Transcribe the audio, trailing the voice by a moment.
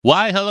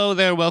Why, hello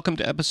there. Welcome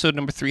to episode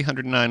number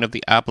 309 of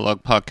the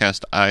Apolog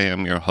podcast. I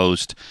am your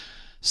host,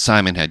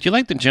 Simon Head. You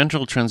like the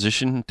gentle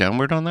transition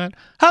downward on that?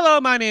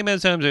 Hello, my name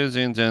is... Sorry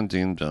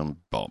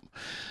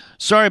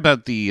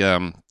about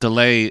the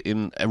delay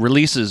in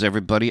releases,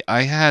 everybody.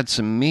 I had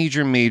some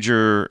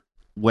major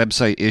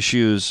website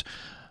issues.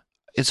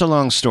 It's a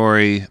long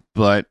story,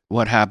 but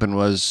what happened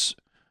was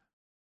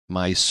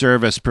my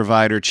service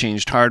provider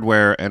changed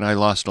hardware and I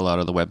lost a lot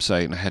of the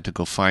website and I had to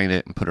go find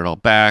it and put it all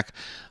back.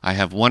 I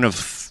have one of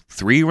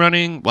three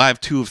running. Well, I have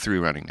two of three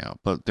running now,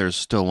 but there's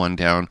still one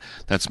down.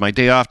 That's my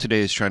day off today,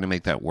 is trying to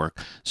make that work.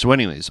 So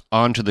anyways,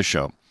 on to the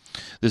show.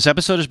 This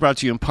episode is brought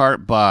to you in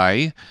part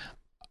by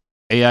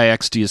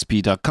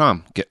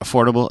AIXDSP.com. Get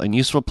affordable and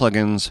useful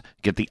plugins.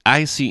 Get the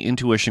IC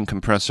Intuition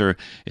compressor.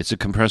 It's a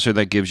compressor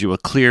that gives you a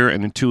clear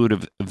and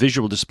intuitive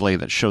visual display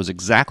that shows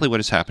exactly what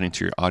is happening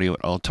to your audio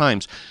at all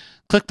times.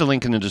 Click the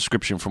link in the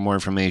description for more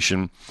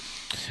information.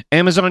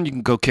 Amazon, you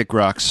can go kick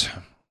rocks.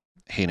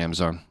 Hate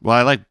Amazon. Well,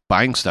 I like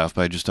buying stuff,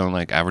 but I just don't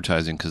like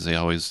advertising because they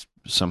always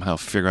somehow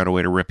figure out a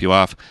way to rip you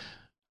off.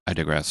 I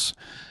digress.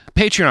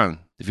 Patreon.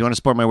 If you want to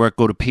support my work,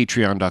 go to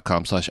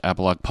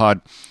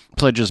patreon.com/ApologPod.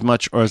 Pledge as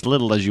much or as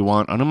little as you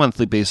want on a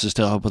monthly basis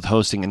to help with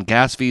hosting and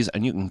gas fees,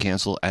 and you can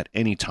cancel at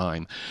any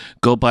time.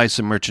 Go buy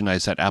some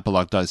merchandise at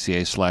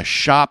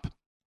apolog.ca/shop.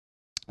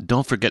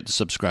 Don't forget to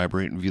subscribe,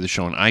 rate, and review the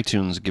show on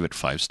iTunes. Give it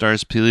 5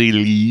 stars,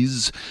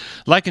 please.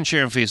 Like and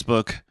share on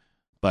Facebook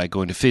by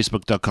going to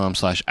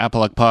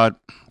facebook.com/ApologPod.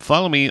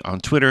 Follow me on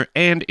Twitter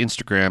and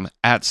Instagram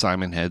at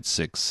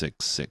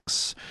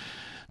SimonHead666.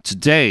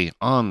 Today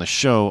on the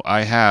show,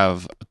 I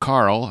have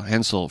Karl,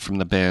 Hensel from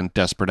the band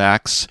Desperate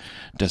Acts.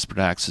 Desperate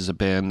Acts is a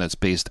band that's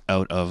based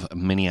out of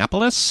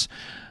Minneapolis.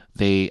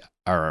 They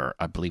are,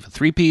 I believe, a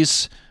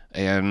three-piece,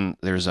 and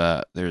there's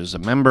a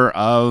member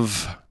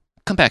of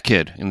Comeback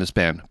Kid in this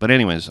band. But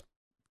anyways,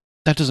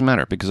 that doesn't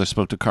matter because I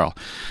spoke to Karl.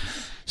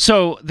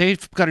 So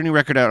they've got a new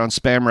record out on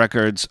Spam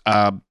Records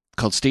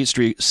called State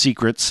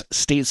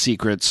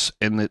Secrets,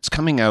 and it's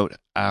coming out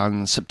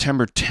on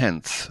September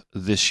 10th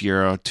this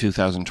year,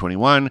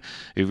 2021.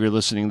 If you're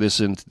listening to this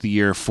in the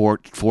year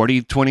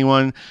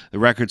 4021, the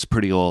record's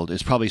pretty old.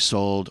 It's probably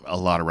sold a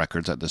lot of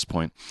records at this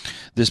point.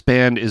 This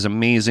band is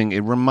amazing. It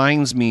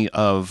reminds me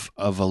of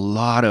a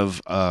lot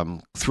of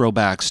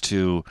throwbacks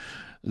to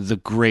the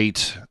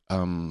great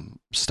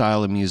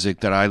style of music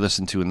that I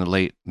listened to in the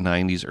late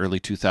 90s,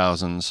 early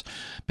 2000s.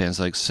 Bands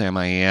like Sam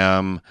I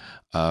Am,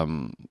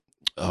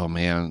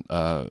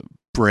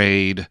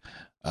 Braid,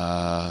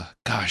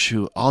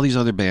 all these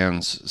other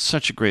bands.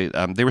 Such a great...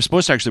 they were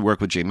supposed to actually work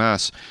with J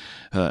Mass,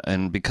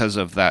 and because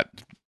of that,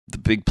 the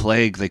big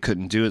plague, they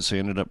couldn't do it, so they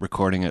ended up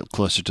recording it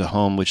closer to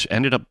home, which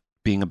ended up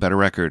being a better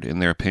record, in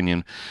their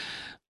opinion.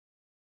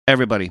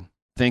 Everybody,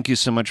 thank you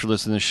so much for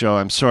listening to the show.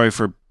 I'm sorry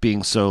for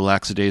being so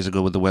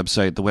lackadaisical with the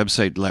website. The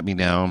website let me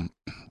down,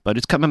 but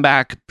it's coming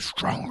back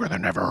stronger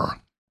than ever.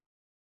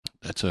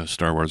 That's a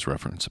Star Wars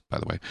reference, by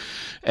the way.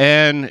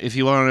 And if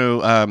you want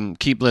to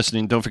keep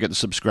listening, don't forget to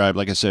subscribe.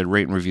 Like I said,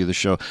 rate and review the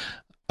show.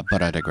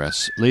 But I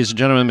digress. Ladies and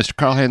gentlemen, Mr.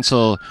 Karl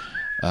Hensel,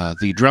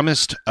 the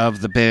drummist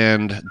of the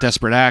band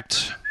Desperate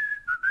Act,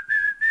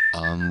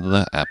 on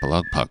the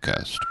Apolog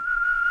podcast.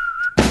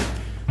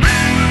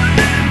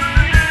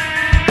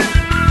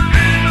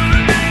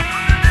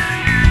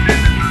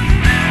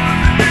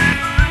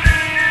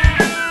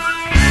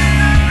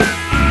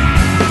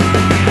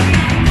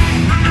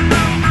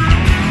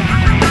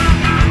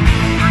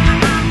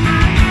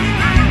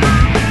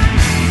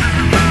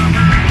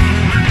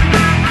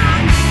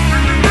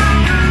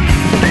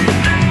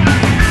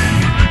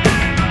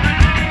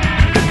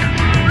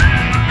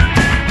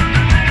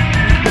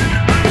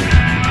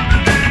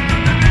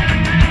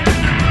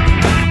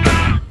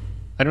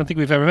 I don't think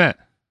we've ever met.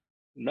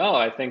 No,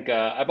 I think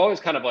I've always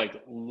kind of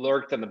like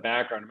lurked in the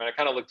background. I mean, I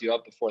kind of looked you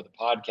up before the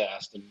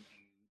podcast and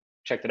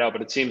checked it out,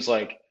 but it seems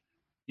like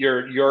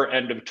your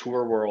end of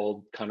tour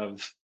world kind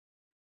of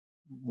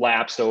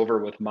lapsed over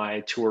with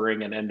my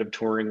touring and end of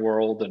touring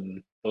world,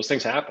 and those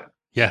things happen.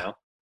 Yeah.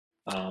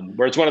 You know?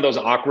 Where it's one of those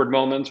awkward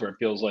moments where it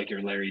feels like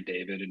you're Larry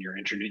David and you're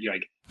introduced. You're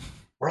like,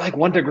 we're like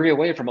 1 degree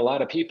away from a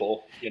lot of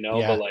people, Yeah.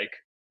 but like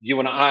you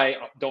and I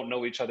don't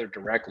know each other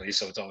directly,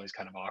 so it's always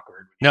kind of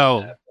awkward.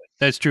 No.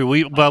 That's true.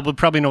 We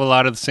probably know a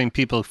lot of the same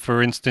people.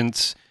 For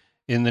instance,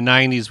 in the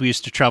 90s, we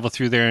used to travel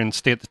through there and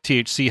stay at the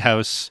THC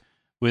house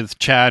with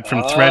Chad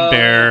from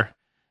Threadbare.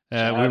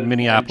 We're in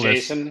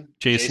Minneapolis.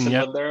 Jason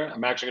yeah. lived there.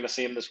 I'm actually going to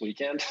see him this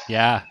weekend.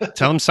 Yeah.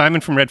 Tell him Simon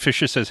from Red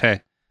Fisher says,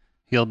 hey.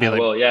 He'll be like...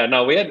 Well, yeah.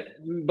 No,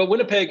 but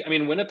Winnipeg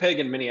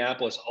and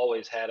Minneapolis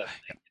always had a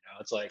thing.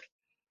 It's like,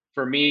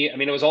 for me, I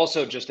mean, it was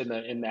also just in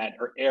that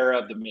era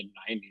of the mid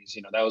 90s.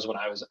 That was when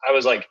I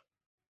was like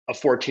a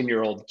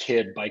 14-year-old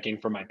kid biking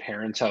from my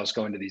parents' house,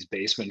 going to these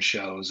basement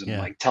shows, and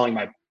like telling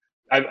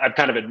I've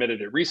kind of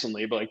admitted it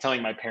recently, but like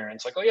telling my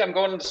parents, like, oh yeah, I'm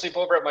going to sleep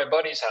over at my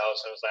buddy's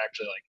house. It was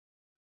actually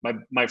like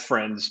my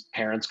friend's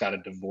parents got a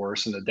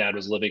divorce, and the dad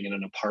was living in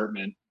an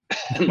apartment,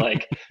 and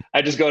like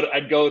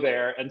I'd go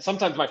there, and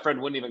sometimes my friend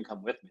wouldn't even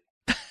come with me.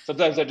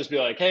 sometimes I'd just be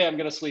like, hey, I'm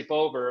gonna sleep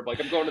over. Like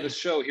I'm going to this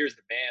show. Here's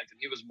the bands, and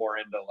he was more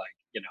into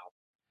like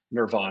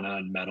Nirvana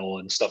and metal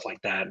and stuff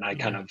like that. And I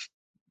kind Yeah. of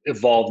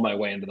evolved my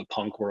way into the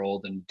punk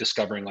world and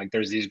discovering like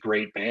there's these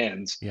great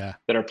bands Yeah.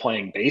 that are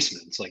playing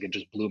basements. Like it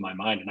just blew my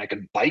mind, and I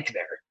could bike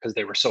there because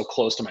they were so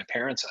close to my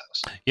parents'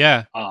 house.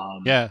 Yeah.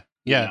 Um, Yeah.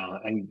 Yeah.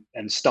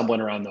 and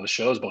stumbling around those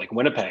shows, but like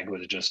Winnipeg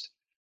was just,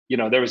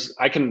 there was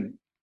I can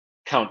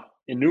count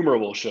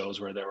innumerable shows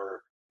where there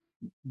were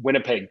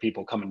Winnipeg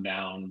people coming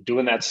down,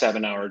 doing that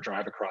 7-hour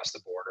drive across the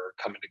border,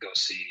 coming to go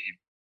see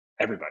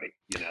everybody,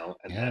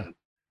 and Yeah. then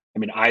I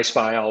mean, I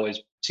Spy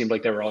always seemed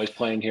like they were always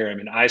playing here. I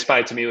mean, I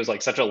Spy to me was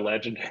like such a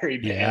legendary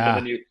band, but Yeah.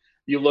 then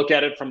you look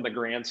at it from the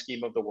grand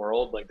scheme of the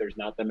world, like there's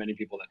not that many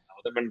people that know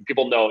them, and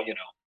people know,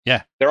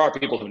 Yeah. there are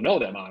people who know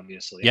them,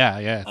 obviously, Yeah.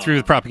 Yeah. Through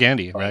the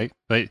propaganda, but right?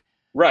 But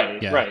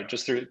right, yeah. right,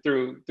 just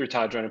through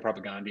Todd joining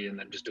Propaganda and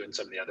then just doing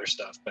some of the other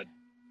stuff, but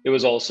it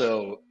was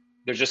also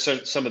there's just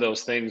some of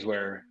those things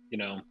where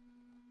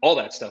all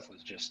that stuff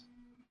was just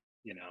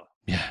you know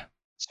Yeah.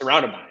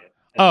 surrounded by it.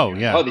 And then Oh you're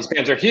like, yeah. oh, these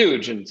bands are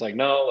huge. And it's like,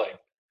 no, like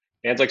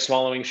bands like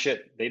Swallowing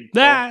Shit, they don't,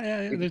 Ah,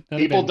 yeah, there's not a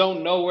people band.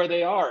 don't know where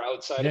they are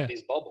outside of Yeah.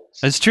 these bubbles.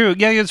 That's true.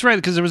 Yeah, it's right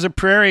because there was a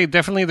prairie.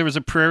 Definitely, there was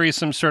a prairie,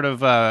 some sort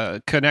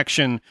of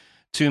connection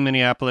to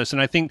Minneapolis,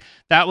 and I think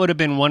that would have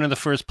been one of the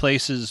first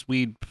places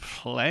we'd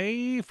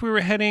play if we were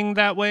heading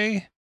that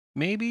way.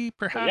 Maybe,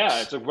 But yeah,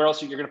 perhaps. it's like, where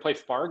else you're going to play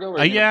Fargo or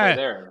are you going to play Yeah,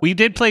 there? we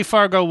did play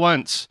Fargo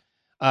once,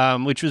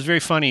 which was very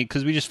funny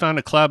because we just found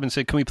a club and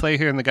said, "Can we play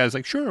here?" And the guy's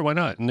like, "Sure, why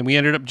not?" And then we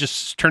ended up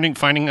just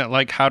finding out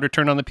like how to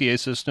turn on the PA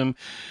system,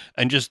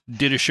 and just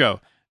did a show.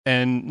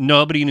 And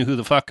nobody knew who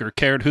the fuck or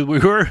cared who we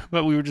were,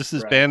 but we were just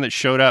this Right. band that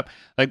showed up.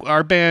 Like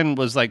our band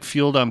was like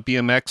fueled on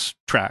BMX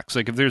tracks.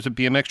 Like if there's a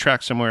BMX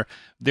track somewhere,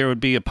 there would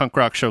be a punk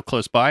rock show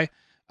close by,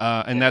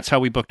 and Yeah. that's how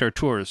we booked our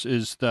tours.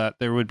 Is that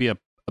there would be a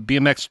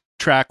BMX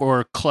track or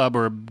a club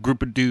or a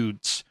group of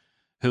dudes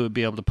who would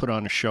be able to put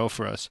on a show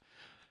for us.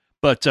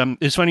 But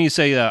it's funny you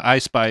say I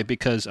Spy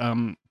because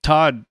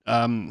Todd,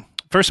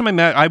 first time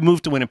I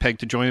moved to Winnipeg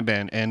to join a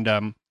band,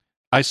 and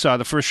I saw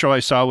the first show I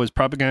saw was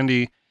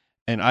Propaganda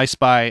and I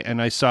Spy,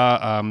 and I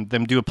saw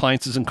them do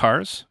Appliances and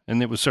Cars,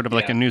 and it was sort of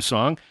like a Yeah. new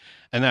song.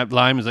 And that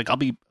line was like, "I'll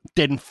be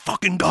dead and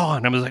fucking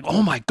gone." I was like,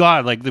 "Oh my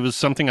god!" Like there was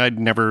something I'd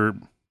never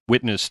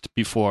witnessed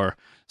before.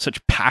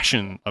 Such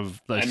passion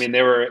of I this. mean,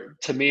 they were,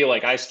 to me,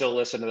 like, I still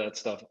listen to that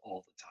stuff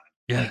all the time.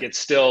 Yeah, Like, it's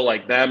still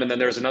like them. And then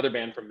there's another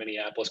band from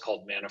Minneapolis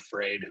called Man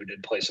Afraid who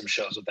did play some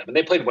shows with them. And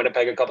they played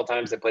Winnipeg a couple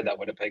times. They played that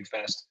Winnipeg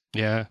Fest.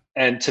 yeah,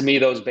 And to me,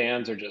 those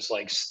bands are just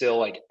like still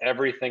like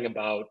everything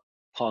about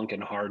punk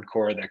and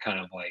hardcore that kind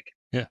of like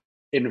yeah,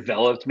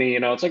 enveloped me.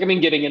 It's like, I mean,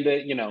 getting into,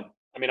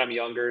 I mean, I'm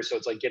younger, so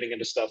it's like getting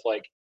into stuff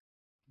like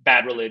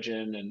Bad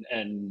Religion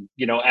and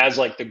as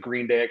like the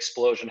Green Day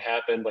explosion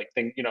happened, like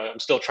I'm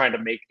still trying to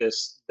make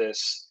this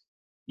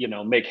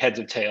make heads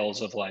or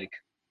tails of like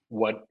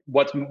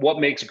what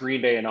makes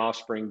Green Day and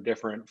Offspring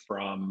different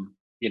from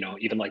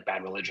even like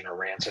Bad Religion or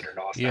Rancid or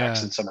NoFX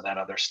yeah, and some of that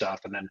other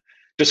stuff, and then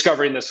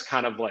discovering this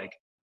kind of like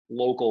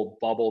local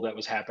bubble that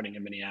was happening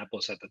in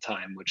Minneapolis at the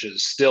time, which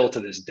is still to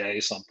this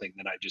day something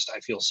that I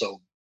feel so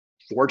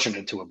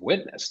fortunate to have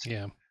witnessed.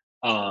 yeah,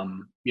 I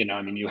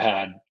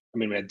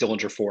mean, we had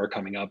Dillinger 4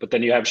 coming up, but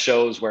then you have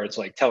shows where it's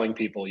like telling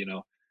people,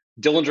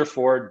 Dillinger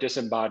 4,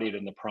 Disembodied,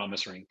 and The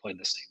Promise Ring played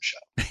the same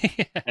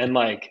show. And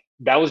like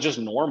that was just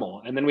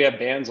normal. And then we have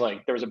bands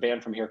like there was a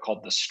band from here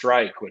called The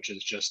Strike, which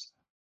is just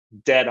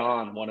dead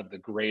on one of the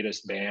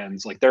greatest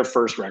bands, like their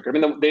first record. I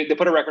mean, they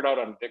put a record out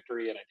on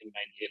Victory in I think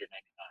 98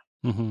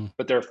 or 99, hmm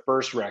but their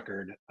first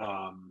record,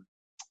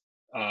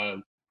 uh,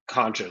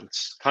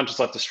 Conscience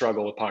Left to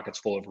Struggle with Pockets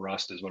Full of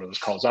Rust is what it was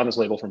called. It's on this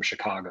label from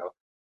Chicago.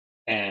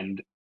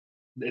 And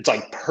it's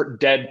like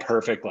dead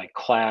perfect, like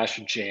Clash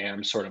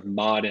jam, sort of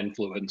mod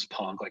influence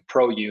punk, like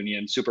pro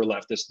union, super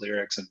leftist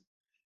lyrics,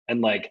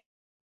 and like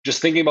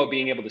just thinking about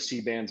being able to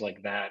see bands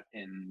like that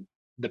in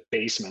the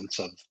basements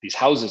of these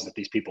houses that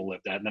these people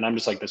lived at. And then I'm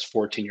just like this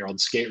 14-year-old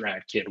skate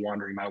rat kid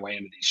wandering my way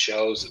into these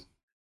shows, and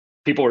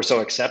people were so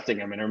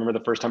accepting. I mean, I remember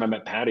the first time I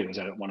met Patty was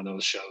at one of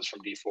those shows from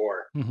D4.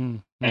 hmm hmm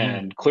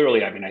And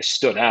clearly, I mean, I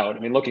stood out. I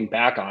mean, looking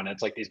back on it,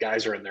 it's like these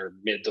guys are in their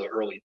mid to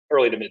early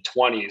to mid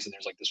 20s, and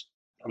there's like this.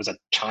 I was a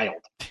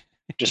child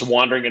just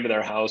wandering into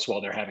their house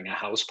while they're having a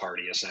house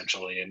party,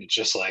 essentially. And it's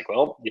just like,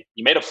 well,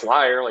 you made a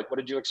flyer. Like, what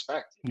did you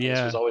expect? This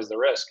was yeah, always the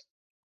risk.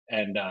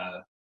 And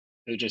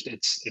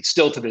it's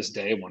still to this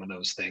day one of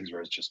those things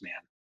where it's just, man,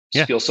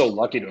 just yeah, feel so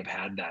lucky to have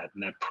had that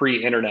and that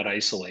pre-internet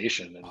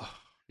isolation and oh,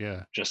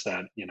 yeah, just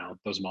that,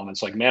 those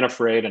moments like Man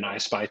Afraid and I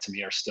Spy to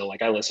me are still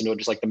like I listen to it,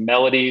 just like the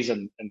melodies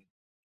and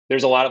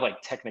there's a lot of like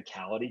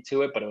technicality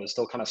to it, but it was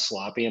still kind of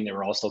sloppy and they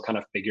were all still kind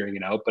of figuring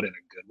it out, but in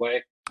a good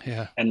way.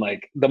 yeah, And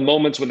like the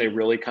moments when they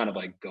really kind of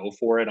like go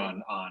for it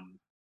on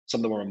some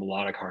of the more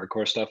melodic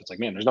hardcore stuff, it's like,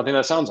 man, there's nothing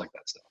that sounds like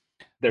that stuff.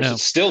 no,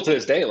 There's still to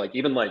this day, like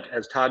even like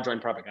as Todd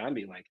joined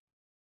Propaganda, like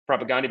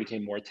Propaganda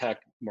became more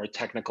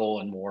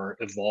technical and more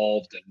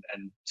evolved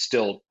and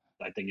still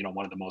I think,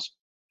 one of the most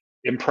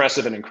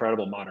impressive and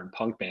incredible modern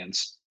punk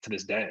bands to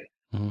this day.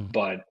 mhm.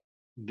 But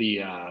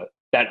the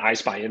that I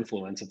Spy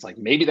influence. It's like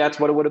maybe that's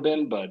what it would have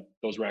been, but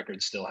those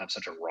records still have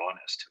such a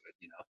rawness to it,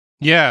 you know.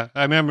 Yeah,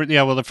 I remember.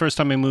 Yeah, well, the first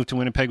time I moved to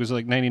Winnipeg was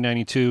like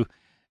 1992,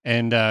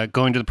 and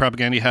going to the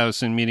Propaganda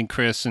House and meeting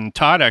Chris and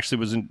Todd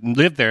actually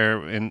lived there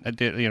and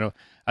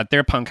at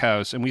their punk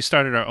house, and we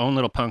started our own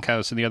little punk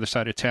house on the other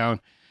side of town,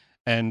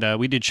 and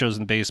we did shows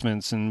in the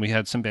basements, and we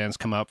had some bands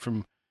come up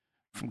from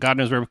God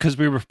knows where because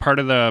we were part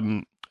of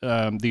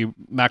the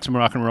Maximum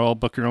Rock and Roll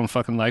Book Your Own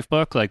Fucking Life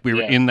book, like we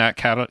were Yeah. in that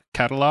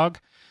catalog,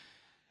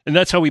 and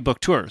that's how we book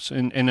tours.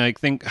 And I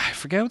think I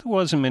forget what it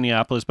was in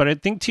Minneapolis, but I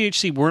think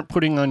THC weren't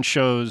putting on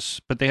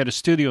shows, but they had a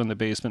studio in the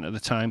basement at the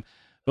time.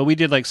 But we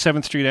did like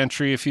Seventh Street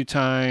Entry a few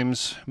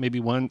times, maybe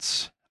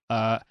once,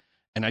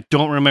 and I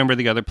don't remember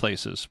the other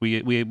places.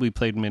 We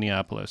played in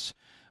Minneapolis,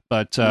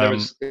 but I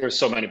mean, there was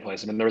so many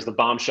places. I mean, there was the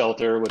bomb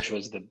shelter, which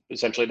was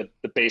essentially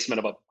the basement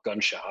of a gun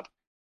shop.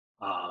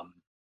 Um,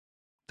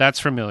 that's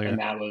and familiar.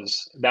 that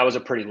was a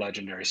pretty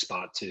legendary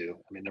spot too.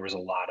 I mean, there was a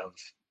lot of,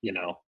 you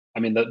know, I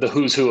mean, the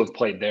who's who have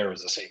played there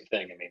was the same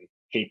thing. I mean,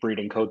 Hatebreed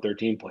and Code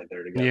 13 played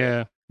there together.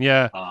 Yeah,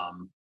 yeah.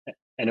 Um,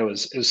 and it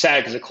was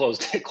sad because it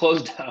closed it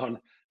closed down.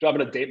 I'm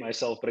going to date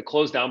myself, but it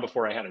closed down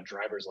before I had a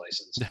driver's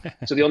license.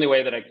 So the only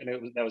way that that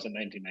was in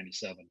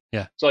 1997.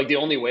 Yeah. So like the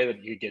only way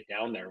that you could get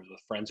down there was with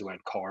friends who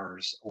had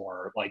cars,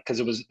 or like because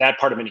it was that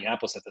part of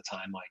Minneapolis at the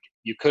time. Like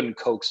you couldn't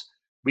coax.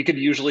 We could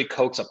usually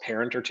coax a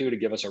parent or two to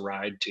give us a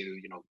ride to,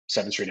 you know,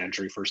 7th Street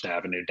Entry, First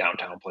Avenue,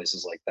 downtown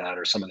places like that,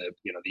 or some of the,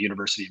 you know, the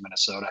University of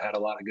Minnesota had a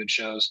lot of good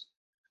shows,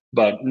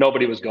 but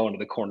nobody was going to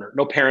the corner.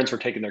 No parents were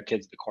taking their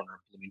kids to the corner of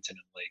Bloomington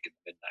and Lake in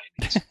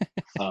the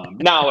mid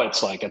 '90s. Now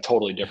it's like a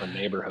totally different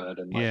neighborhood,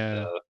 and like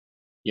Yeah.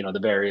 you know, the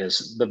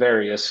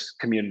various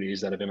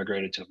communities that have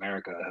immigrated to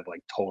America have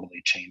like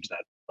totally changed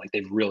that. Like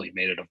they've really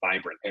made it a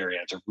vibrant area.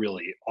 It's a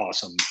really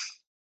awesome.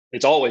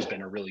 It's always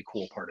been a really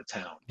cool part of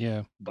town,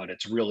 Yeah. but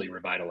it's really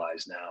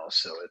revitalized now.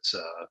 So it's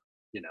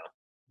you know,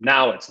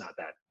 now it's not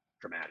that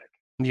dramatic,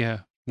 Yeah.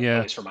 at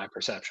Yeah. least from my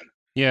perception.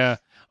 Yeah.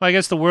 Well, I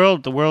guess the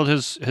world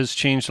has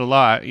changed a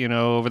lot,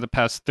 over the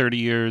past 30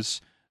 years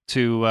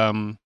to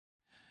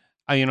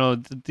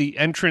the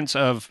entrance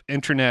of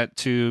internet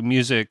to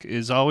music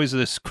is always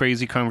this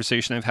crazy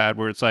conversation I've had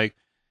where it's like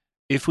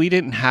if we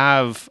didn't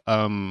have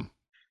the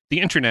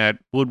internet,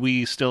 would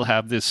we still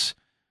have this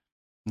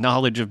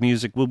knowledge of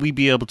music? Will we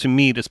be able to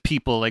meet as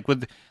people? Like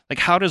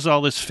how does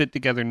all this fit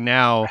together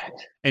now? Right.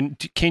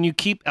 And can you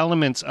keep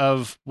elements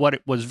of what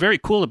it was very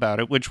cool about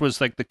it, which was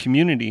like the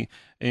community,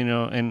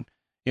 and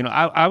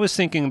I was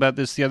thinking about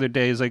this the other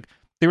day. Is like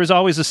there is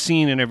always a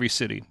scene in every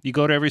city. You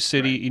go to every Right.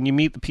 city and you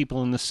meet the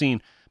people in the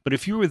scene. But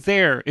if you were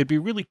there, it'd be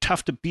really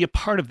tough to be a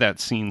part of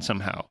that scene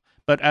somehow.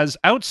 But as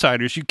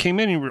outsiders, you came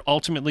in and were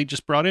ultimately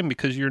just brought in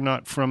because you're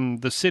not from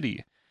the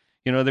city.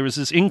 There was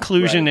this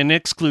inclusion Right. and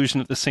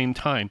exclusion at the same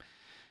time,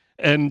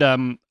 and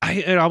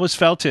I always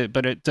felt it.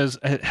 But it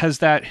has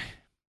that.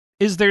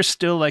 Is there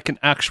still like an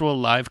actual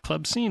live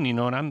club scene?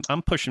 And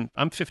I'm pushing.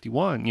 I'm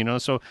 51.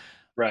 So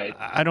Right.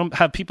 I don't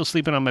have people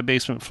sleeping on my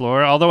basement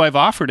floor. Although I've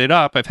offered it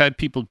up, I've had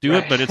people do it,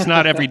 Right. but it's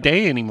not every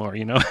day anymore.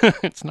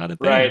 It's not a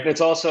thing. Right. It's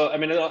also, I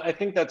mean, I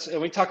think that's,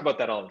 and we talk about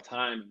that all the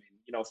time. I mean,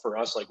 you know, for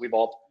us, like we've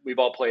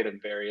all played in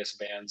various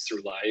bands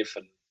through life,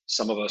 and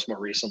some of us more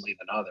recently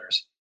than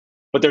others.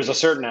 But there's a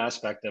certain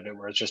aspect of it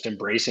where it's just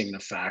embracing the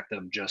fact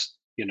of just,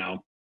 you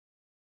know,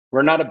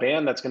 we're not a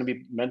band that's going to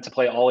be meant to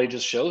play all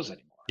ages shows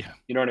anymore. Yeah,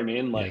 You know what I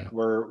mean? Like yeah,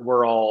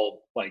 we're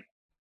all like,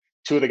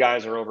 two of the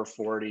guys are over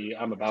 40.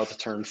 I'm about to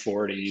turn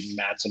 40.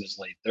 Matt's in his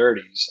late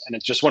 30s, and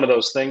it's just one of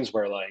those things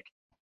where like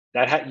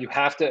you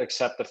have to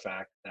accept the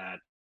fact that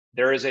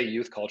there is a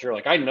youth culture.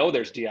 Like I know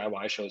there's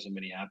DIY shows in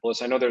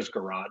Minneapolis. I know there's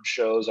garage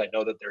shows. I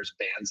know that there's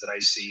bands that I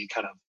see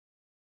kind of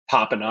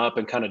popping up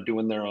and kind of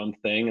doing their own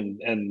thing,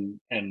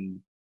 and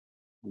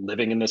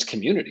living in this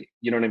community.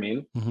 You know what I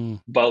mean? hmm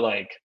But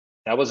like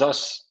that was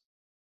us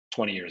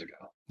 20 years ago.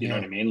 You know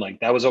yeah, what I mean? Like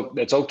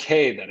it's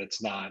okay that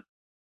it's not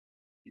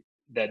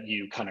that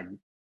you kind of,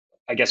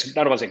 I guess, I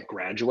don't want to say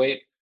graduate,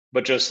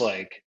 but just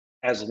like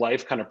as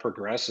life kind of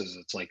progresses,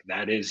 it's like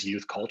that is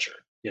youth culture.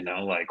 You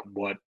know, like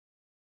what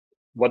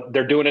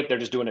they're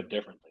just doing it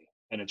differently.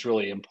 And it's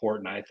really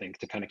important, I think,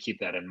 to kind of keep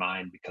that in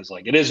mind, because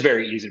like it is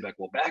very easy to be like,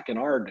 well, back in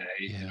our day,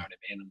 you know yeah, what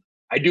I mean? And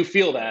I do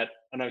feel that,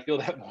 and I feel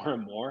that more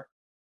and more.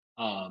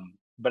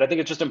 But I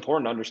think it's just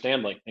important to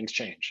understand like things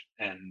change,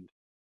 and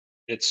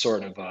it's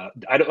sort of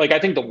I don't like I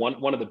think the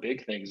one of the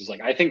big things is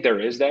like I think there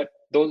is that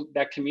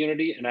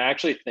community, and I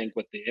actually think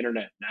with the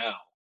internet now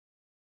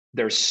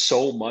there's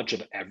so much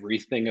of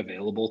everything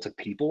available to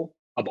people,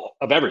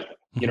 of everything.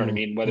 You know what I hmm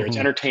mean? Whether it's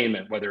hmm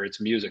entertainment, whether it's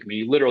music. I mean,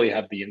 you literally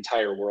have the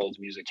entire world's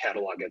music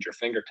catalog at your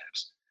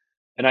fingertips.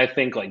 And I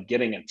think like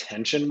getting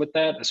attention with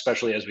that,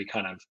 especially as we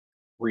kind of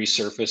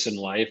resurface in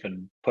life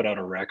and put out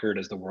a record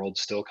as the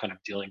world's still kind of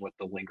dealing with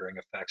the lingering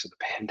effects of the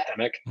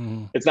pandemic,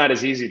 hmm it's not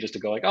as easy just to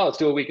go like, oh, let's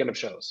do a weekend of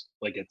shows.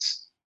 Like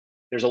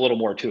there's a little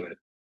more to it.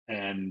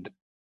 And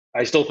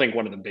I still think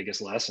one of the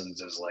biggest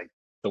lessons is like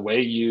the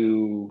way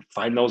you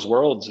find those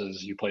worlds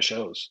is you play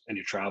shows and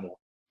you travel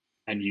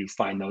and you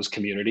find those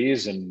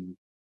communities, and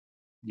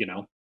you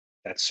know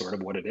that's sort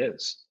of what it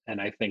is.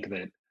 And I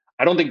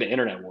don't think the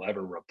internet will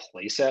ever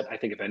replace it. I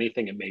think if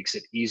anything, it makes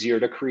it easier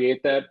to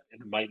create that,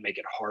 and it might make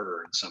it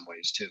harder in some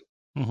ways too.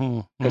 Hmm.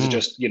 Because it Hmm.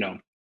 just,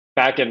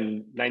 back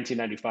in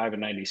 1995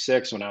 and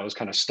 96, when I was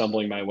kind of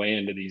stumbling my way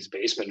into these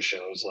basement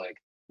shows, like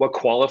what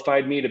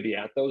qualified me to be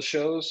at those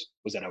shows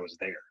was that I was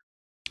there.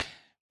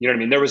 You know what I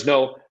mean?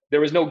 There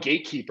was no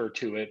gatekeeper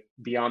to it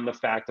beyond the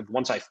fact of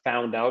once I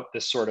found out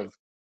this sort of,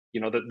 the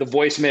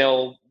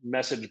voicemail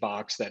message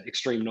box that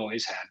Extreme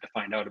Noise had to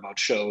find out about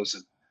shows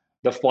and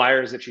the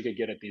flyers that you could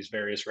get at these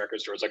various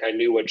record stores. Like I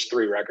knew which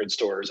three record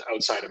stores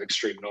outside of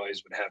Extreme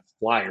Noise would have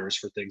flyers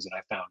for things that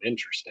I found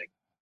interesting.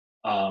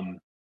 Um,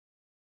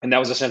 and that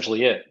was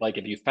essentially it. Like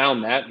if you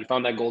found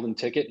that golden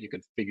ticket, you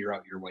could figure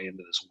out your way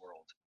into this world.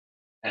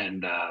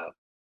 And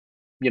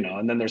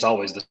and then there's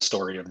always the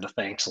story of the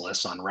thanks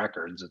lists on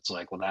records. It's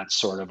like, well, that's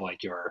sort of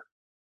like your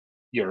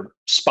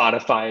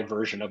Spotify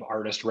version of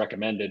artist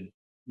recommended.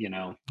 You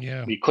know,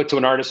 Yeah. you click to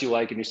an artist you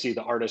like, and you see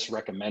the artist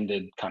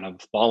recommended kind of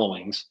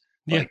followings.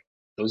 Yeah. Like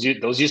those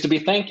used to be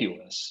thank you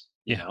lists.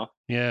 Yeah.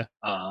 Yeah.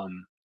 So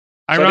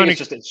I think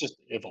Ironic. it's just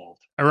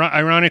evolved.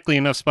 Ironically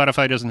enough,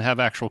 Spotify doesn't have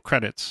actual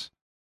credits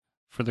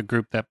for the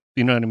group that,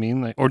 you know what I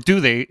mean? Like, or do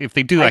they? If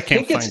they do, I I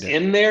can't think it's find it.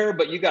 in there,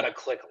 but you got to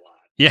click a lot.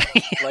 Yeah.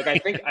 Like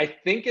I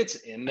think it's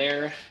in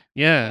there.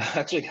 Yeah.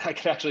 Actually, I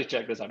could actually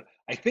check this out.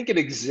 I think it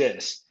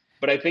exists,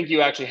 but I think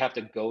you actually have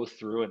to go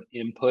through and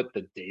input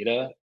the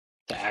data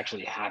to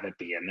actually have it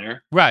be in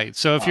there. Right.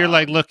 So if you're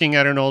like Um, looking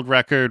at an old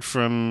record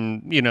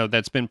from,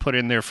 that's been put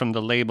in there from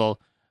the label,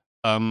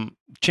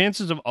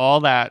 chances of all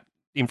that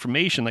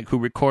information, like who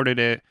recorded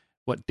it,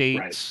 what right.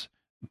 dates,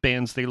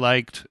 bands they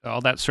liked,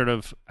 all that sort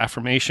of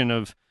affirmation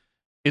of,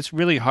 it's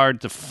really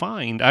hard to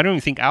find. I don't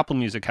even think Apple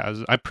Music has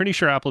it. I'm pretty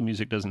sure Apple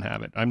Music doesn't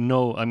have it. I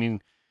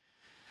mean,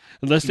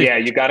 unless they've, Yeah,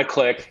 you got to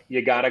click.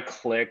 You got to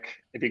click.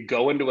 If you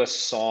go into a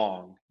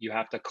song, you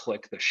have to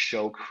click the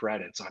show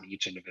credits on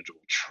each individual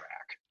track.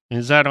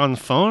 is that on the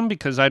phone?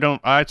 Because I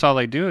don't, that's all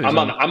I do is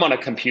on, I'm on a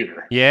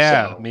computer,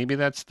 yeah, so maybe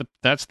that's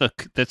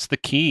the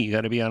key. You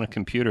got to be on a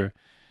computer.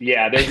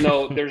 yeah. There's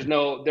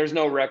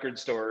no record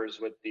stores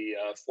with the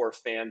for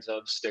fans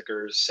of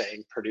stickers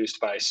saying produced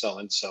by so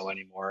and so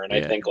anymore. And I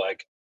Yeah. think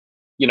like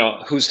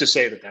who's to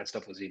say that that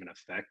stuff was even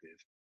effective?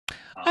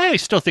 I Um,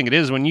 still think it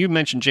is. When you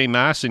mentioned J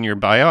Mass in your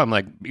bio, I'm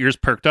like ears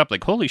perked up,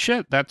 like holy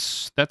shit,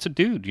 that's a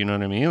dude. You know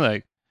what I mean?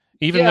 Like,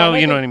 even yeah, though and I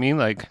you know what think I mean,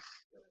 like,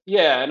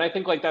 yeah, and I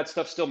think like that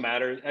stuff still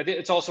matters. I think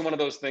it's also one of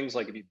those things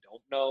like if you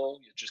don't know,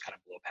 you just kind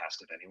of blow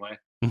past it anyway.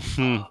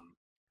 do Um,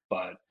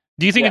 but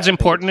you think yeah, it's I think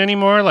important it's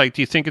anymore? Like,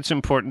 do you think it's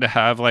important to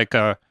have like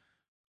a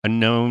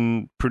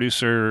known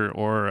producer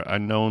or a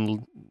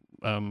known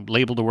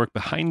label to work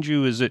behind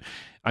you? Is it?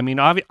 I mean,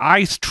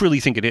 I truly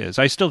think it is.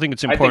 I still think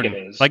it's I think it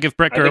important. is. Like, if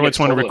Brett I think Gurewitz it's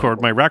wanted to totally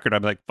record my important. record,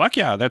 I'd be like, fuck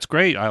yeah, that's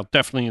great. I'll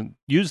definitely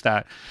use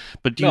that.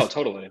 But No,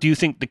 totally. do you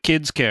think the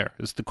kids care?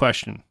 Is the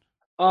question.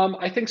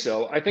 I think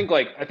so. I think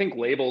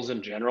labels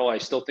in general, I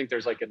still think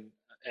there's like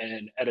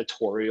an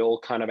editorial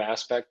kind of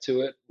aspect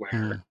to it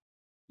where,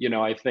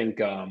 Mm, I think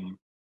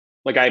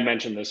like I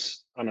mentioned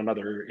this on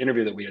another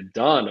interview that we had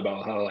done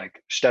about how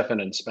like Stefan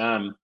and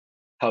Spam,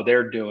 how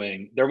they're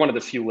one of the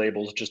few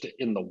labels just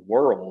in the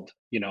world,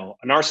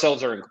 and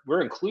ourselves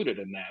we're included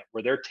in that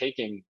where they're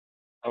taking,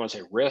 I want to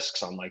say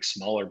risks on like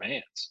smaller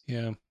bands.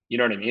 yeah. You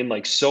know what I mean?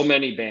 Like so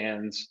many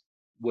bands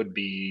would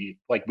be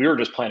like we were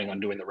just planning on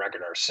doing the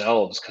record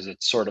ourselves because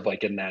it's sort of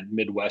like in that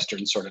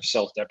Midwestern sort of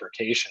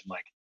self-deprecation.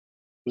 Like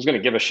who's going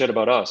to give a shit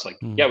about us? Like,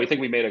 Mm, yeah, we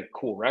think we made a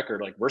cool record.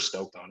 Like we're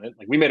stoked on it.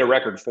 Like we made a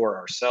record for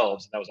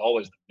ourselves. And that was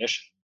always the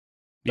mission.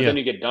 But yeah.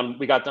 then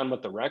we got done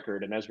with the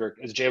record. And as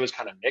Jay was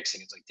kind of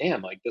mixing, it's like,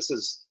 damn, like this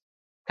is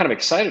kind of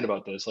excited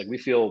about this. Like we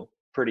feel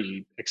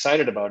pretty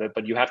excited about it,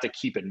 but you have to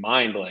keep in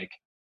mind, like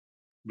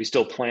we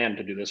still plan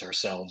to do this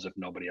ourselves if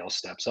nobody else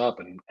steps up.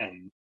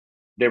 And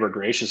they were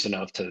gracious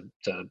enough to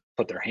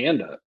put their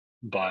hand up.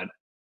 But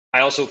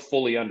I also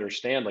fully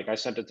understand. Like I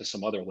sent it to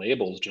some other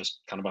labels,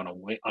 just kind of on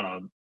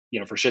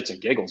a for shits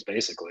and giggles,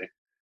 basically.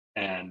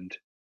 And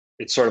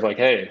it's sort of like,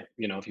 hey,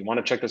 if you want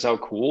to check this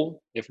out,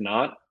 cool. If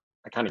not,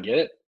 I kind of get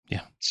it.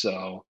 Yeah.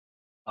 So,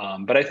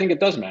 but I think it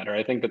does matter.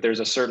 I think that there's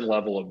a certain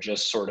level of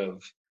just sort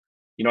of,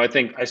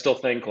 I still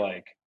think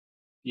like,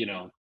 you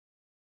know,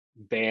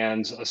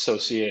 bands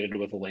associated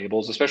with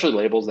labels, especially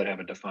labels that have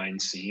a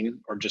defined scene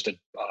or just a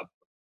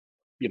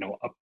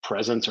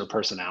presence or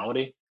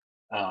personality.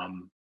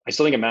 I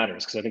still think it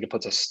matters because I think it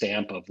puts a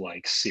stamp of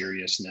like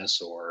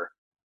seriousness or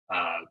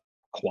uh,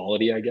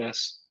 quality, I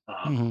guess.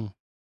 Hmm.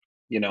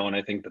 And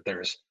I think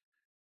that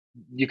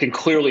you can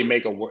clearly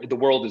make the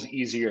world is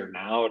easier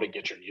now to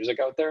get your music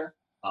out there.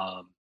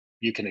 Um,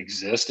 you can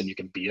exist and you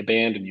can be a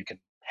band and you can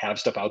have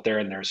stuff out there,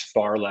 and there's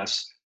far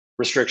less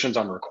restrictions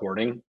on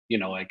recording.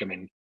 Like I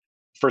mean,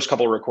 first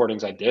couple of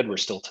recordings I did were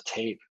still to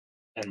tape,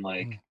 and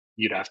like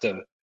you'd have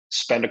to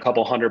spend a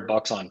couple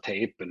 $100 on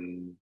tape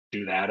and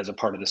do that as a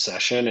part of the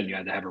session, and you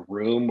had to have a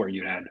room where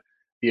you had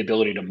the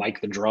ability to mic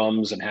the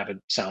drums and have it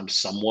sound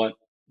somewhat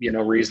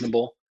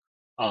reasonable.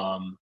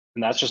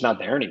 And that's just not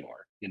there anymore.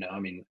 I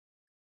mean,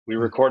 we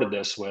recorded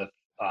this with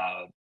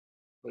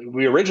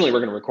we originally were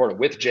going to record it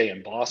with Jay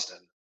in Boston,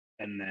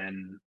 and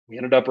then we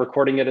ended up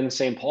recording it in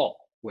St. Paul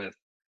with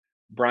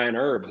Brian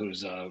Erb,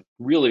 who's a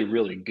really,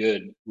 really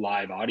good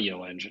live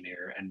audio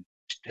engineer and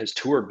has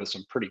toured with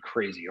some pretty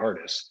crazy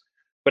artists.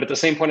 But at the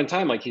same point in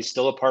time, like he's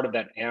still a part of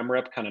that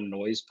AmRep kind of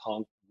noise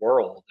punk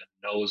world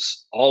and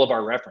knows all of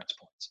our reference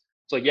points.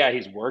 So yeah,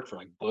 he's worked for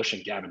like Bush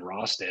and Gavin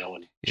Rossdale,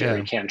 and Jerry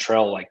Yeah.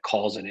 Cantrell like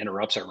calls and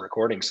interrupts our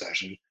recording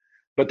session.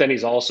 But then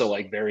he's also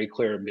like very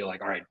clear and be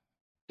like, all right,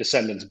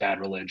 Descendants, Bad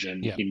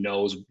Religion. Yeah. He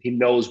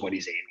knows what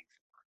he's aiming.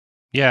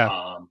 Yeah.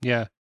 Um,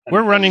 Yeah.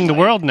 We're and running the like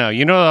world now.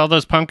 You know, all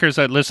those punkers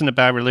that listen to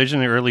Bad Religion,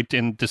 the early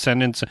in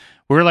Descendants,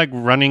 we're like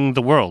running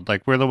the world.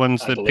 Like we're the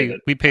ones I that believe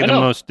it. we pay I the know.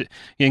 most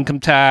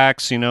income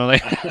tax, you know,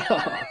 like I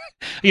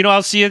know. you know,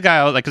 I'll see a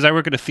guy like because I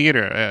work at a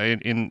theater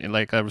in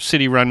like a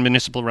city-run,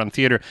 municipal-run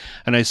theater,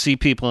 and I see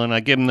people and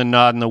I give them the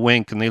nod and the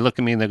wink, and they look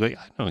at me and they go,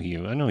 "I know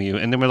you, I know you,"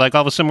 and then we're like,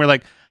 all of a sudden we're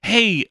like,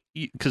 "Hey,"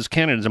 because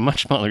Canada's a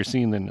much smaller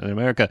scene than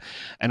America,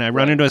 and I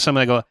run Right. into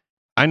someone, I go,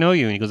 "I know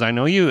you," and he goes, "I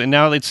know you," and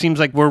now it seems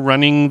like we're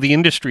running the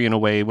industry in a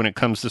way when it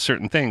comes to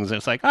certain things. And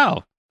it's like,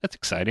 oh, that's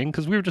exciting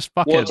because we were just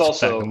Well, it's fuckheads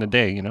back in the also,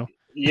 day, you know?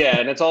 yeah,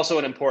 and it's also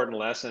an important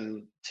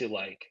lesson to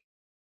like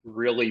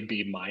really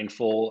be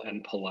mindful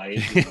and polite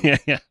and, Yeah,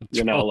 yeah,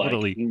 like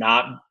totally.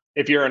 not,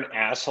 if you're an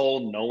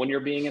asshole, know when you're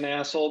being an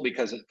asshole,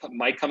 because it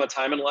might come a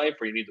time in life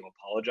where you need to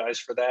apologize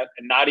for that,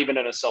 and not even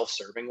in a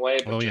self-serving way,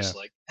 but Oh yeah, just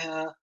like,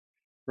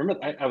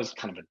 remember I was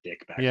kind of a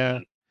dick back yeah.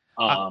 then.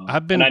 I've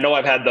And been I know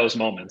I've had those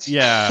moments.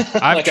 Yeah, I've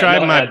Like I know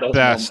tried I my had those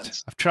best.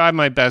 moments. I've tried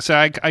my best.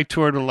 I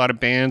toured with a lot of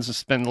bands and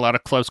spent a lot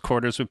of close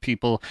quarters with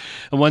people.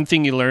 And one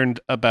thing you learned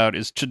about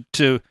is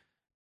to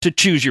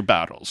choose your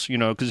battles. You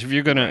know, because if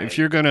Right.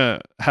 you're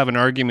gonna have an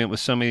argument with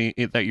somebody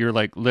that you're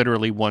like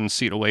literally one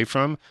seat away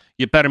from,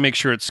 you better make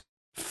sure it's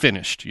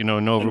finished. You know,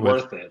 and over And with,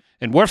 worth it.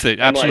 and worth it.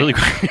 And Absolutely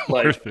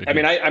worth it. I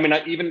Yeah.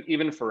 mean,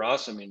 even for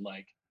us, I mean,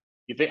 like,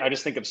 you think, I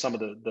just think of some of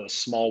the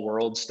small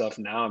world stuff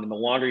now. I mean, the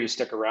longer you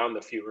stick around,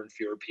 the fewer and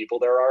fewer people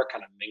there are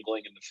kind of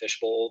mingling in the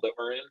fishbowl that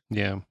we're in.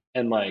 Yeah.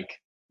 And like,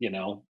 you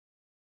know,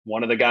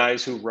 one of the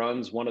guys who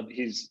runs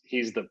he's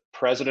the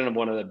president of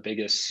one of the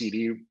biggest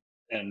CD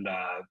and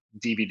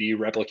DVD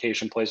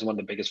replication places, one of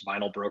the biggest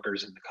vinyl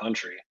brokers in the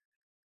country.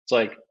 It's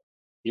like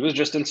he was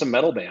just in some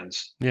metal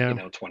bands, Yeah.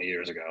 20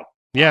 years ago.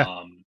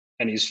 Yeah.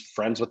 And he's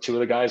friends with two of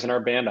the guys in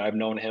our band. I've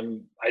known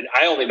him.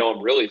 I only know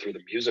him really through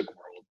the music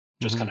world,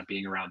 just Hmm. kind of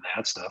being around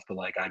that stuff. But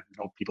like I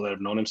know people that have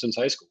known him since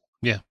high school.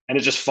 Yeah. And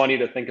it's just funny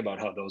to think about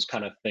how those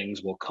kind of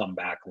things will come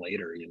back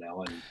later,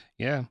 And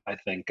Yeah. I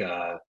think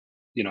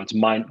it's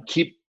mind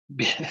keep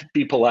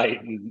be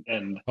polite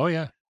and Oh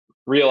yeah.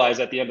 realize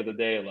at the end of the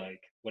day, like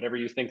whatever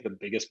you think the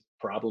biggest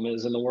problem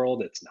is in the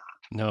world, it's not.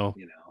 No.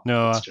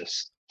 No. It's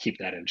just keep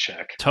that in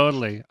check.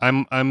 Totally.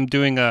 I'm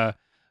doing a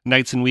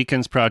nights and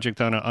weekends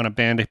project on a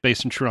band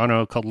based in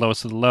Toronto called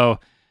Lowest of the Low,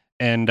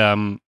 and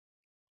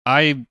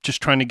I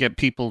just trying to get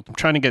people. I'm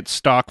trying to get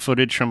stock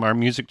footage from our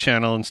music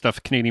channel and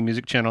stuff, Canadian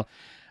music channel,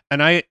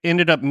 and I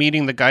ended up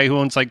meeting the guy who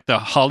owns like the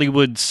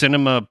Hollywood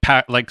cinema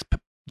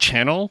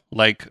channel,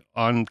 like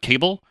on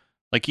cable.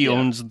 Like he Yeah.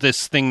 owns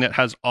this thing that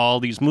has all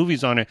these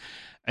movies on it,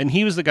 and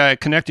he was the guy I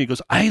connected. He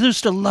goes, "I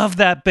used to love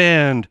that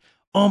band.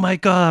 Oh my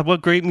god,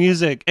 what great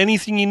music!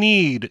 Anything you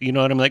need, you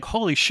know." And I'm like,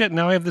 "Holy shit!"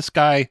 Now I have this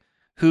guy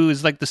who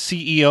is like the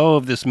CEO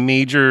of this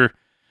major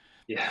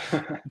Yeah.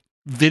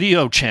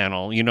 video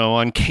channel, you know,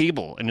 on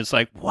cable, and it's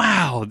like,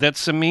 wow,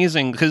 that's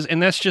amazing.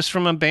 And that's just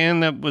from a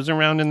band that was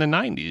around in the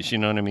 '90s. You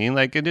know what I mean?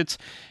 Like, it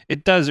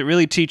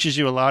really teaches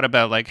you a lot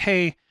about like,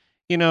 hey,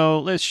 you know,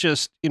 let's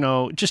just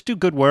do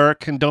good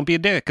work and don't be a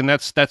dick. And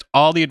that's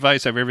all the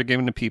advice I've ever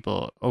given to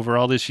people over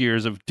all these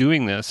years of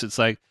doing this. It's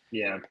like,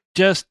 Yeah.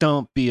 just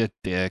don't be a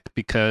dick,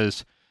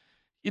 because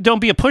you don't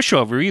be a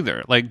pushover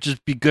either. Like,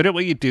 just be good at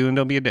what you do and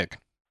don't be a dick.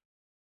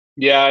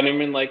 Yeah, and I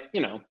mean, like,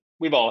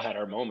 we've all had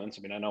our moments.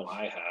 I mean, I know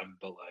I have,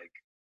 but like,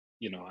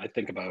 I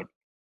think about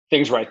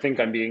things where I think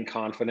I'm being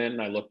confident,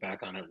 and I look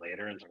back on it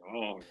later, and it's like,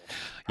 oh, probably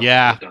could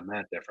Yeah. have done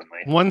that differently.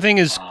 One thing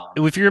is, Um,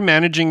 if you're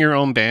managing your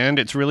own band,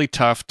 it's really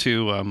tough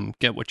to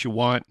get what you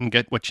want and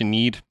get what you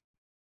need.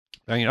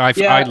 I mean, I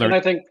yeah, and learned, I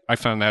think, I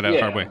found that out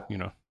hard way. yeah, You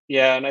know.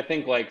 yeah, and I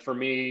think like for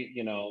me,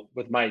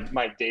 with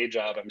my day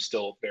job, I'm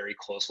still very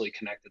closely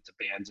connected to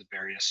bands of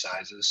various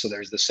sizes. So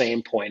there's the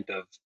same point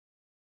of,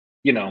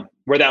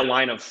 where that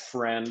line of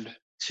friend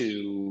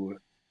to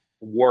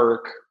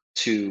work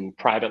to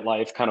private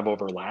life kind of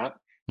overlap.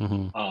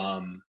 Hmm.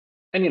 Um,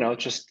 and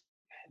it's just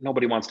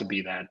nobody wants to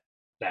be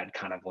that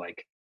kind of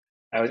like,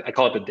 I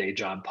call it the day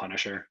job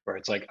punisher, where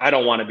it's like I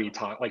don't want to be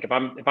taught, like if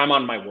I'm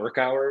on my work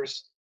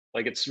hours,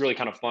 like it's really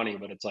kind of funny,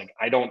 but it's like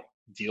I don't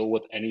deal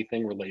with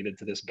anything related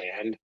to this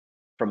band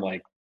from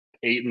like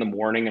 8 in the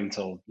morning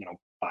until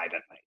 5 at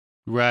night.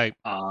 Right.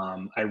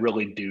 I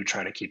really do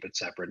try to keep it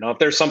separate. Now, if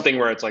there's something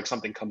where it's like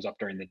something comes up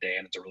during the day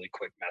and it's a really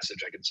quick message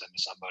I can send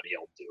to somebody,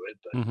 I'll do it.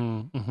 But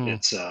Hmm.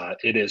 Hmm.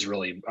 it is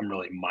really, I'm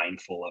really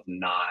mindful of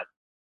not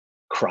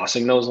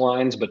crossing those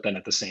lines. But then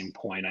at the same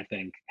point, I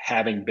think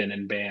having been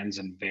in bands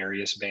and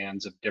various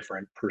bands of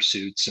different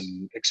pursuits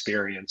and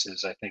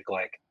experiences, I think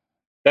like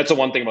that's the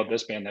one thing about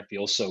this band that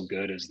feels so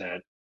good is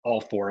that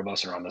all four of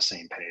us are on the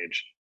same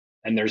page,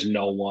 and there's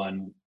no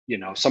one,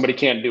 somebody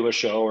can't do a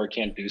show or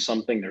can't do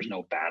something. There's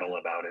no battle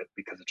about it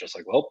because it's just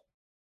like, well,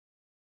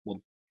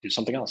 we'll do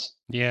something else,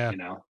 Yeah.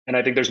 And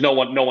I think there's no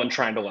one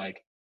trying to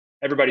like.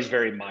 Everybody's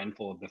very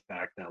mindful of the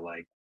fact that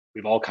like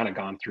we've all kind of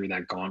gone through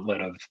that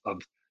gauntlet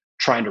of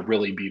trying to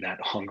really be that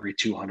hungry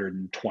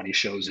 220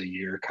 shows a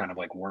year kind of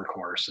like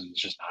workhorse, and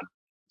it's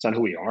not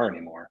who we are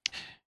anymore.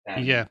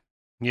 And Yeah.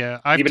 Yeah.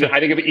 I've even t- I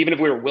think even if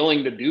we were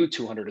willing to do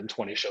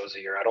 220 shows a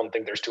year, I don't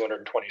think there's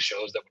 220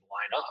 shows that would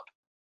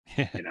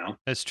line up. You know,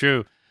 That's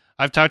true.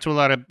 I've talked to a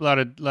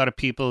lot of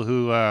people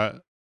who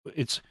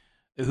it's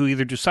who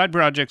either do side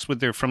projects with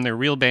their from their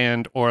real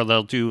band, or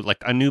they'll do like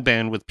a new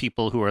band with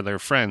people who are their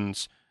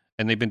friends,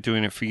 and they've been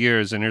doing it for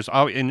years. And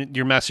and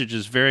your message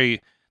is very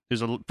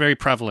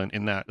prevalent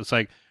in that. It's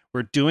like,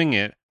 we're doing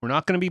it. We're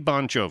not going to be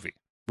Bon Jovi. right?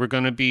 We're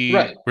going to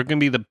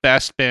be the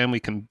best band we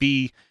can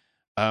be.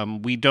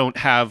 We don't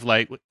have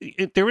like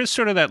there is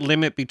sort of that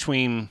limit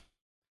between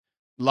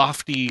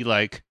lofty,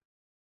 like,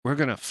 we're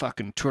gonna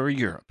fucking tour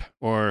Europe,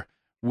 or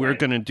we're Right.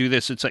 gonna do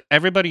this. It's like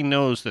everybody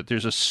knows that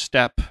there's a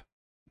step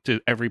to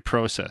every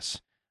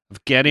process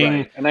of getting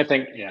Right. And I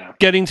think, yeah,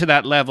 getting to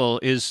that level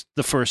is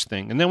the first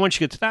thing. And then once you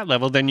get to that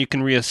level, then you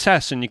can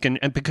reassess, and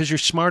and because you're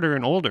smarter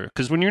and older.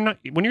 Because when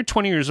you're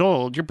 20 years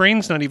old, your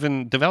brain's not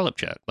even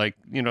developed yet. Like,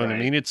 you know what I right.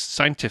 mean? It's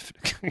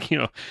scientific, you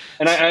know.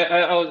 And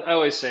I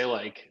always say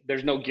like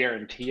there's no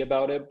guarantee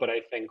about it, but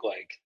I think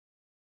like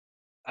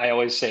I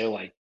always say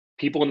like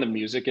people in the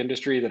music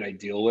industry that I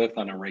deal with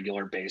on a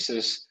regular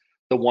basis,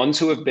 the ones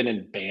who have been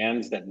in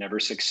bands that never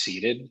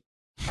succeeded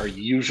are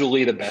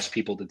usually the best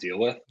people to deal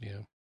with Yeah,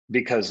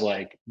 because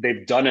like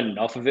they've done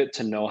enough of it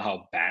to know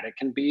how bad it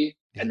can be,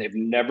 yeah, and they've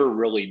never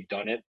really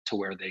done it to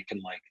where they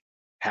can like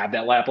have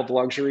that lap of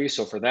luxury.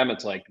 So for them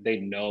it's like they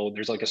know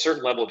there's like a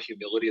certain level of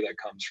humility that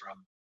comes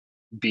from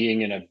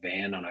being in a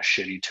van on a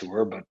shitty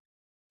tour, but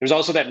there's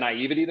also that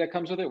naivety that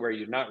comes with it where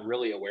you're not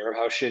really aware of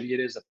how shitty it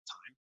is at the time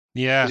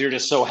yeah, because you're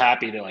just so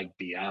happy to like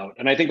be out.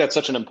 And I think that's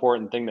such an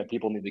important thing that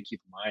people need to keep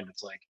in mind.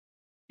 It's like,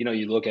 you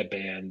look at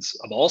bands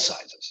of all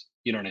sizes,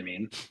 you know what I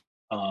mean?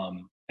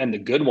 And the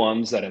good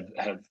ones that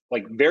have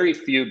like very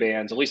few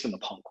bands, at least in the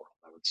punk world,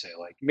 I would say,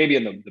 like maybe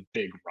in the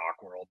big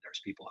rock world,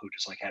 there's people who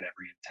just like had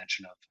every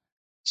intention of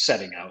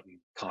setting out and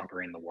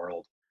conquering the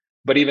world.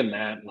 But even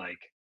that, like,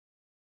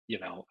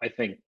 I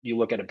think you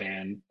look at a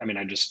band. I mean,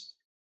 I just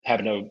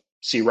happened to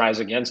see Rise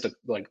Against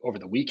like over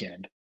the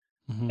weekend,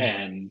 hmm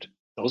and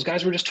those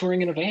guys were just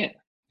touring in a van.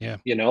 yeah,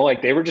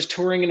 Like they were just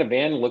touring in a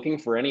van looking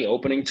for any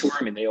opening tour.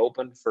 I mean, they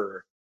opened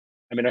for.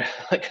 I mean,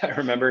 I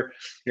remember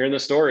hearing the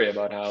story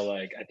about how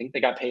like I think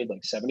they got paid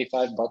like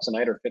 $75 a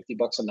night or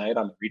 $50 a night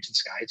on the Reach the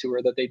Sky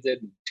tour that they did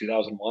in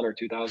 2001 or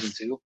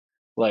 2002.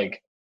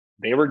 Like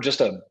they were just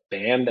a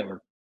band that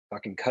were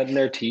fucking cutting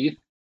their teeth,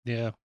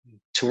 yeah.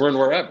 touring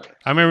wherever.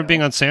 I remember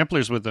being on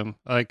samplers with them,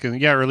 like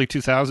early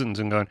 2000s,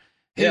 and going,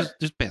 "Hey, Yeah.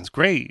 this band's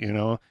great," you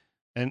know,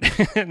 and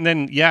and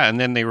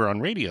then they were on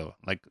radio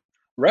like a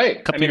Right.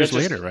 I couple mean, years it's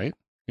later, just right?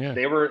 Yeah.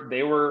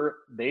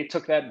 they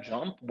took that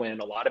jump when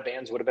a lot of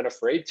bands would have been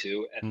afraid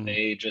to, and Mm.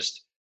 they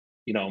just,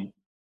 you know,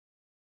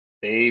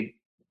 they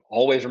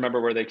always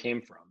remember where they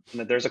came from.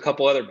 And there's a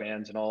couple other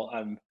bands, and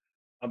I'm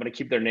going to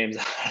keep their names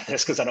out of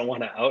this because I don't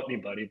want to out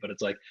anybody. But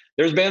it's like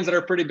there's bands that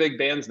are pretty big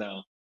bands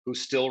now who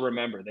still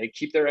remember. They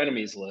keep their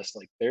enemies list.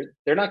 Like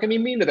they're not going to be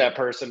mean to that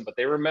person, but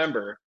they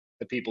remember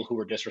the people who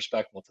were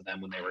disrespectful to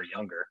them when they were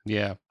younger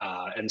Yeah.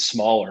 and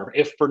smaller,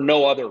 if for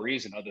no other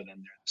reason other than they're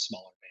the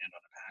smaller band on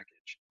a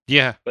package.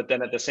 Yeah. But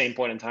then at the same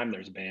point in time,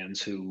 there's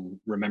bands who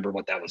remember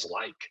what that was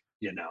like,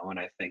 and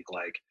I think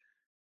like,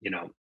 you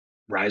know,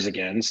 Rise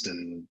Against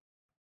and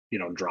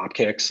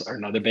Dropkicks are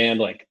another band.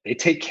 Like they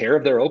take care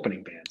of their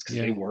opening bands because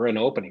they Yeah. were an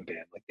opening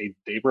band. Like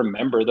they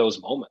remember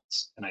those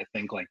moments, and I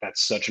think like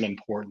that's such an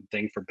important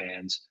thing for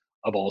bands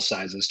of all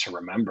sizes to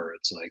remember.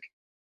 It's like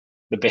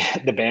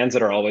the bands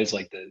that are always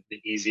like the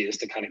easiest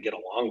to kind of get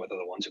along with are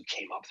the ones who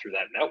came up through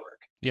that network.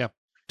 Yeah.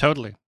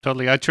 Totally.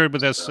 Totally. I toured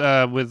with us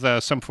So with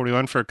Sum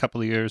 41 for a couple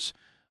of years.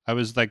 I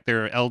was like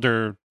their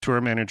elder tour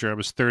manager. I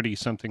was 30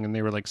 something, and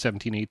they were like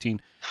 17,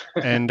 18.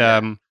 And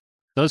yeah,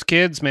 those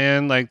kids,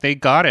 man, like they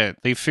got it.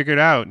 They figured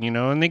out,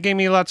 and they gave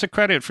me lots of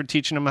credit for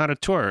teaching them how to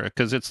tour,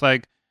 because it's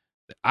like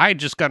I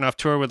just gotten off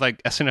tour with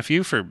like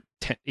SNFU for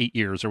 8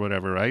 years or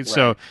whatever, right?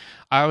 So right,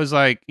 I was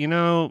like,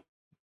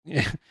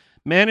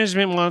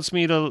 management wants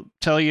me to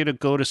tell you to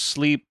go to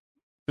sleep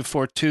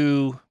before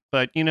 2,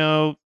 but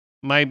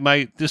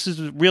my this is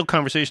a real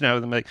conversation I had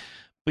with them, like,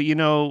 but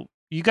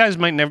you guys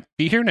might never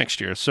be here next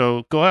year,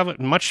 so go have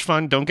much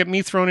fun. Don't get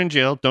me thrown in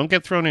jail. Don't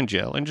get thrown in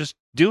jail, and just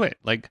do it.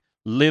 Like,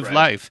 live right,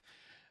 life.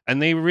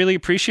 And they really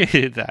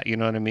appreciated that, you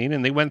know what I mean?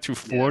 And they went through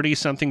yeah, 40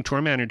 something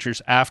tour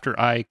managers after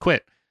I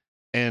quit,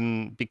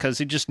 and because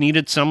they just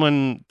needed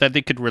someone that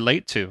they could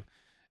relate to.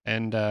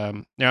 And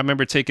I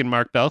remember taking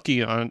Mark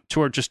Belkey on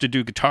tour just to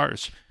do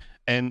guitars,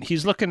 and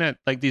he's looking at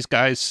like these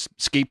guys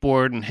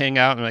skateboard and hang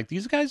out, and like,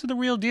 these guys are the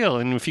real deal.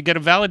 And if you get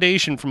a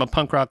validation from a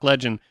punk rock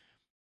legend,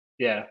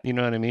 yeah, you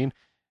know what I mean,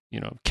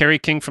 Kerry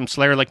King from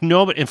Slayer, like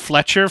no, but and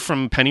Fletcher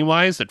from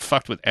Pennywise that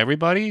fucked with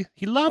everybody.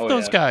 He loved Oh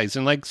those yeah. guys,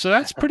 and like so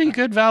that's pretty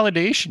good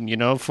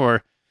validation, for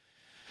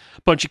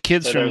a bunch of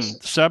kids So from the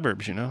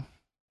suburbs.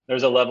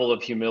 there's a level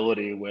of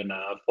humility when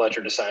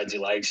Fletcher decides he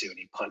likes you and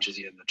he punches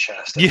you in the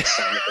chest as Yeah, a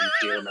sign of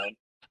endearment.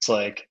 It's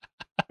like,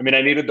 I mean,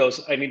 I needed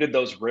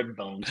those rib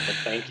bones, but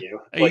thank you.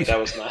 Like that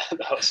was not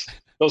that was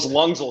those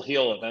lungs will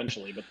heal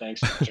eventually, but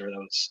thanks, Fletcher. That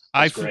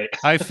was great.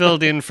 I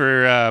filled in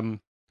for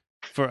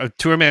a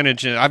tour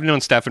manager. I've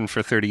known Stefan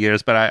for 30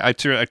 years, but I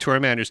tour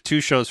managed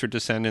two shows for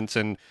Descendants,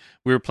 and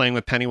we were playing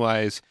with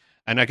Pennywise.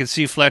 And I could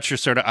see Fletcher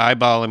sort of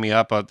eyeballing me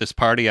up at this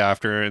party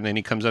after, and then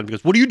he comes up and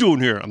goes, "What are you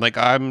doing here?" I'm like,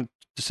 "I'm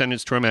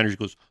Descendants tour manager." He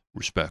goes,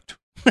 "Respect."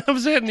 That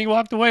was it, and he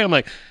walked away. I'm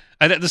like,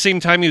 and at the same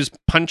time, he was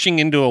punching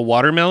into a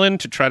watermelon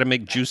to try to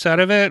make juice out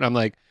of it. I'm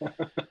like,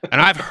 and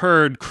I've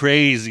heard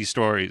crazy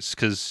stories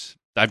because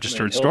I've I just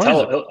mean, heard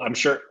stories.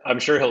 I'm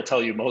sure he'll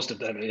tell you most of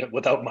them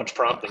without much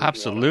prompting. If you want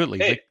to, like, Absolutely,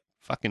 hey, like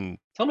fucking,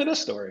 tell me this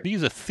story.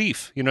 he's a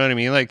thief. You know what I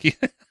mean? Like,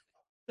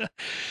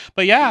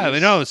 but yeah, I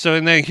He's know. So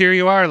and then here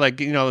you are,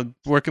 like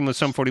working with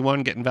Sum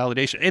 41, getting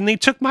validation, and they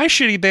took my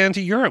shitty band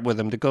to Europe with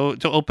them to go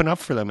to open up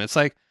for them. It's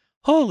like,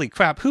 holy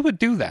crap, who would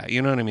do that?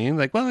 You know what I mean?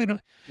 Like, well, I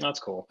don't. That's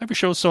cool. Every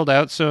show's sold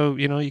out, so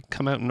you can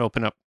come out and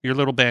open up. Your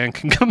little band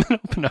can come and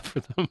open up for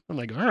them. I'm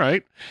like, all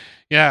right,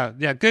 yeah,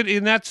 yeah, good.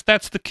 And that's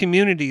the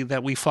community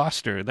that we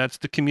foster. That's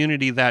the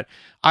community that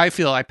I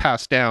feel I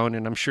passed down,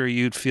 and I'm sure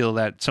you'd feel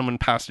that someone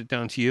passed it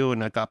down to you,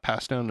 and that got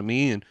passed down to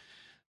me,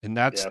 and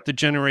that's Yeah. the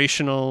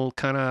generational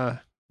kind of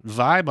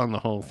vibe on the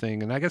whole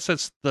thing. And I guess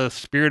that's the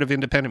spirit of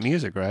independent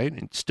music, right?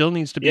 It still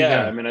needs to be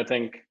Yeah, I there. mean, I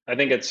think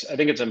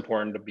it's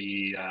important to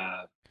be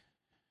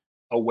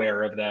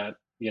aware of that,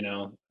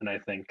 and I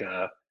think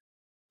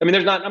I mean,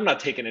 I'm not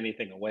taking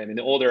anything away. I mean,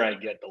 the older I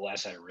get, the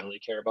less I really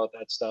care about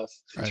that stuff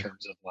in Right.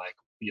 terms of like,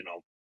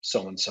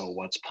 so and so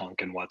what's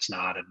punk and what's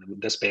not, and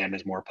this band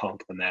is more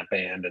punk than that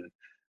band, and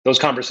those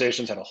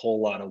conversations had a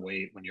whole lot of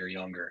weight when you're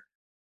younger,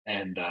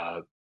 and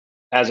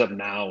as of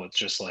now, it's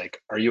just like,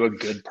 are you a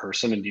good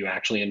person and do you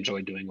actually enjoy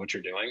doing what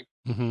you're doing?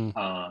 Hmm.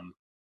 Um,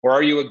 or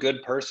are you a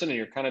good person and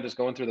you're kind of just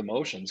going through the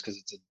motions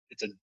because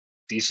it's a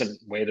decent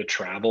way to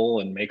travel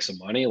and make some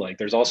money? Like,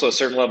 there's also a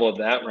certain level of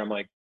that where I'm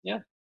like, yeah,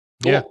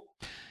 Yeah. cool.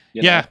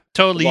 Yeah.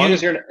 Totally.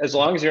 You. As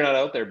long as you're not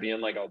out there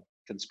being like a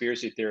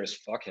conspiracy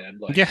theorist fuckhead,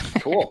 like, Yeah.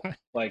 cool.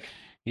 Like,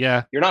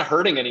 Yeah. you're not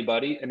hurting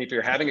anybody, and if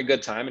you're having a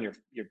good time and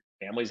your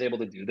family's able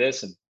to do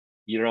this, and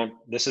you don't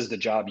this is the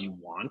job you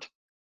want,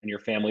 and your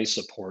family's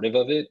supportive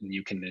of it, and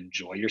you can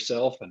enjoy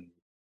yourself, and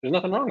there's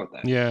nothing wrong with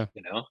that, Yeah.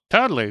 you know?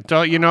 Totally.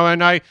 So,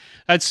 Um, and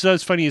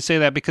that's funny you say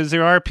that because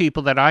there are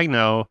people that I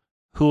know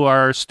who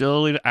are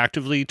still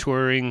actively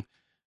touring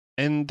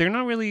and they're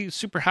not really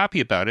super happy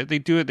about it. They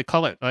do it, they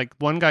call it, like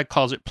one guy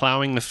calls it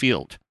plowing the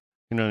field.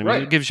 You know what I mean?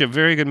 right. It gives you a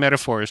very good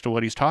metaphor as to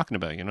what he's talking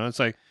about. It's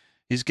like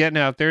he's getting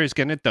out there, he's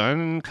getting it done,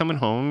 and coming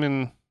home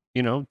and,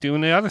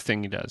 doing the other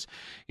thing he does.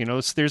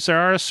 There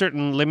are a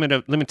certain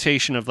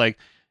limitation of like,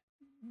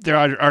 there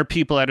are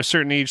people at a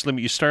certain age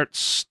limit, you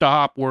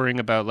stop worrying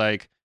about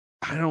like,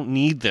 I don't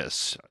need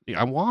this.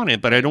 I want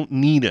it, but I Right. don't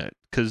need it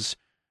because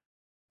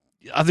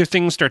other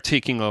things start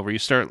taking over. You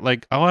start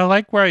like, oh, I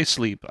like where I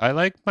sleep. I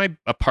like my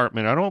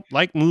apartment. I don't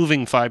like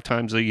moving 5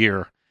 times a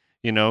year.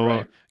 You know,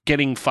 Right.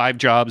 getting 5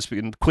 jobs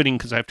and quitting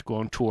because I have to go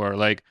on tour.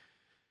 Like,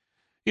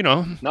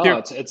 No,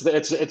 there.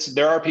 it's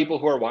there are people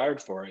who are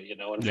wired for it, and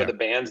for Yeah. the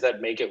bands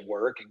that make it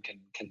work and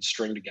can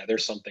string together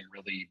something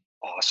really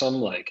awesome,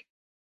 like,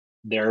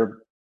 they're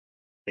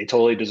they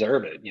totally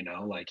deserve it,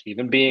 like,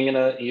 even being in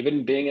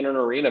an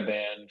arena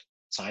band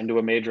signed to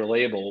a major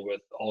label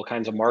with all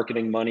kinds of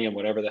marketing money and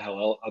whatever the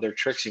hell other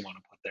tricks you want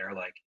to put there,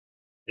 like,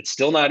 it's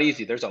still not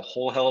easy. There's a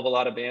whole hell of a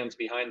lot of bands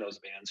behind those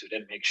bands who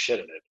didn't make shit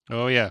of it.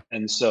 Oh yeah.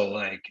 And so,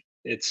 like,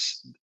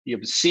 it's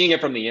seeing it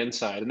from the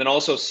inside, and then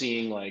also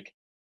seeing like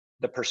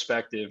the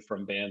perspective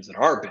from bands that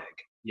are big,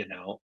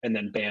 and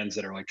then bands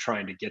that are like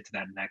trying to get to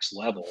that next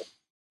level,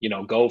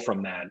 go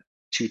from that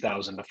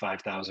 2,000 to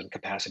 5,000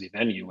 capacity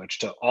venue, which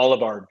to all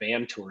of our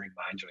van touring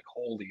minds, you're like,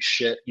 holy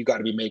shit, you got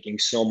to be making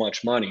so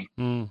much money.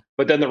 Mm,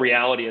 But then the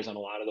reality is, on a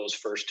lot of those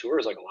first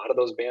tours, like, a lot of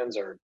those bands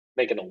are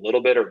making a little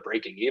bit or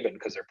breaking even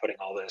because they're putting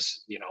all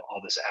this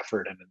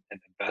effort and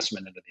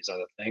investment into these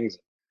other things.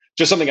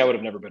 Just something I would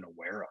have never been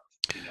aware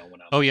of, when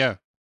I'm oh yeah.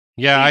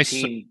 Yeah.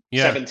 18,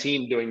 Yeah.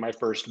 17, doing my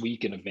first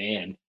week in a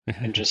van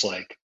and just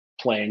like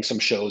playing some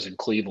shows in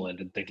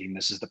Cleveland and thinking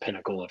this is the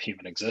pinnacle of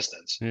human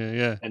existence. Yeah.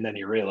 Yeah. And then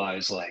you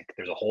realize, like,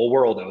 there's a whole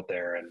world out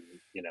there, and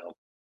Yeah.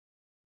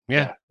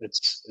 yeah,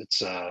 it's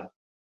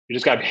you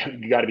just got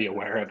to be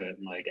aware of it.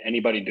 And like,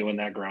 anybody doing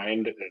that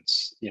grind,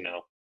 it's,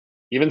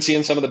 even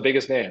seeing some of the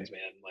biggest bands,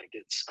 man, like,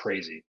 it's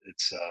crazy.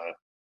 It's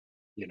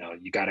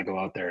you got to go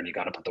out there and you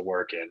got to put the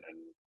work in.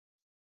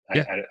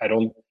 And Yeah. I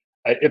don't.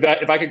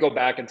 If I could go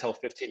back and tell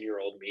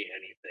 15-year-old me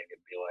anything,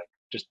 it'd be like,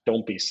 just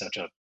don't be such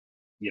a,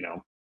 you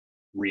know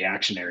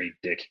reactionary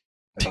dick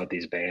about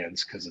these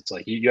bands, because it's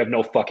like, you have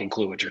no fucking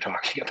clue what you're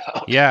talking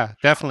about. Yeah,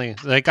 definitely.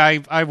 Like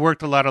I've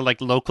worked a lot of like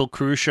local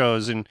crew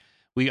shows, and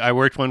I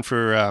worked one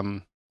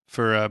for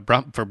for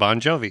Bon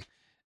Jovi,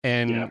 Yeah.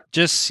 and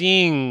just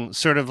seeing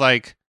sort of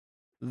like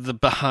the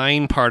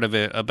behind part of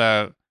it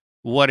about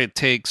what it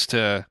takes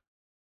to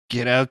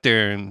get out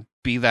there and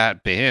be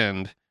that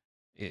band.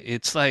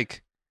 It's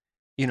like,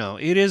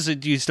 it is. You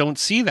just don't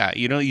see that.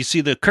 You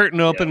see the curtain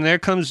open, Yeah. and there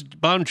comes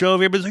Bon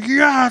Jovi. Everybody's like,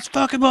 "Yeah, it's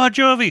fucking Bon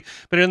Jovi."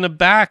 But in the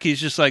back, he's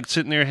just like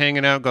sitting there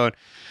hanging out, going,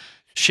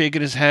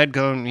 shaking his head,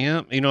 going,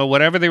 "Yeah,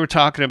 whatever they were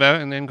talking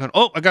about," and then going,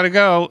 "Oh, I gotta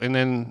go," and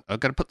then I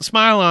gotta put the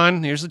smile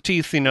on. Here's the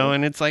teeth, Yeah.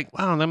 and it's like,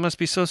 wow, that must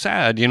be so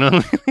sad,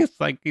 It's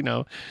like,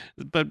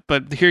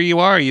 but here you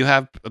are. You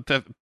have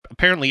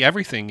apparently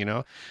everything,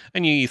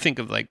 and you think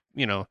of like,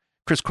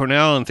 Chris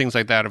Cornell and things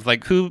like that, of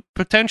like who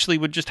potentially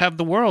would just have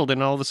the world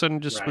and all of a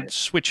sudden just would Right.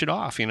 switch it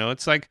off.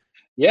 It's like,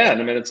 Yeah,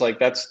 and I mean, it's like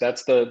that's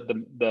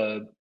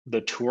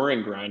the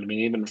touring grind. I mean,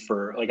 even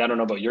for like, I don't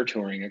know about your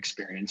touring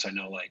experience. I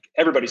know like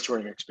everybody's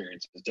touring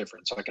experience is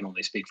different, so I can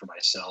only speak for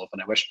myself.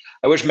 And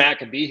I wish Matt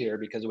could be here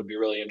because it would be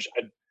really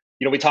interesting.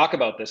 We talk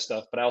about this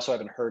stuff, but I also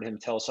haven't heard him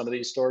tell some of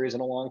these stories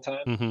in a long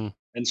time. mm-hmm,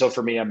 And so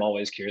for me, I'm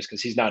always curious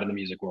because he's not in the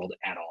music world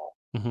at all.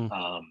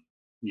 mm-hmm,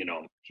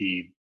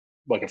 He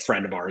like a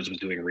friend of ours was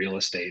doing real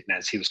estate, and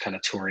as he was kind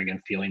of touring and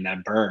feeling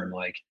that burn,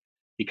 like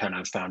he kind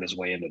of found his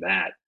way into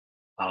that.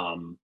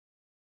 Um,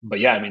 but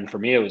yeah, I mean, for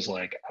me, it was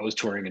like I was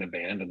touring in a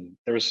band, and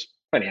there was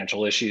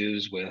financial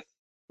issues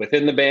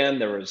within the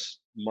band. There was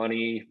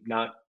money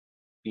not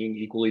being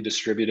equally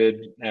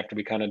distributed after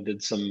we kind of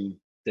did some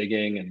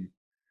digging, and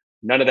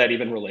none of that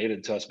even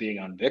related to us being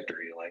on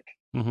Victory. Like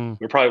mm-hmm.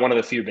 we're probably one of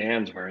the few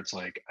bands where it's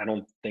like I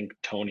don't think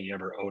Tony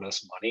ever owed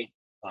us money.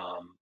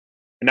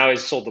 And now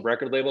he's sold the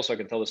record label, so I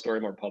can tell the story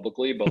more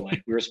publicly. But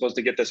like we were supposed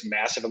to get this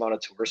massive amount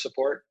of tour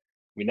support,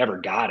 we never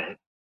got it.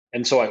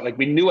 And so like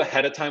we knew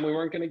ahead of time we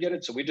weren't going to get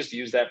it, so we just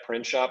used that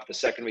print shop. The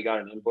second we got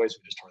an invoice,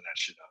 we just tore that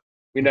shit up.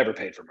 We never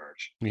paid for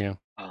merch, Yeah,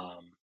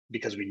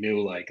 because we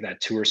knew like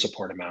that tour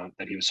support amount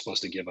that he was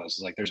supposed to give us.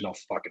 Like, there's no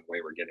fucking way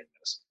we're getting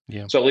this.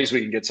 yeah, So at least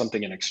we can get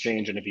something in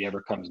exchange, and if he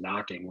ever comes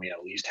knocking, we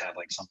at least have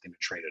like something to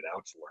trade it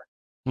out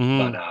for.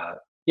 mm-hmm,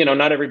 But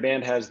not every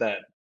band has that,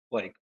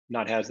 like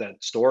not has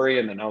that story.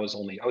 And then I was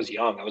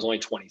young, I was only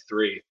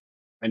 23,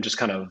 and just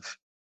kind of,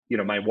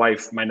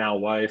 my now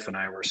wife and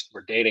I were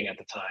dating at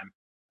the time,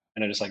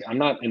 and I just like, I'm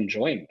not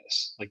enjoying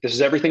this. Like, this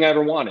is everything I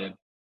ever wanted.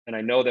 And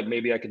I know that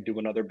maybe I could do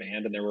another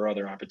band, and there were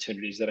other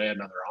opportunities that I had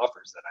and other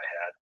offers that I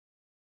had.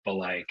 But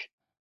like,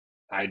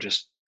 I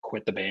just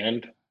quit the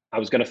band. I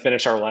was going to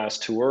finish our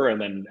last tour, and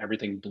then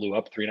everything blew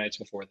up 3 nights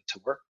before the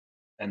tour.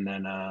 And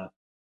then I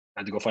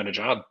had to go find a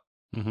job,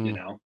 mm-hmm.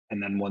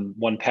 and then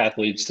one path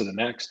leads to the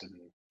next, and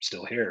I'm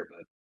still here.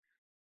 But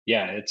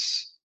yeah, it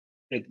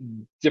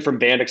different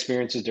band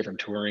experiences, different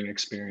touring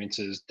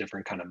experiences,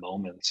 different kind of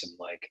moments, and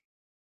like,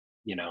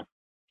 you know,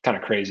 kind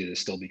of crazy to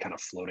still be kind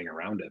of floating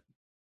around it.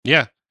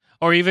 Yeah.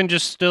 Or even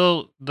just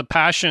still the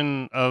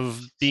passion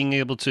of being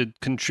able to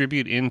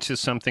contribute into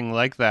something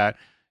like that.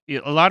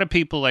 A lot of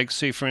people, like,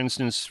 say, for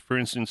instance,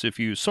 if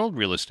you sold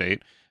real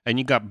estate and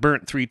you got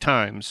burnt 3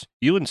 times,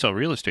 you wouldn't sell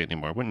real estate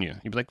anymore, wouldn't you?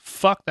 You'd be like,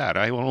 fuck that.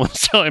 I won't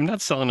sell. I'm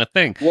not selling a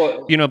thing.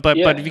 Well, But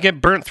if you yeah. get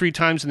burnt 3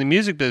 times in the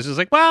music business, it's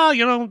like,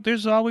 well,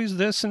 there's always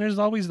this and there's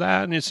always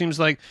that. And it seems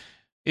like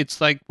it's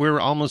like we're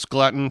almost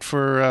glutton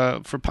for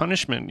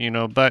punishment,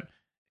 but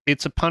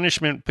it's a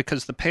punishment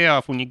because the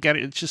payoff when you get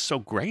it, it's just so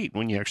great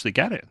when you actually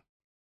get it.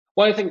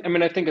 Well, I think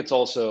it's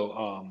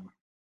also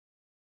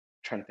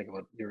trying to think of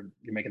what you're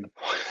making the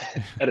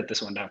point. Edit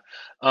this one down.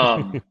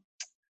 Um,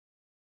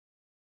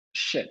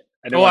 Shit,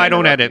 I didn't Oh, want to I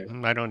don't interrupt edit.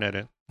 you. I don't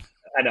edit.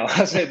 I know.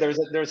 I said there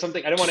was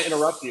something I didn't want to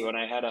interrupt you, and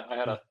I had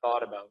a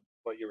thought about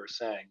what you were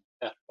saying.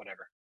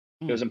 Whatever.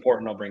 It was Mm,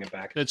 important. I'll bring it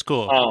back. that's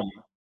cool. Um,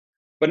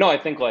 but no, I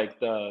think like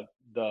the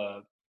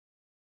the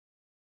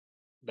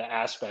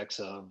aspects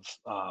of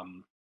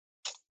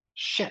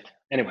shit.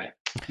 Anyway,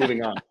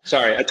 moving on.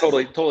 Sorry, I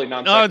totally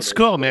non Oh, it's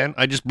sequitur. cool, man.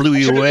 I just blew I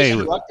you should have just away.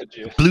 interrupted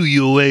you. Blew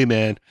you away,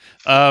 man.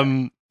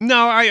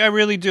 No, I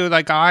really do.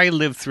 Like, I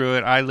lived through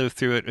it. I lived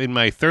through it in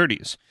my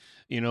 30s,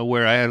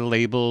 where I had a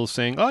label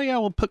saying, oh, yeah,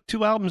 we'll put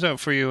 2 albums out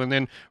for you. And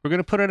then we're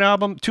going to put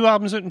 2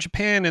 albums out in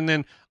Japan. And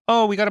then,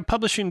 oh, we got a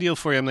publishing deal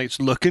for you. I'm like, it's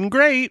looking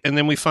great. And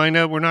then we find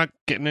out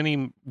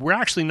we're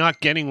actually not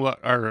getting what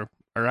our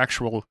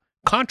actual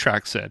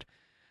contract said.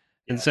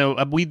 And Yeah,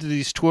 so we did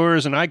these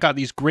tours, and I got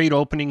these great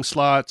opening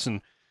slots,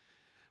 and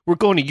we're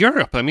going to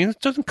Europe. I mean,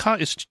 it doesn't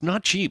cost. It's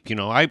not cheap.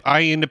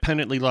 I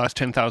independently lost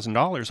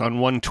 $10,000 on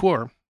one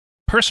tour,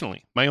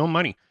 personally, my own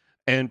money,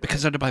 and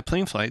because I had to buy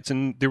plane flights,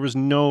 and there was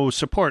no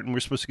support, and we're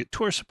supposed to get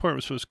tour support.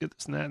 We're supposed to get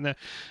this and that and that,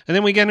 and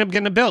then we end up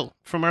getting a bill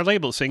from our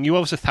label saying you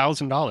owe us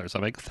 $1,000.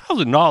 I'm like,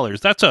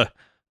 $1,000?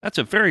 That's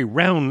a very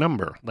round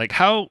number. Like,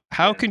 how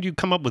yeah, could you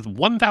come up with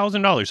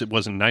 $1,000? It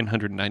wasn't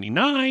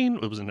 999.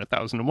 It wasn't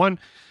 1,001.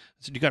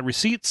 I said, you got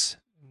receipts?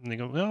 And they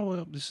go,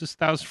 well, this is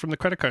 1,000 from the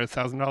credit card,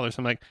 $1,000.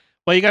 I'm like,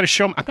 well, you got to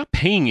show them. I'm not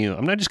paying you.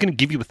 I'm not just going to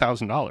give you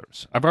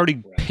 $1,000. I've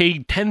already right.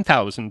 paid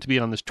 10,000 to be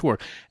on this tour.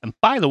 And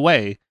by the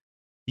way,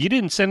 you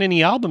didn't send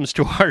any albums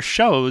to our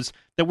shows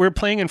that we're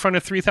playing in front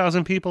of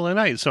 3,000 people a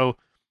night. So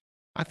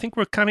I think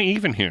we're kind of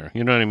even here.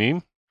 You know what I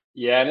mean?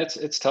 Yeah, and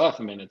it's tough.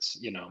 I mean, it's,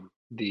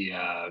 the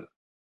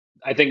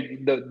I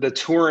think the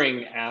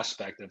touring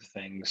aspect of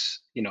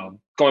things,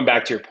 going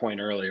back to your point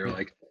earlier, Yeah.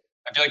 like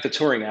I feel like the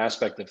touring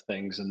aspect of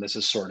things, and this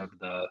is sort of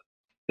the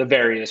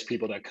various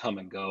people that come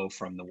and go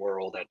from the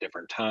world at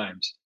different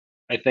times.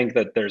 I think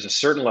that there's a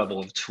certain level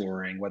of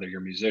touring, whether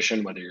you're a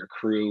musician, whether you're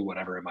crew,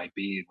 whatever it might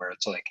be, where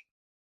it's like,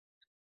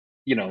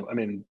 I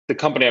mean, the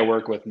company I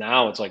work with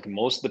now, it's like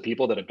most of the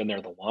people that have been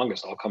there the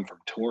longest all come from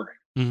touring.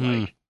 Hmm.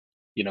 Like,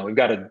 we've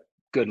got a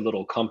good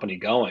little company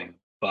going,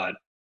 but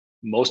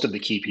most of the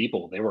key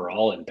people, they were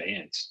all in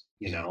bands,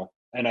 Yeah.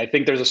 And I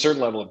think there's a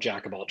certain level of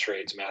jack of all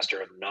trades,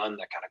 master of none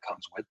that kind of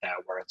comes with that,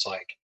 where it's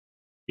like,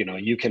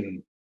 you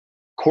can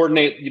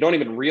coordinate, you don't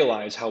even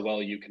realize how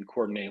well you can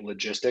coordinate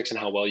logistics and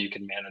how well you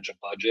can manage a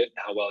budget and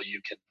how well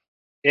you can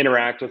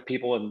interact with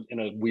people in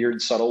a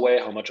weird, subtle way,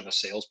 how much of a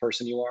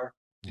salesperson you are.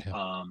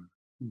 Yeah.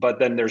 But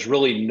then there's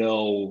really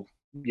no,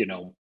 you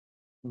know,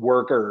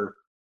 worker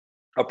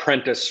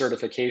apprentice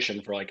certification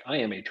for like, I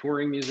am a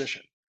touring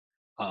musician.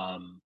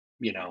 um,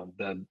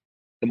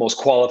 the most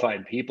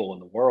qualified people in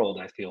the world.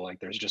 I feel like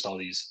there's just all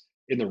these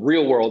in the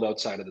real world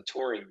outside of the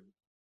touring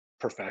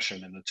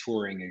profession and the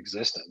touring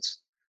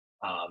existence.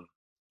 Um,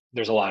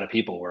 there's a lot of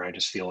people where I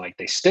just feel like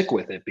they stick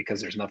with it because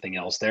there's nothing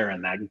else there,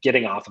 and that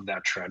getting off of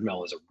that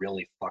treadmill is a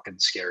really fucking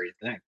scary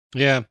thing.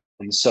 Yeah.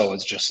 And so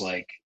it's just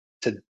like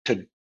to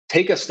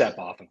take a step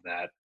off of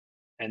that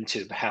and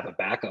to have a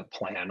backup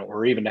plan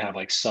or even to have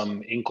like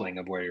some inkling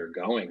of where you're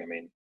going. I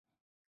mean,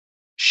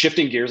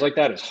 shifting gears like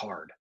that is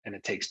hard and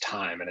it takes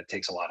time and it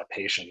takes a lot of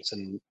patience.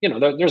 And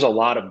there's a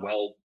lot of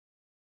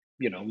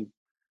you know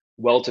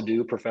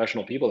well-to-do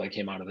professional people that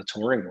came out of the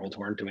touring world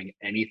who aren't doing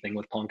anything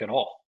with punk at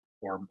all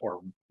or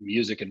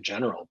music in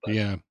general. But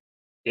Yeah.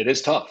 it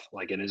is tough.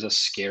 Like, it is a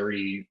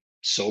scary,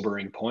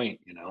 sobering point.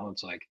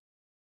 It's like,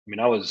 I mean,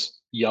 I was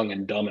young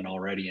and dumb and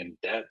already in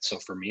debt, so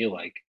for me,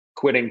 like,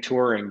 quitting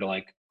touring to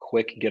like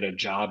quick get a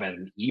job at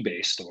an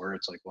eBay store,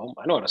 it's like, well,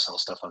 I know how to sell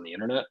stuff on the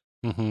internet.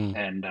 Hmm.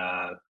 And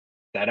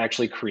that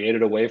actually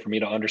created a way for me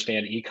to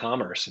understand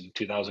e-commerce in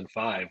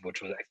 2005,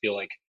 which was, I feel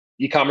like,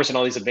 e-commerce and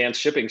all these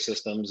advanced shipping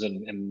systems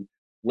and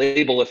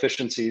label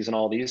efficiencies and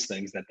all these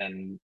things that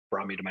then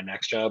brought me to my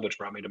next job, which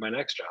brought me to my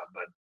next job.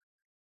 But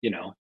you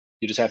know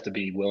you just have to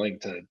be willing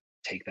to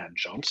take that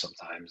jump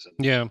sometimes.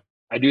 And Yeah.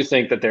 I do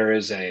think that there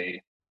is I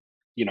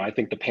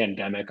think the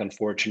pandemic,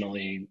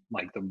 unfortunately,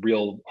 like the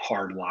real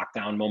hard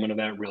lockdown moment of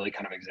that really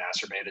kind of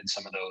exacerbated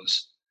some of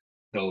those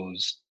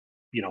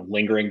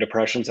lingering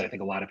depressions that I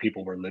think a lot of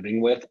people were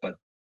living with, but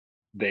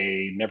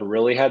they never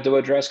really had to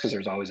address because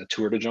there's always a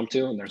tour to jump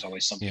to and there's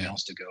always something Yeah.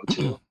 else to go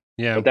to.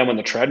 Yeah. But then when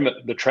the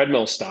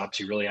treadmill stops,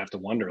 you really have to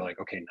wonder, like,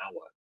 okay, now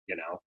what?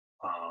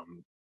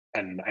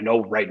 And I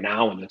know right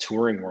now in the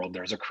touring world,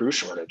 there's a crew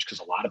shortage because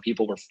a lot of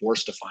people were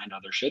forced to find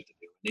other shit to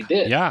do. And they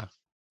did, Yeah.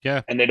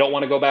 Yeah. and they don't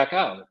want to go back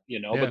out, Yeah.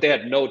 but they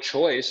had no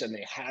choice and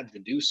they had to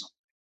do something.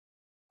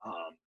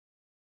 Um,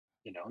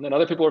 and then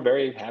other people are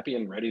very happy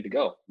and ready to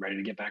go, ready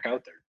to get back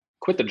out there,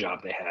 quit the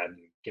job they had and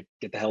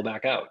get the hell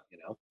back out.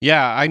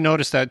 Yeah, I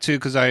noticed that too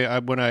because I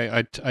when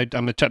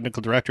I'm a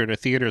technical director at a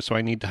theater, so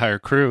I need to hire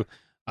crew.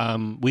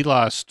 We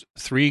lost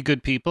three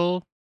good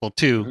people, well,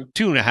 Hmm.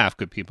 two and a half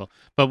good people,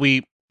 but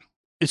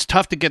it's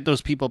tough to get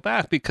those people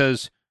back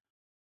because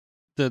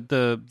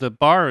the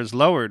bar is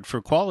lowered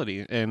for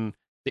quality and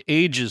the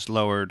age is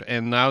lowered,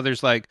 and now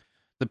there's like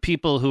the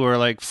people who are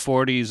like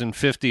 40s and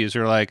 50s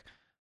are like,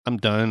 I'm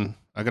done.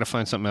 I gotta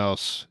find something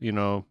else.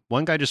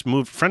 One guy just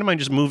moved. A friend of mine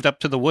just moved up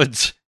to the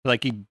woods.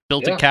 Like he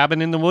built a Yeah.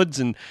 cabin in the woods,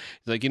 and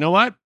he's like, you know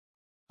what?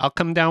 I'll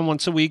come down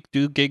once a week,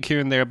 do a gig here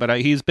and there, but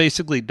he's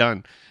basically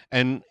done.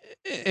 And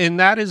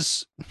that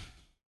is,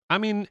 I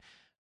mean,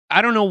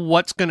 I don't know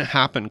what's going to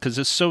happen because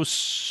it's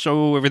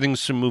so everything's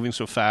so moving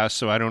so fast.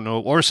 So I don't know,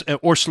 or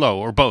slow,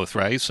 or both,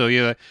 right? So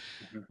yeah,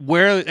 Mhm.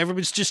 where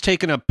everybody's just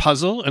taken a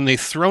puzzle and they've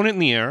thrown it in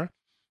the air,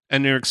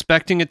 and they're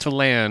expecting it to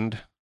land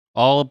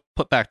all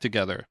put back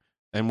together,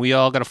 and we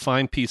all got to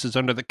find pieces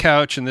under the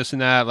couch and this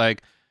and that,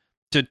 like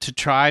to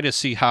try to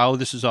see how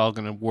this is all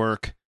going to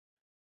work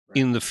Right.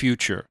 in the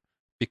future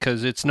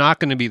because it's not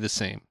going to be the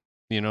same.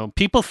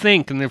 People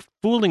think, and they're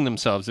fooling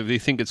themselves if they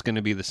think it's going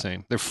to be the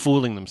same. They're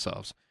fooling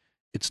themselves.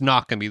 It's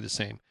not going to be the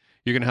same.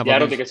 You're going to have Yeah, all I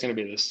don't think these. it's going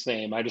to be the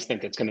same. I just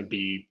think it's going to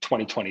be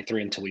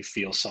 2023 until we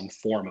feel some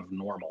form of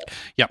normal.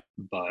 Yep.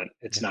 But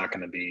it's Yep. not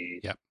going to be,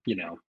 Yep.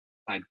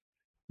 I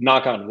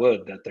knock on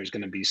wood that there's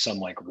going to be some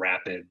like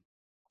rapid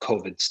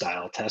COVID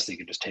style test that you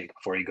can just take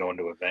before you go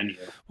into a venue.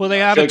 Well,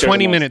 they I have feel a like there's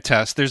 20-minute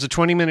test. There's a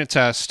 20-minute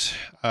test,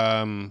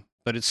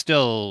 but it's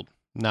still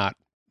not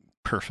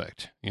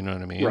perfect. You know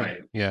what I mean?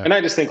 right. Yeah. And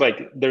I just think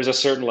like there's a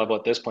certain level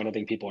at this point. I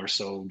think people are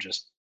so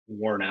just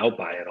worn out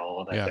by it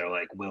all that Yeah. they're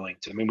like willing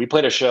to. I mean, we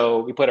played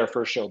our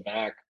first show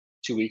back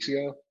 2 weeks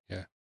ago.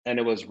 Yeah. And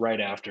it was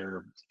right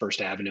after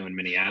First Avenue in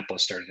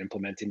Minneapolis started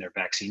implementing their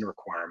vaccine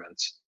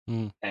requirements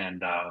Mm.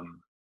 and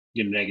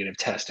negative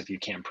test if you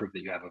can't prove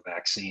that you have a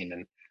vaccine.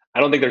 And I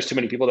don't think there's too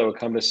many people that would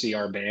come to see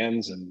our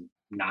bands and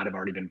not have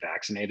already been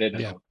vaccinated. I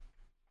Yeah. don't,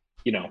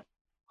 you know,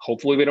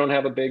 hopefully we don't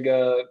have a big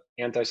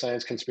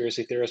anti-science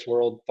conspiracy theorist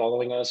world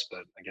following us,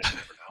 but I guess you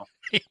never know.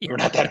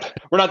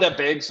 We're not that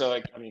big, so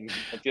I mean,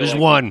 I feel There's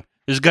like one.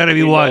 There's got to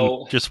be we one.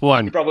 know Just we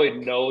one. probably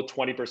know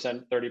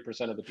 20%,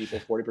 30% of the people,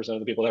 40% of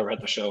the people that were at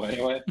the show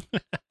anyway.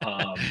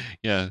 Um,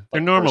 Yeah, they're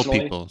like normal personally.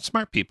 people,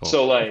 smart people.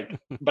 So like,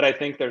 but I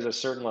think there's a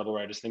certain level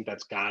where I just think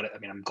that's got it. I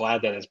mean, I'm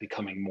glad that it's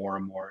becoming more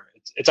and more.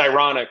 It's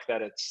ironic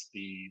that it's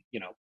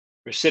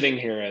we're sitting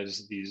here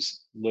as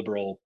these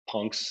liberal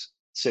punks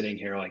sitting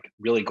here like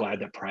really glad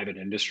that private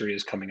industry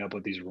is coming up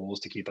with these rules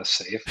to keep us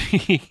safe.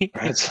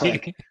 It's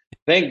like,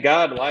 thank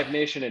God Live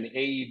Nation and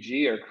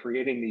AEG are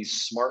creating these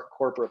smart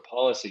corporate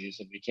policies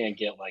and we can't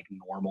get like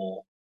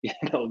normal, Yeah.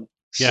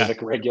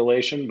 civic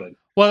regulation, but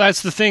Well,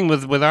 that's the thing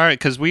with our,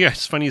 because we,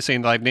 it's funny you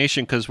saying Live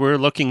Nation, because we're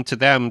looking to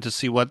them to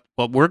see what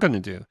we're going to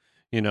do,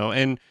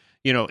 and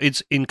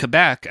it's in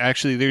Quebec.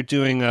 Actually, they're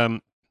doing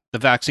the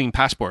vaccine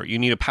passport. You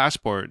need a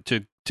passport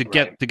to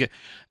right. get,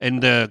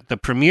 and the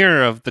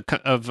premier of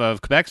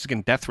of Quebec is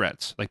getting death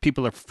threats. Like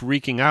people are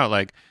freaking out.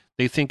 Like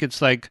they think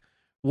it's like,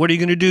 what are you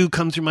going to do?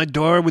 Come through my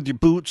door with your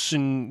boots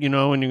and and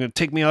you're going to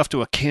take me off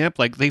to a camp?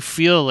 Like they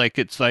feel like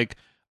it's like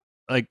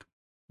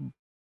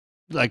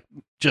like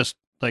just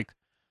like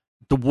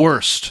the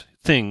worst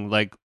thing,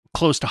 like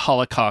close to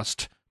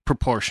Holocaust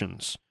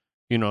proportions.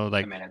 I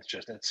Like, mean,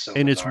 it's so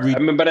and it's bizarre. I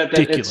mean, but it's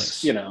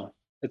ridiculous.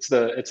 it's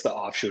the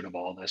offshoot of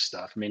all this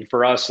stuff. I mean,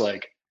 for us,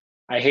 like,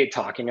 I hate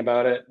talking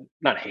about it.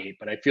 Not hate,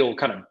 but I feel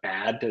kind of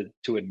bad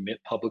to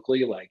admit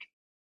publicly. Like,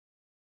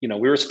 we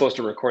were supposed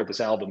to record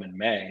this album in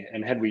May,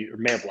 and or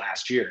May of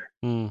last year,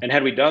 Mm. and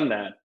had we done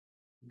that,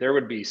 there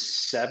would be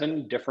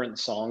 7 different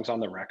songs on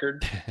the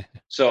record.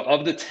 So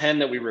of the 10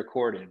 that we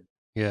recorded,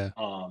 Yeah,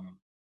 um,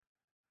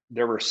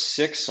 there were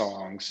 6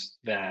 songs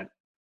that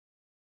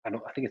I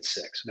think it's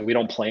 6 that we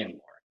don't play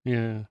anymore.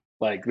 yeah.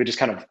 Like we just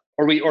kind of,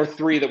 or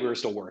 3 that we were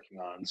still working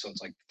on. So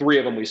it's like 3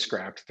 of them we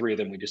scrapped, 3 of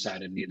them we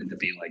decided needed to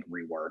be like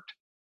reworked.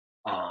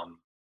 Um,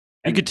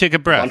 You could and take a a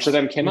bunch of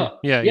breath. them came Yeah, up.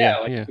 yeah, Yeah, yeah,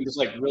 like yeah. we just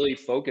like really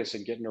focus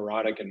and get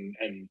neurotic, and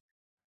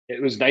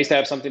it was nice to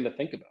have something to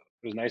think about.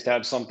 It was nice to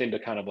have something to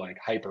kind of like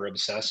hyper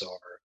obsess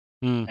over,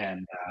 Mm.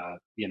 and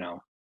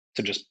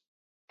to just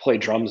play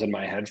drums in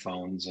my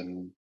headphones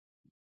and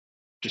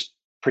just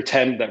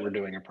pretend that we're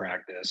doing a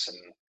practice, and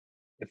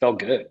it felt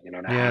good, to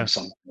Yeah, have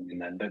something and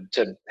then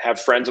to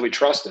have friends that we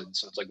trusted.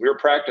 So it's like we were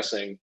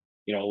practicing,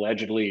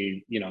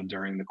 allegedly,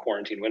 during the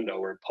quarantine window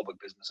where public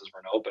businesses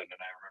weren't open. And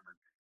I remember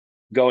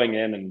going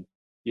in and,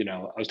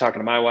 I was talking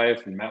to my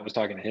wife and Matt was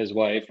talking to his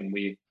wife, and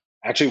we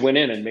actually went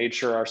in and made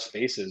sure our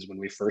spaces when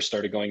we first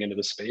started going into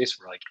the space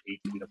were like 8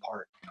 feet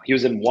apart. He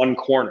was in one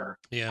corner,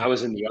 yeah, I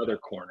was in the other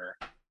corner.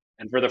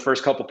 And for the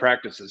first couple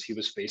practices, he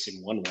was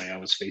facing one way, I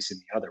was facing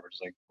the other. We're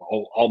just like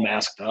all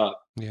masked up.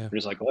 yeah, We're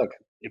just like, look,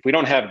 if we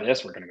don't have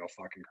this, we're gonna go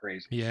fucking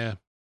crazy. yeah,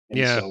 And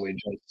yeah, so we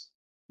just,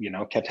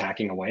 kept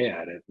hacking away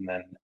at it. And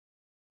then,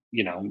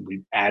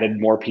 we added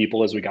more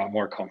people as we got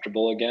more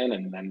comfortable again.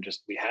 And then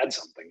just we had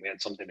something. We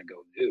had something to go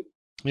do.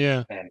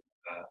 yeah. And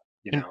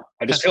And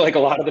I just feel like a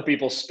lot of the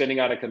people spinning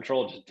out of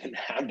control just didn't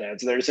have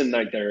that. So they're just in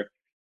like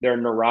their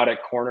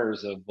neurotic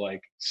corners of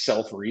like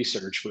self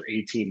research for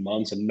 18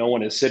 months, and no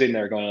one is sitting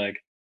there going like,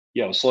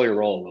 "Yo, slow your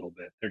roll a little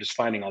bit." They're just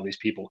finding all these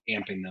people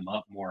amping them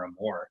up more and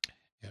more,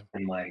 yeah,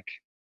 and like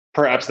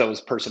perhaps those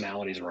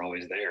personalities were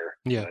always there,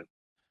 yeah. but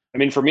I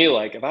mean, for me,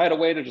 like if I had a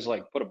way to just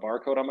like put a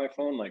barcode on my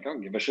phone, like I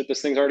don't give a shit.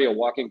 This thing's already a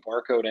walking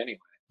barcode anyway.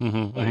 Mm-hmm,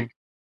 mm-hmm. Like,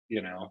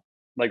 you know,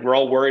 like we're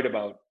all worried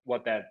about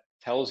what that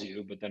tells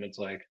you, but then it's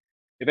like,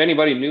 if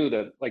anybody knew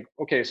that, like,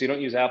 okay, so you don't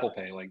use Apple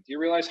Pay, like, do you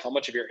realize how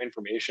much of your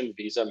information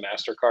Visa,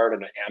 MasterCard,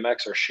 and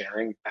Amex are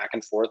sharing back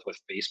and forth with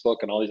Facebook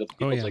and all these other Oh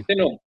people? It's yeah,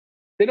 like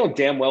they know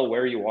damn well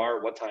where you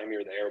are, what time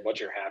you're there, what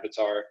your habits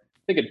are.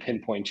 They could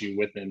pinpoint you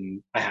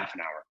within a half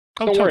an hour.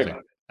 oh Don't worry totally,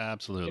 about it.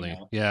 absolutely,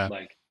 yeah.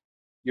 Like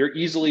you're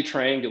easily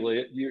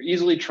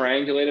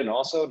triangulated, and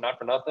also not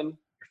for nothing,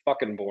 you're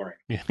fucking boring.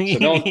 So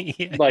don't,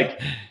 Yeah.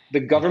 like, the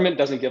government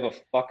doesn't give a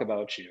fuck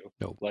about you.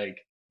 Nope. Like,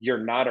 you're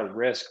not a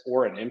risk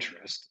or an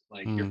interest.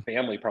 Like, your Mm.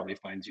 family probably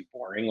finds you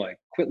boring. Like,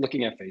 quit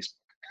looking at Facebook.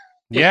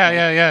 you Yeah, know?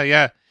 yeah, yeah,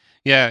 yeah,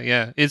 yeah,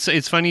 yeah.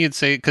 It's funny you'd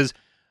say, because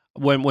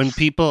when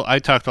people, I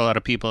talk to a lot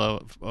of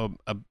people,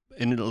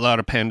 and a lot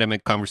of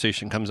pandemic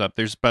conversation comes up.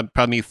 There's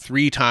probably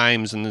 3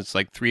 times, and it's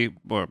like 3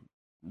 or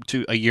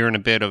 2 a year and a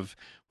bit of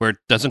where it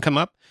doesn't come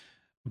up.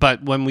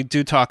 But when we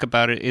do talk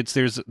about it,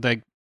 there's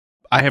like,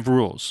 I have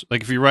rules.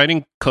 Like if you're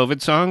writing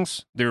COVID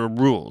songs, there are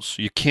rules.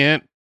 You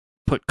can't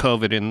put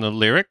COVID in the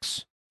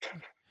lyrics.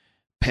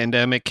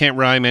 Pandemic can't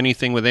rhyme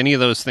anything with any of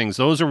those things.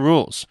 Those are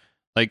rules.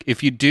 Like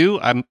if you do,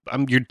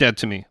 you're dead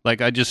to me.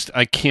 Like I I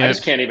can't.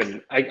 just can't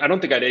even, I don't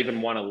think I'd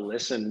even want to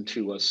listen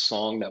to a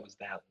song that was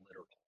that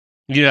literal.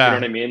 You know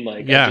what Yeah, I mean?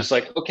 Like, I yeah, just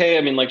like, okay,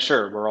 I mean, like,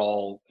 sure, we're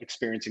all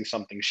experiencing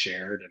something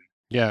shared. And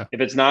yeah. if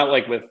it's not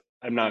like with,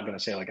 I'm not going to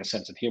say like a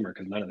sense of humor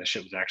because none of this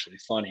shit was actually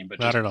funny, but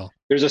Not just at all.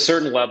 there's a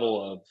certain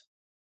level of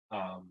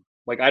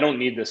like I don't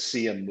need to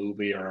see a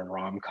movie or a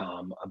rom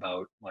com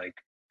about like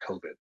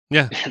COVID.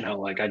 Yeah,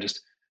 Like I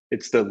just,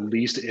 it's the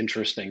least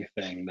interesting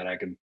thing that I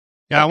could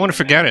yeah. I want fucking to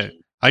forget it.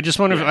 imagine. I just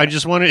want to. I Yeah.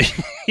 just want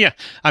to. Yeah.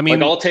 I Like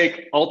mean,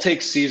 I'll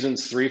take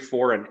seasons 3,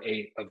 4, and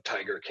 8 of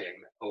Tiger King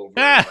over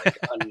yeah, like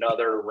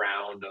another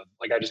round of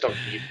like I just don't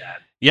need that,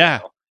 you yeah,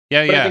 know.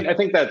 yeah, But yeah.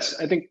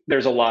 I think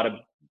there's a lot of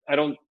I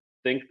don't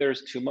think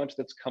there's too much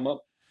that's come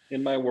up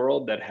in my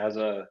world that has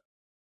a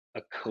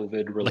COVID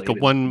Like a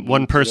related one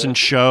theme to person it.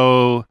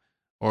 show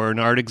or an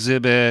art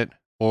exhibit,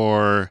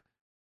 or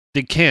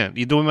they can't.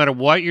 You no matter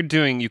what you're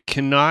doing, you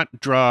cannot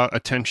draw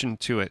attention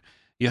to it.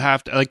 You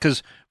have to, like,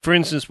 because for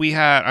instance, we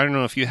had, I don't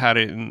know if you had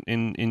it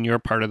in your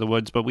part of the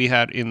woods, but we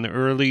had in the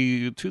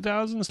early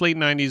 2000s, late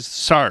 90s,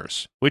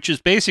 SARS, which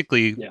is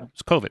basically Yeah.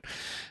 it's COVID.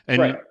 Right.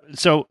 And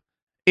so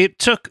it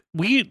took,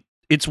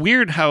 it's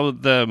weird how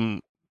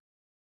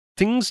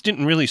things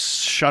didn't really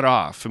shut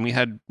off, and we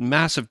had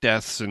massive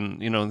deaths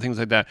and and things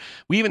like that.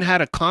 We even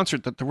had a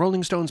concert that the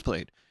Rolling Stones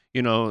played,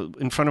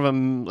 in front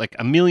of like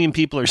a million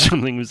people or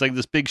something. It was like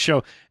this big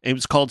show. It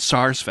was called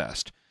SARS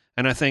Fest,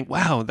 and I think,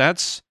 wow,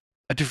 that's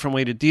a different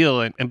way to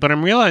deal. And but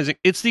I'm realizing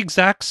it's the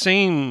exact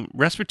same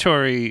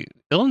respiratory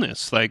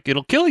illness. Like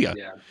it'll kill you.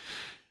 Yeah.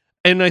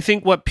 And I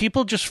think what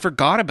people just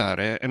forgot about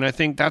it, and I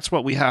think that's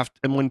what we have.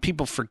 And when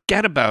people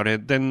forget about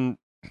it, then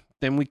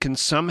we can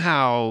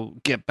somehow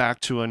get back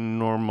to a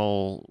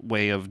normal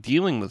way of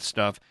dealing with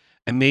stuff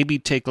and maybe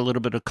take a little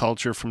bit of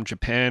culture from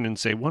Japan and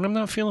say, when I'm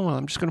not feeling well,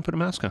 I'm just going to put a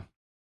mask on.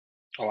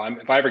 Oh,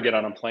 if I ever get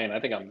on a plane,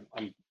 I think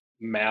I'm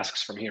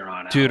masks from here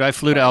on Dude, out. I If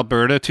flew to I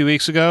Alberta 2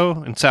 weeks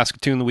ago and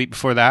Saskatoon the week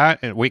before that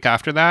and a week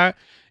after that.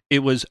 It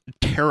was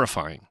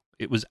terrifying.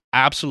 It was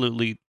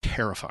absolutely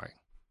terrifying.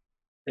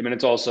 I mean,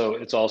 it's also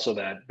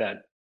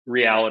that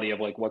reality of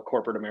like what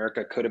corporate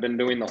America could have been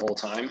doing the whole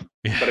time.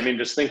 Yeah. But I mean,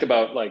 just think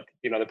about like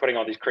they're putting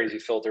all these crazy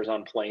filters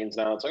on planes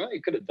now. It's like, oh,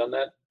 you could have done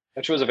that.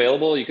 That shit was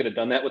available. You could have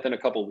done that within a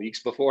couple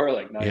weeks before.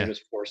 Like now you're Yeah.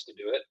 just forced to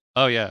do it.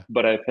 Oh, yeah.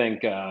 But I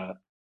think,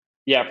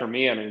 yeah, for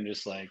me, I mean,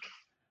 just like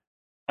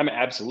I'm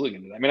absolutely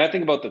gonna do that. I mean, I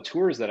think about the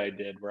tours that I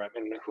did where I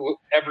mean, who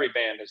every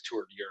band has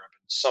toured Europe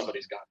and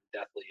somebody's gotten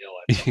deathly ill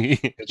at some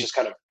point. It's just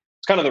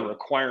kind of the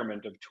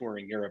requirement of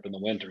touring Europe in the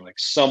winter. Like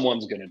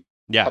someone's gonna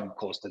Yeah. come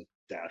close to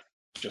death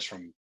just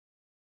from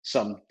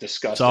some It's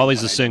disgusting,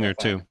 always the singer,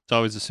 too. unidentified It's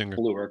always the singer.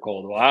 flu or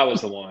cold. Well, I was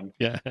the one.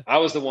 Yeah. I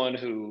was the one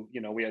who,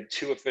 we had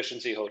two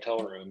efficiency hotel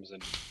rooms,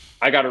 and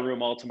I got a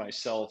room all to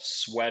myself,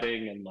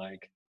 sweating and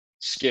like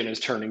skin is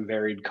turning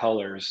varied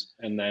colors.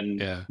 And then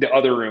Yeah. the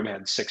other room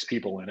had six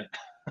people in it.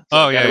 So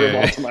I Oh, got yeah, a room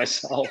all yeah, to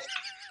myself.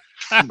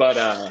 yeah. But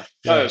no, it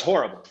Yeah. was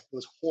horrible. It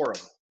was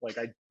horrible. Like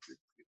I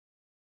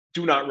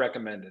do not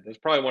recommend it. It's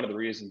probably one of the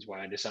reasons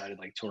why I decided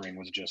like touring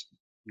was just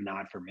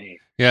not for me.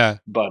 Yeah.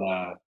 But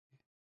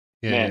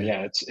Yeah. man,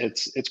 Yeah. yeah,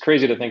 it's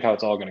crazy to think how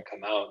it's all going to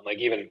come out. Like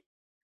even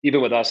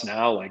with us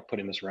now, like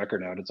putting this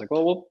record out, it's like,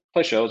 well, we'll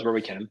play shows where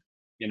we can,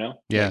 Yeah.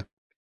 like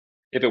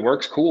if it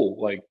works, cool.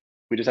 Like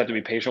we just have to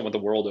be patient with the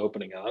world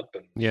opening up,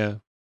 and Yeah.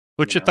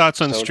 What's your thoughts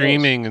just on how it goes.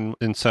 streaming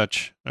and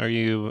such? Are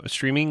you a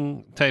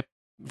streaming type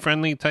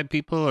friendly type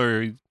people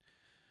or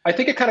I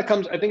think it kind of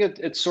comes. I think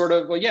it's sort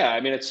of well, yeah. I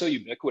mean, it's so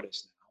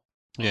ubiquitous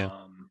now,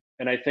 yeah.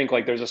 and I think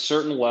like there's a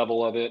certain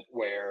level of it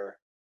where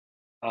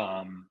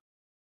um,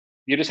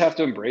 you just have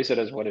to embrace it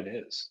as what it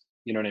is.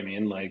 You know what I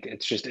mean? Like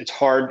it's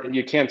hard.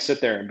 You can't sit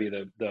there and be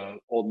the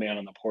old man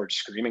on the porch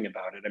screaming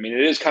about it. I mean,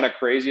 it is kind of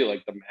crazy,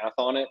 like the math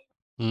on it.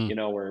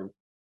 Mm, Where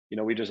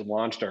we just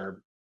launched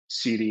our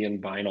CD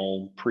and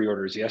vinyl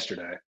pre-orders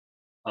yesterday.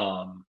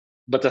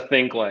 But to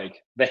think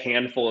like the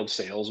handful of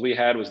sales we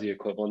had was the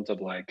equivalent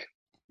of like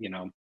you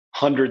know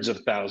hundreds of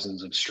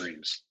thousands of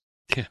streams.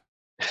 yeah.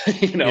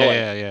 Like, Yeah,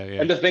 yeah, yeah, yeah.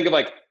 and to think of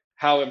like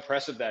how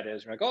impressive that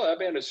is. You're like, oh, that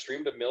band has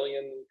streamed 1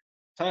 million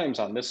times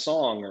on this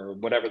song or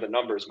whatever the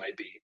numbers might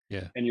be,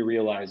 Yeah. and you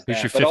realize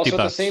Here's your that. But 50 also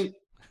bucks.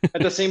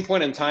 at the same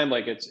point in time,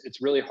 like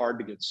it's really hard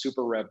to get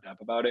super revved up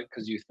about it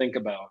because you think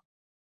about,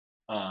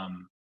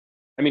 um,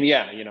 I mean,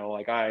 yeah,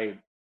 like I've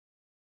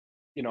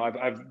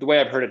the way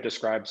I've heard it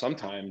described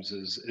sometimes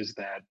is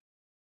that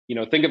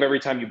think of every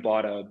time you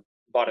bought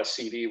a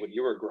CD when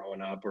you were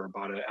growing up, or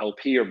bought an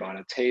LP, or bought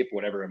a tape,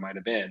 whatever it might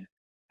have been.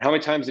 How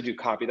many times did you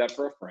copy that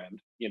for a friend?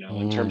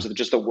 In terms Mm, of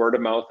just the word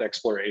of mouth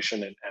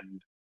exploration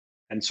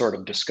and sort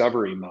of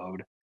discovery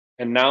mode.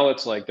 And now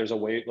it's like there's a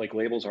way like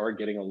labels are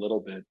getting a little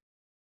bit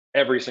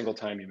every single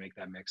time you make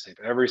that mixtape,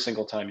 every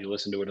single time you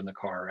listen to it in the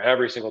car,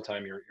 every single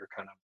time you're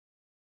kind of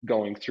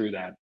going through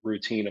that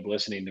routine of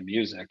listening to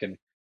music, and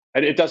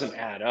it doesn't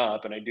add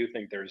up. And I do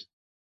think there's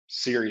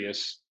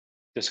serious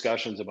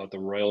discussions about the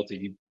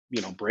royalty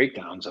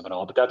breakdowns of it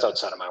all, but that's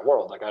outside of my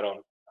world. Like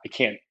I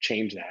can't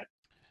change that.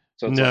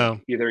 So it's like no.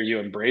 either you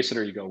embrace it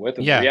or you go with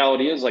it. The Yeah.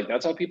 reality is like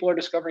that's how people are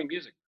discovering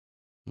music.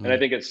 And I Mm,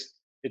 think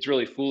it's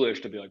really foolish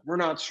to be like we're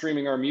not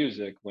streaming our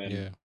music when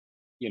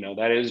yeah.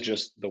 that is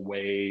just the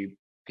way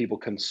people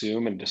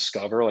consume and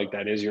discover. Like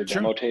that is your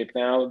Sure. demo tape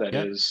now. That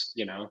Yeah. is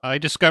I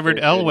discovered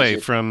it is Elway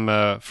your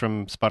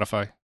from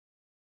Spotify.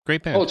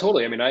 Great Oh, band.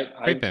 totally. I mean, Great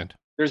I band.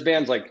 there's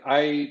bands like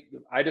I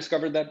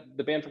discovered that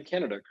the band from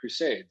Canada,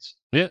 Crusades.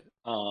 Yeah.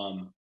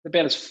 The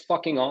band is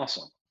fucking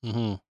awesome.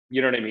 Mhm.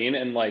 You know what I mean?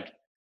 And like,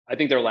 I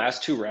think their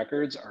last two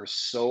records are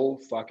so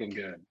fucking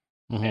good.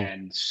 Hmm.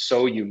 and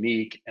so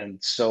unique and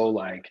so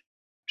like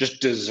just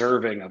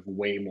deserving of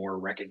way more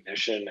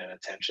recognition and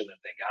attention that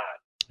they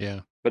got.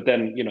 Yeah. But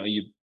then,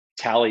 you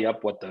tally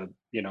up what the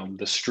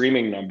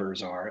streaming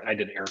numbers are. I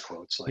did air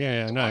quotes like Yeah.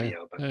 Yeah. it's No,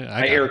 audio, but I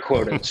I got air it.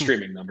 quoted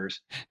streaming numbers.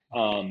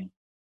 Um,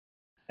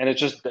 and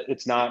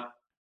it's not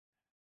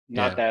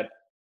Yeah.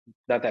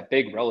 that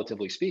big,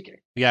 relatively speaking.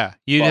 Yeah.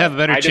 You'd have a But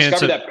better I chance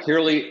discovered of,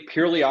 that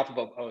purely off of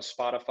a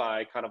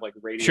Spotify kind of like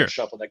radio sure.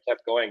 shuffle that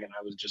kept going, and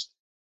I was just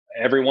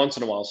every once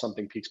in a while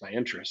something piques my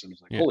interest, and I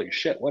was like, Yeah. holy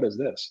shit, what is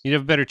this? You'd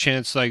have a better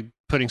chance like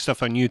putting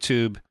stuff on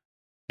YouTube,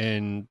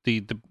 and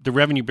the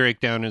revenue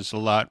breakdown is a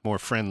lot more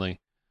friendly.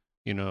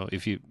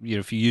 If you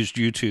used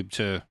YouTube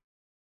to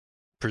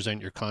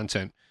present your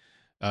content.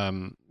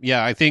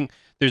 Yeah, I think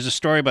there's a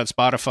story about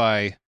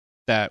Spotify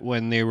that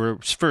when they were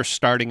first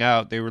starting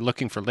out, they were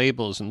looking for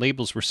labels, and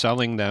labels were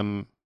selling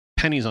them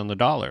pennies on the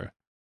dollar.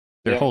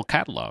 Their Yeah, whole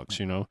catalogs,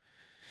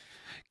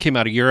 came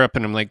out of Europe,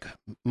 and I'm like,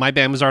 my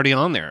band was already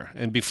on there,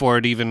 and before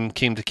it even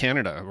came to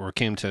Canada or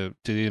came to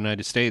the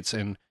United States,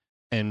 and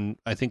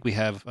I think we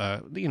have,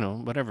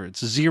 whatever,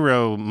 it's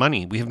zero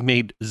money. We have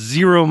made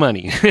zero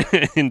money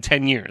in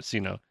 10 years.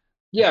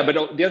 yeah.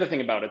 But the other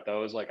thing about it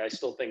though is like I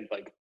still think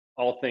like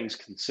all things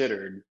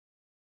considered,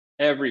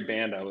 every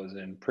band I was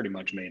in pretty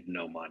much made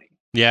no money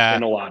Yeah.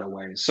 in a lot of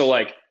ways. So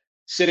like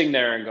sitting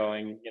there and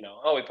going,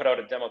 oh, we put out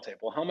a demo tape.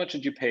 Well, how much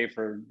did you pay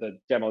for the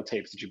demo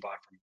tapes that you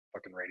bought from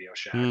fucking Radio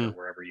Shack or Mm,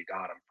 wherever you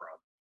got them from?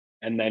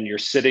 And then you're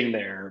sitting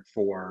there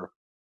for,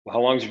 well,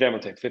 how long is your demo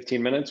tape?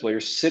 15 minutes? Well, you're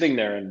sitting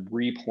there and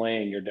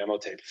replaying your demo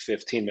tape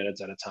 15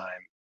 minutes at a time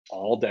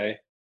all day,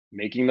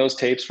 making those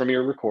tapes from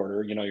your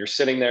recorder. You're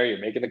sitting there, you're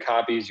making the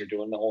copies, you're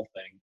doing the whole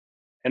thing.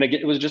 And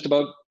it was just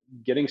about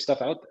getting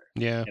stuff out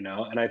there, yeah.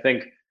 and I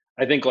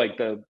think like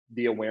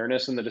the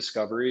awareness and the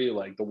discovery,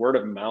 like the word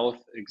of mouth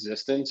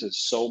existence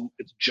it's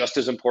just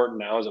as important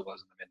now as it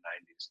was in the mid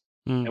 90s.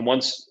 Mm. And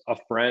once a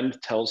friend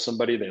tells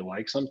somebody they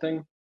like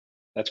something,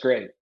 that's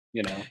great,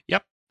 you know.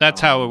 Yep,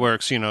 that's how it Um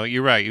works.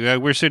 You're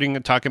right. We're sitting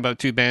and talking about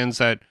two bands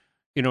that,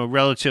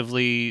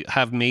 relatively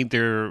have made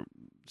their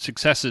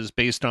successes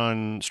based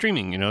on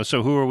streaming.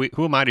 So who are we?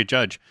 Who am I to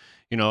judge?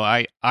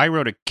 I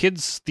wrote a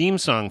kids theme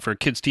song for a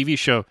kids TV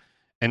show,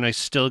 and I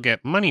still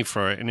get money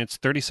for it, and it's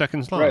 30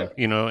 seconds right.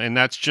 long. And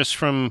that's just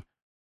from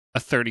a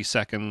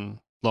 30-second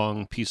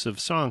long piece of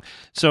song.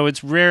 So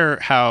it's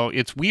weird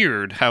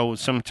how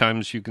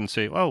sometimes you can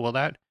say, oh well,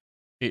 that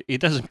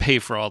it doesn't pay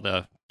for all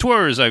the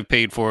tours I've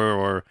paid for,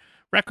 or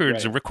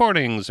records or Right.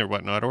 recordings or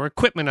whatnot, or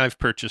equipment I've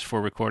purchased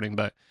for recording.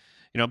 But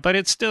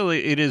it's still,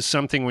 it is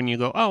something when you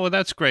go, oh, well,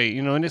 that's great.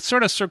 And it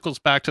sort of circles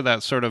back to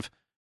that sort of,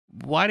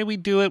 why do we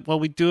do it? Well,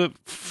 we do it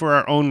for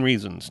our own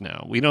reasons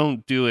now. We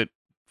don't do it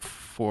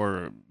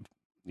for,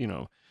 you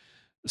know,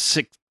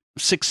 suc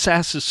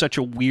success is such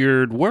a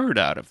weird word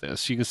out of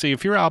this. You can say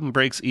if your album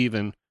breaks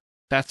even,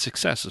 that's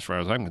success as far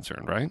as I'm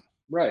concerned, right?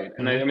 Right.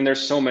 And I mean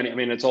there's so many. I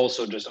mean, it's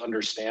also just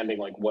understanding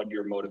like what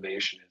your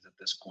motivation is at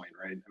this point,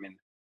 right? I mean,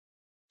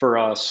 for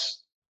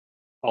us,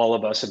 all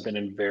of us have been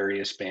in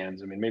various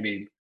bands. I mean,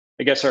 maybe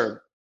I guess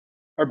our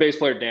bass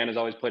player Dan has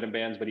always played in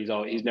bands, but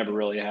he's never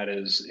really had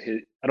his.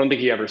 I don't think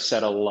he ever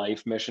set a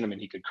life mission. I mean,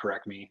 he could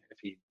correct me if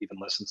he even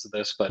listens to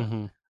this, but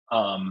Mm-hmm.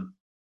 um,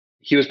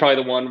 he was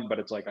probably the one. But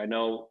it's like I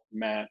know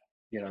Matt,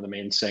 the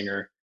main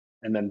singer,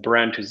 and then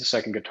Brent, who's the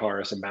second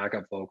guitarist and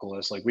backup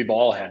vocalist. Like we've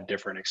all had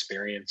different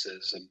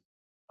experiences, and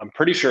I'm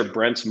pretty sure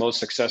Brent's most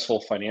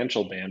successful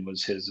financial band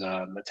was his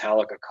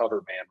Metallica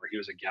cover band, where he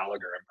was a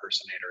Gallagher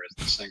impersonator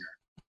as the singer.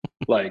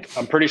 Like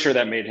I'm pretty sure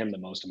that made him the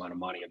most amount of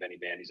money of any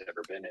band he's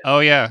ever been in. Oh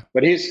yeah.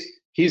 But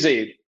he's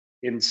a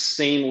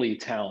insanely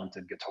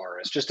talented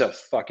guitarist, just a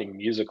fucking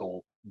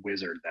musical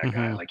wizard, that guy.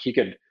 Mm-hmm. Like he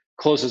could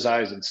close his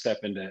eyes and step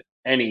into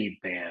any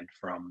band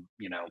from,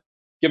 give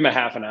him a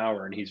half an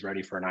hour and he's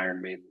ready for an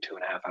Iron Maiden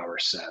 2.5 hour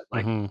set.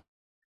 Like, Mm-hmm.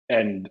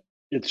 and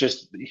it's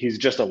just he's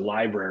just a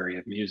library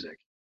of music.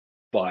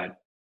 But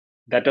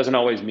that doesn't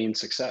always mean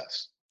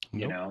success,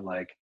 Nope.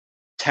 like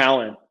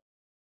talent.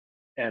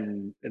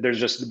 And there's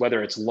just,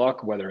 whether it's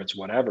luck, whether it's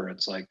whatever,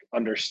 it's like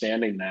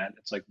understanding that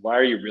it's like, why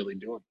are you really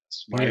doing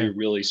this? Why are Yeah. you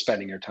really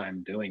spending your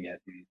time doing it?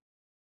 And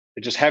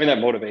just having that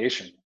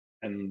motivation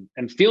and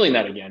feeling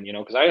that again,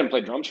 because I didn't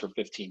play drums for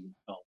 15,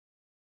 no,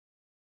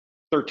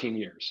 13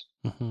 years.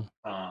 Mm-hmm.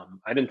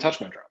 I didn't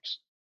touch my drums,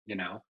 you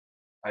know.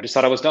 I just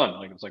thought I was done.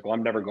 Like it was like, well,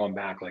 I'm never going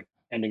back. Like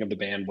ending of the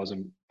band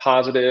wasn't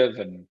positive,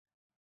 and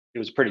it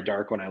was pretty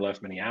dark when I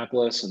left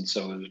Minneapolis, and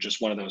so it was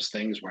just one of those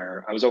things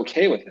where I was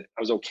okay with it.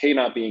 I was okay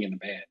not being in the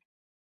band.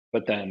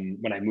 But then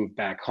when I moved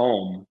back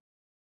home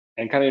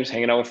and kind of just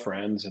hanging out with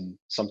friends, and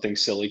something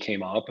silly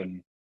came up,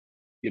 and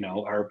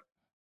our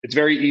it's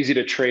very easy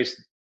to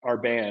trace our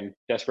band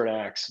Desperate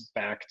Acts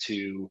back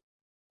to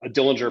a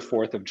Dillinger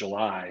 4th of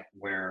July,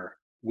 where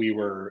we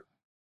were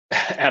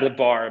at a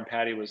bar and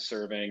Patty was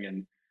serving,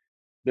 and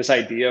this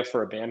idea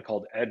for a band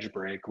called Edge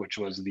Break, which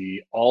was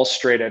the all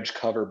straight edge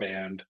cover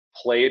band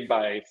played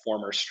by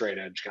former straight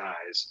edge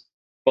guys,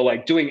 but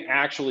like doing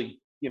actually,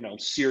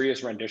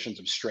 serious renditions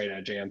of straight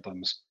edge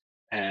anthems.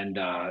 And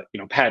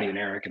Patty and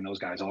Eric and those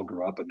guys all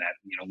grew up in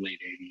that late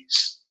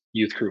 '80s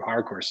youth crew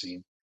hardcore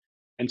scene.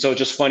 And so it's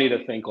just funny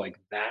to think like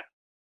that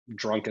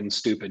drunken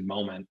stupid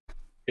moment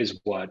is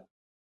what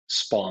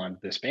spawned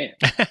this band,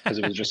 because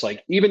it was just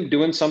like, even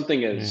doing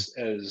something Yeah.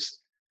 as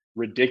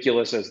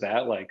ridiculous as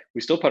that, like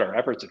we still put our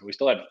efforts in, we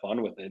still had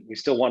fun with it, we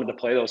still wanted to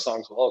play those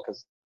songs well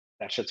because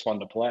that shit's fun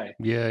to play.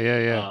 Yeah, yeah,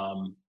 yeah.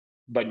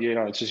 But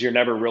it's just, you're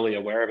never really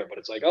aware of it, but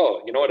it's like,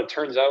 oh, you know what, it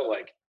turns out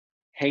like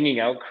hanging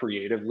out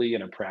creatively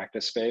in a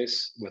practice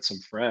space with some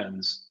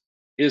friends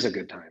is a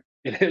good time.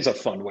 It is a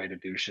fun way to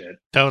do shit.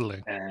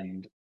 Totally.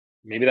 And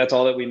maybe that's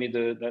all that we need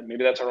to, that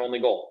maybe that's our only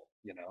goal.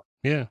 Yeah.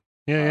 Yeah,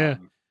 yeah.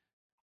 um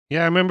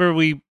Yeah, I remember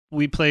we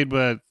played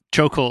with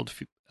Chokehold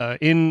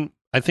in,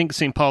 I think,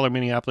 St. Paul or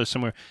Minneapolis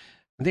somewhere.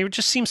 They would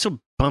just seem so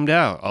bummed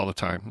out all the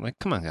time. Like,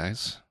 come on,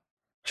 guys,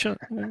 chill,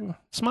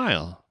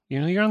 smile.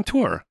 You're on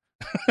tour.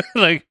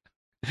 Like,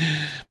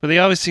 but they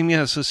always seem,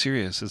 yeah, so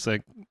serious. It's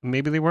like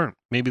maybe they weren't.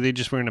 Maybe they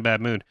just were in a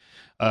bad mood.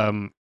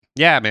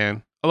 Yeah,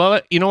 man.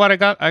 Well, you know what? I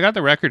got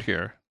the record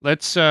here.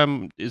 Let's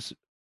is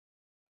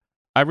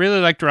I really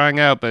like Drawing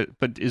Out, but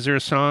is there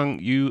a song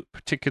you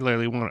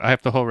particularly want? I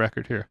have the whole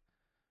record here.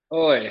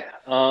 Boy,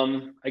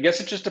 I guess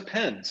it just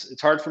depends.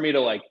 It's hard for me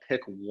to like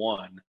pick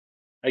one.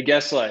 I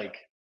guess like,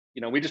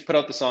 we just put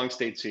out the song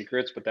State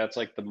Secrets, but that's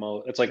like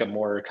it's like a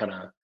more kind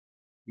of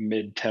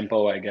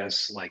mid-tempo, I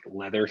guess, like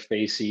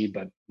Leatherfacey,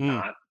 but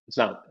Mm. it's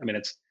not, I mean,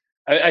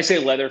 I say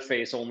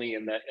Leatherface only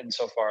in that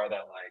insofar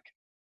that like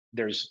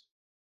there's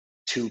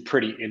two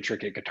pretty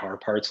intricate guitar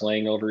parts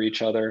laying over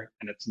each other,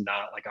 and it's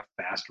not like a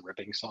fast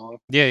ripping song.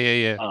 Yeah,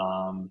 yeah, yeah.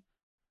 Um,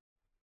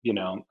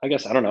 I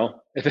guess I don't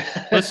know.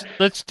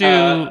 Let's do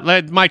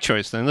uh my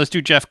choice then. Let's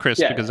do Jeff Chris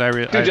yeah, because I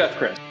re- do I Jeff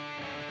Chris.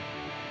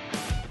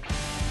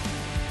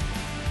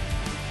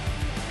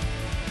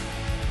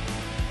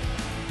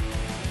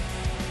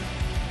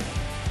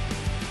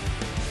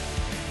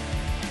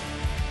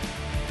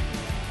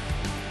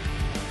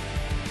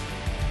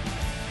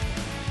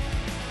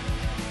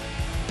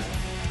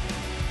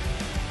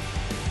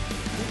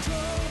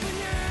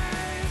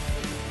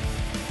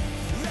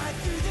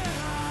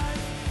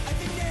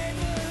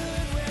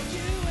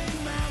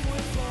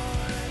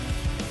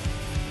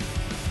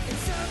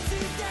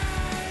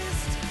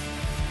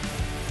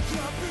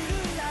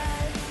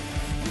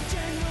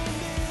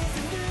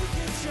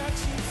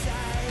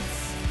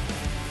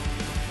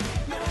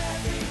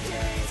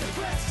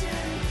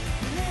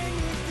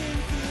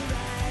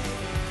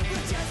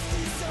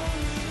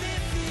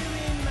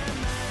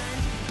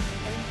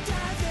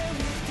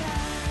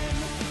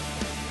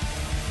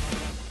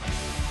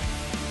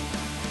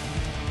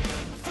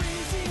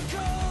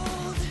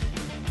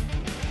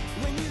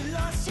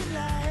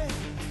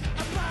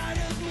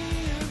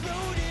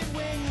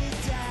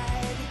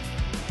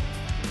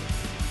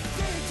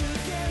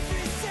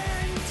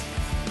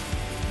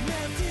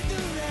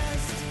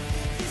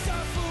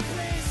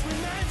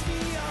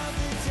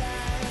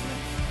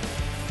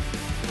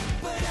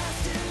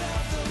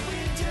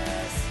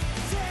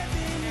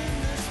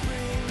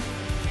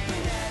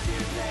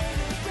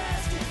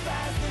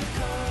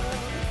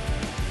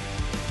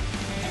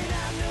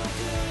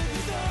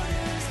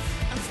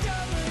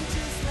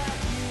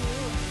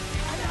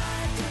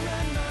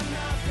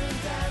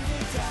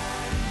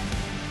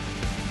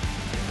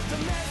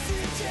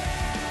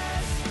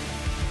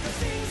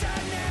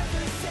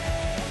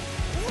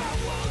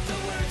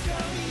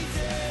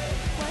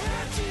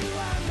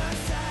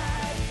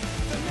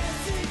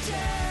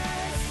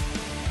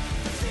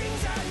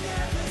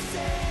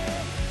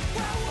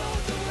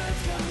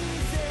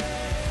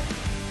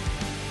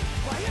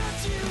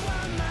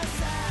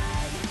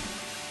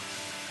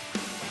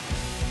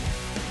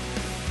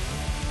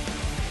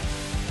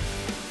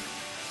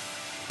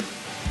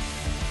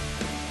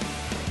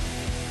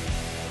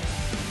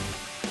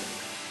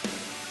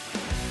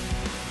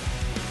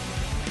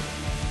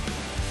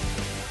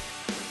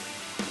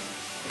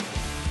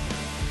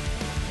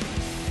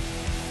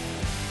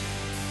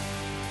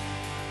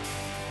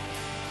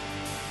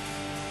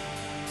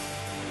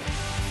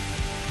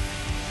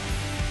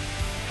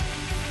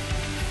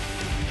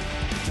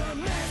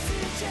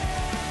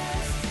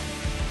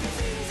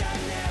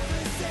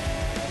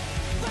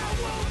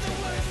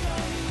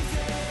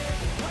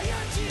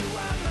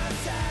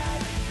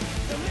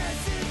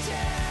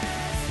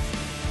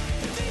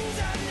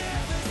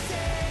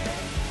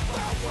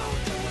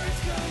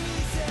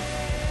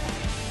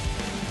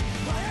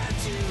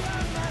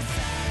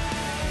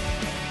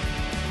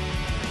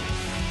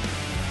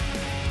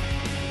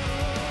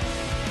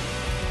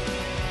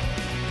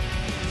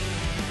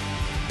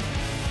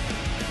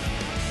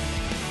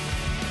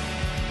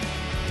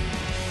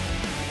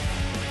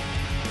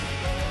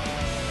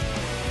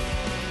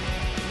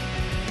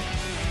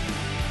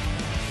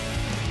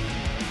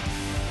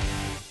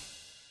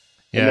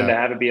 And then yeah, to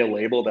have it be a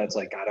label that's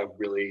like got a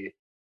really,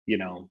 you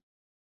know,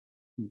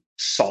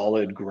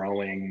 solid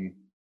growing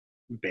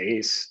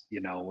base,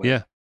 with,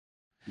 yeah,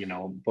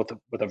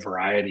 with a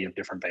variety of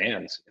different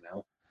bands.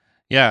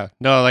 yeah.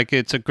 No, like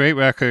it's a great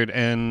record,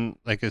 and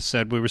like I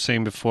said, we were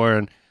saying before,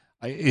 and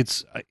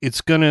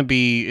it's gonna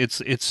be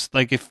it's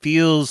like it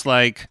feels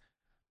like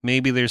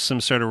maybe there's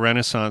some sort of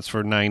renaissance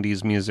for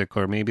 90s music,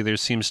 or maybe there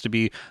seems to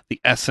be the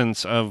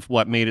essence of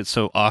what made it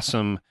so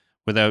awesome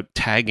without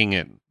tagging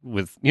it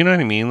with, you know what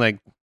I mean? Like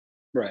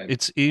Right.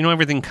 it's, you know,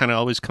 everything kind of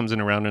always comes in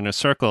around in a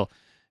circle,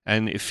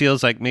 and it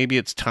feels like maybe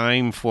it's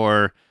time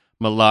for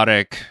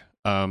melodic,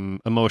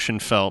 emotion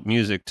felt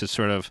music to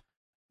sort of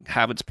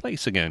have its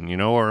place again, you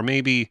know, or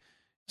maybe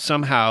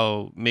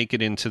somehow make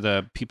it into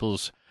the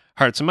people's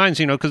hearts and minds,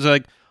 you know, because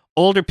like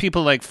older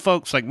people, like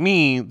folks like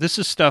me, this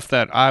is stuff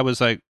that I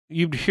was like,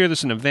 you'd hear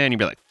this in a van, you'd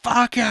be like,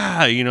 fuck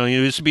yeah, you know, it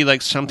used to be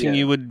like something Yeah.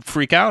 you would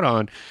freak out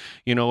on,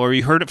 you know, or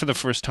you heard it for the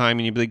first time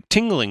and you'd be like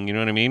tingling, you know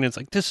what I mean? It's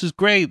like, this is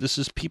great. This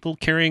is people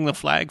carrying the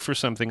flag for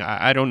something.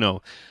 I don't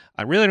know.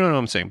 I really don't know what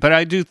I'm saying, but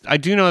I do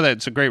know that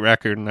it's a great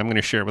record, and I'm going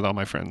to share it with all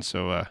my friends.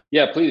 So,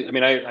 Yeah, please. I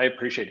mean, I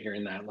appreciate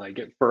hearing that. Like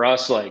for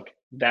us, like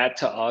that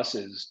to us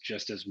is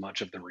just as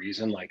much of the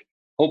reason. Like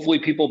hopefully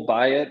people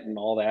buy it and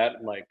all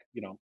that. Like,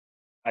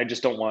 I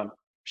just don't want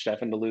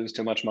Stefan to lose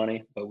too much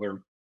money, but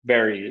we're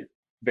very,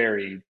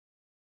 very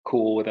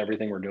cool with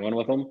everything we're doing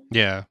with them.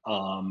 yeah.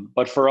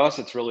 But for us,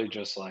 it's really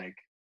just like,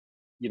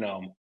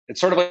 it's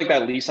sort of like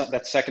that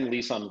that second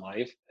lease on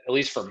life, at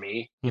least for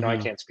me. I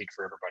Hmm. can't speak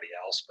for everybody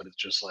else, but it's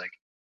just like,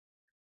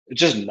 it's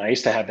just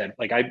nice to have that.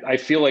 Like, I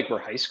feel like we're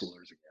high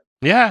schoolers again.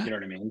 Yeah. You know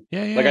what I mean?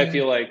 Yeah. Like, I Yeah.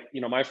 feel like,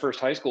 my first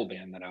high school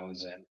band that I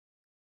was in,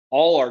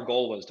 all our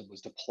goal was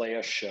to play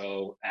a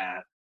show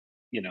at,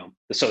 the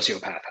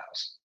Sociopath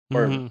House,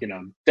 or, Hmm.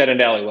 Dead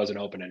End Alley wasn't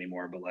open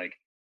anymore, but like,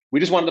 we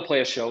just wanted to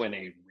play a show in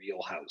a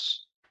real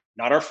house,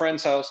 not our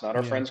friend's house, not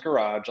our Yeah. friend's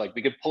garage. Like,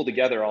 we could pull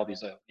together all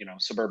these,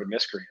 suburban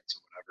miscreants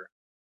or whatever,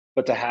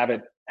 but to have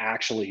it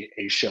actually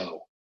a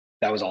show,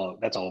 that's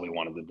all we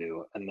wanted to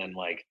do. And then,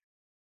 like,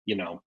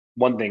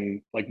 one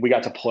thing, like, we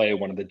got to play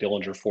one of the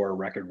Dillinger 4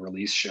 record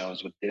release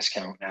shows with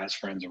Discount as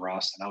Friends of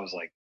Rust, and I was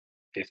like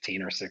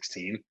 15 or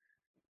 16.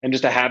 And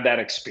just to have that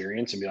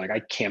experience and be like, I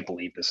can't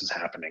believe this is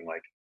happening.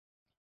 Like,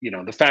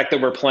 the fact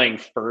that we're playing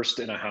first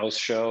in a house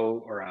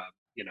show, or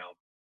you know,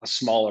 a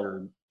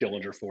smaller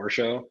Dillinger 4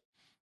 show,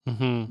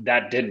 Hmm.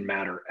 that didn't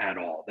matter at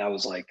all. That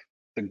was like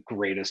the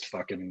greatest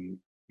fucking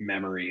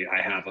memory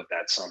I have of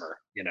that summer,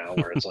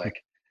 where it's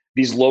like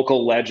these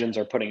local legends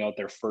are putting out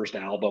their first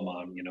album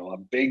on, a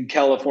big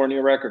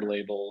California record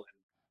label.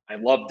 I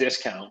love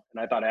Discount, and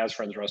I thought As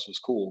Friends Russ was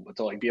cool, but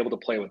to like be able to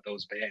play with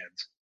those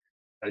bands,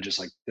 I just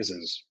like, this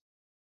is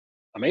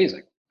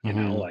amazing,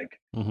 Hmm. like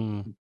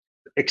Hmm.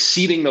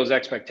 exceeding those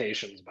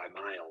expectations by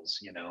miles,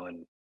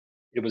 and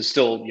it was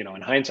still,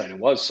 in hindsight, it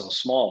was so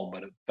small,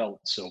 but it felt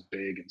so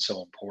big and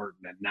so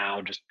important. And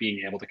now just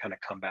being able to kind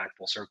of come back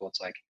full circle, it's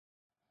like,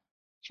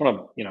 just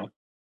want to,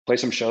 play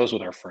some shows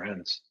with our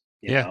friends,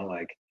 Yeah.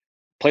 like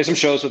play some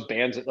shows with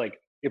bands that, like,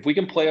 if we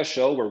can play a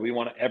show where we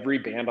want every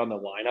band on the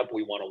lineup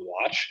we want to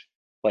watch,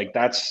 like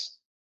that's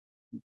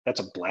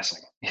a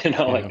blessing, like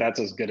Yeah. that's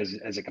as good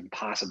as it can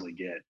possibly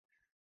get.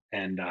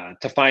 And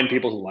to find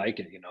people who like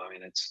it, I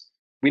mean,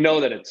 we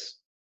know that it's,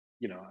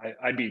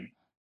 I'd be,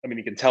 I mean,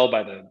 you can tell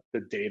by the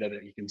data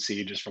that you can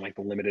see just from like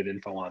the limited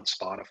info on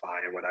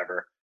Spotify or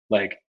whatever.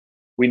 Like,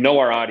 we know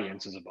our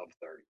audience is above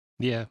 30,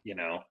 Yeah. you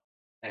know,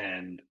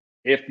 and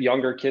if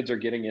younger kids are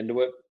getting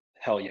into it,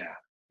 hell yeah,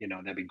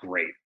 that'd be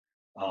great.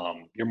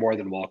 You're more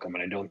than welcome.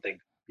 And I don't think,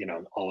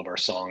 all of our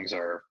songs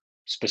are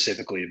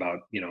specifically about,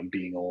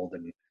 being old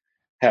and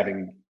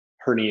having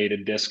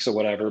herniated discs or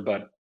whatever.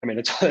 But I mean,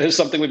 it's, it's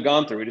something we've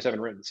gone through. We just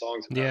haven't written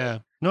songs about it. Yeah.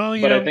 No,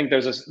 you But I know, think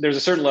there's a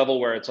certain level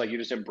where it's like you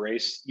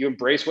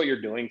embrace what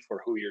you're doing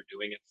for who you're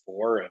doing it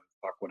for, and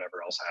fuck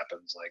whatever else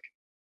happens. Like,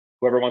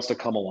 whoever wants to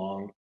come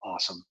along,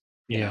 awesome.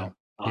 You yeah. know,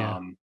 Yeah.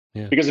 um,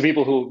 Yeah. because the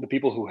people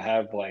who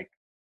have like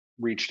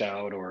reached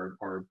out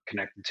or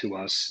connected to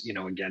us,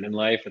 again in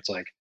life, it's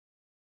like,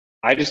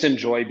 I just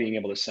enjoy being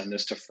able to send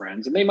this to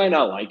friends, and they might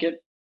not like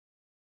it,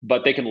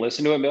 but they can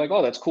listen to it and be like,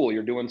 "Oh, that's cool.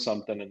 You're doing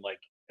something." And like,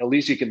 at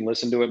least you can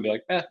listen to it and be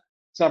like,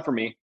 it's not for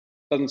me.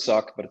 Doesn't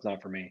suck, but it's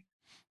not for me.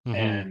 Hmm.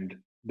 And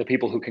the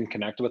people who can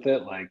connect with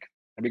it, like,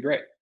 that'd be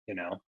great, you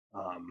know.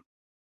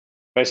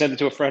 But I sent it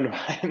to a friend of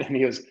mine, and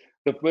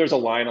there's a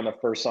line on the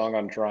first song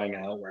on Trying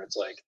Out where it's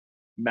like,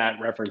 Matt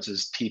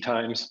references tea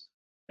times,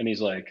 and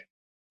he's like,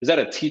 "Is that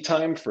a tea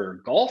time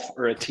for golf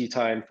or a tea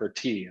time for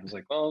tea?" I was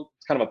like, "Well,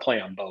 it's kind of a play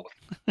on both."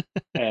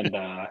 And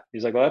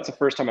he's like, "Well, that's the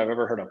first time I've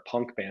ever heard a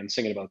punk band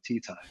singing about tea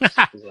times."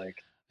 He's like,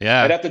 "I'd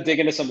Yeah. have to dig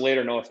into some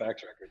later No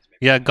Effects records maybe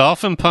Yeah.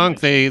 Golf and to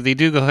punk, mention." they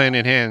do go hand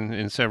in hand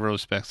in several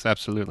respects.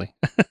 Absolutely.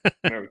 I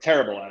mean, we're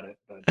terrible at it,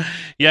 but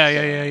Yeah. it's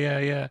Yeah. Yeah. Yeah.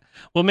 Yeah.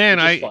 Well, man,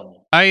 it's just fun.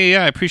 I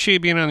appreciate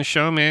being on the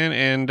show, man.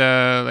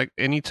 And like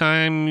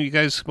anytime you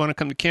guys want to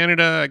come to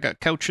Canada, I got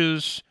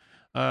couches.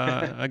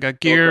 I got Go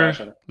gear.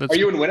 crash on it. Are Let's.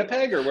 you in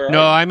Winnipeg, or where are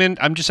No, you?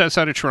 I'm just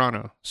outside of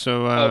Toronto.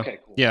 So Okay,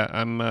 cool. yeah,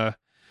 I'm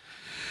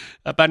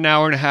about an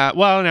hour and a half.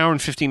 Well, an hour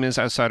and 15 minutes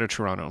outside of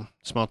Toronto,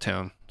 small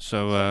town.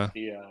 So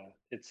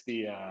It's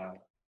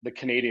like the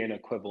Canadian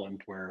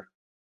equivalent where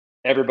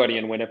everybody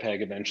in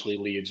Winnipeg eventually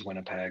leaves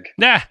Winnipeg,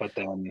 nah. but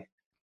then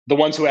the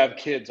ones who have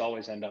kids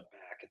always end up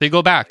back. They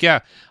go back,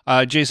 yeah.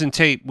 Jason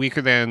Tate,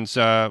 Weaker Thans.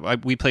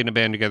 We played in a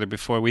band together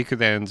before, Weaker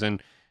Thans,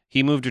 and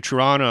he moved to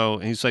Toronto.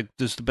 And he's like,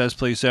 "This is the best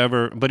place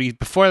ever." But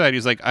before that,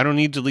 he's like, "I don't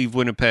need to leave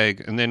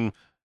Winnipeg." And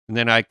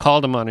then I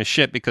called him on his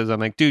shit because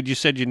I'm like, "Dude, you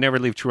said you'd never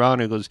leave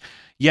Toronto." He goes,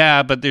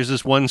 "Yeah, but there's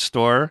this one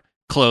store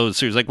closed."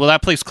 So he's like, "Well,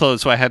 that place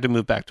closed, so I had to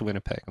move back to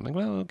Winnipeg." I'm like,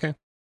 "Well, okay,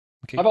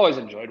 okay, I've always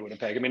enjoyed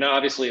Winnipeg. I mean,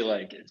 obviously,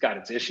 like it's got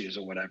its issues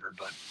or whatever,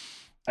 but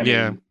I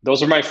yeah, mean,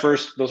 those are my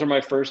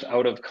first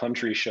out of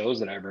country shows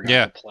that I ever got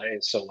yeah, to play.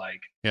 So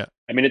like, yeah,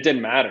 I mean, it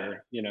didn't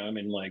matter, you know. I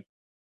mean, like,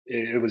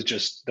 it was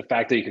just the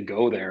fact that you could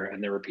go there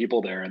and there were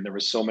people there and there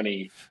was so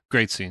many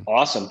great scene."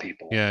 awesome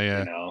people, Yeah, you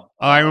yeah. know.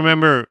 Oh, I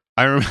remember.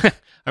 I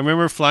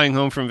remember flying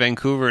home from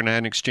Vancouver and I had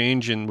an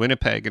exchange in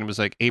Winnipeg, and it was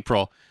like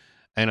April,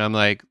 and I'm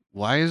like,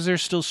 "Why is there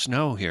still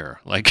snow here?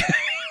 Like,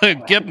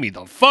 get me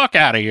the fuck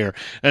out of here!"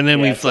 And then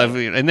Yeah, we it's like,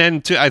 flew, and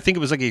then I think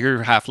it was like a year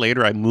and a half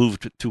later, I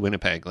moved to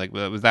Winnipeg. Like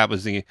that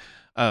was the.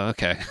 Oh,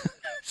 okay.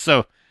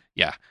 So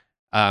yeah.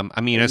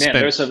 I mean, I man, spent.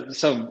 there's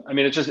some. I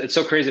mean, it's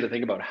so crazy to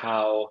think about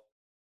how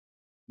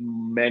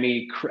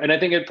and I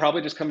think it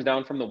probably just comes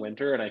down from the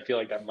winter, and I feel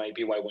like that might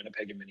be why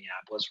Winnipeg and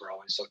Minneapolis were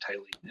always so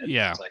tightly knit.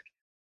 Yeah. It's like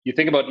you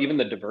think about even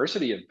the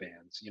diversity of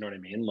bands, you know what I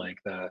mean? Like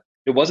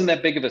it wasn't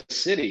that big of a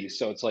city,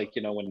 so it's like,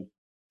 you know, when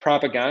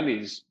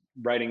Propagandi's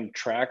writing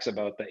tracks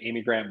about the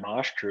Amy Grant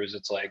Mosh cruise,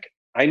 it's like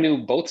I knew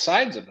both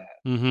sides of that.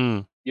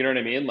 Mm-hmm. You know what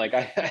I mean? Like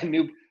I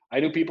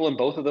knew people in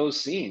both of those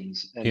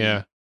scenes, and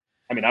Yeah.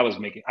 I mean I was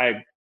making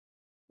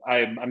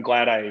I'm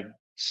glad I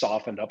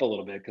softened up a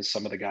little bit because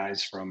some of the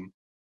guys from,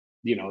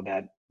 you know,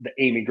 that the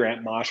Amy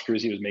Grant Mosh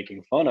cruise he was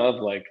making fun of,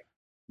 like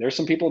there's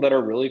some people that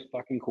are really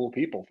fucking cool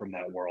people from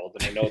that world.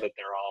 And I know that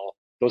they're all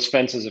those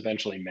fences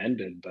eventually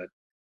mended, but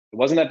it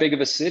wasn't that big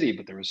of a city,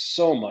 but there was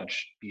so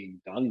much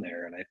being done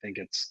there. And I think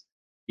it's,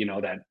 you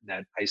know, that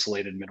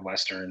isolated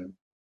Midwestern,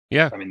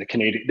 Yeah. I mean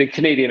the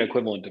Canadian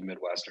equivalent of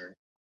Midwestern.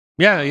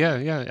 Yeah, yeah, Um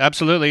yeah,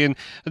 absolutely. And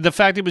the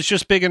fact it was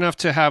just big enough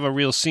to have a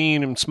real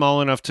scene and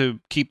small enough to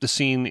keep the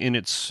scene in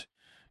its,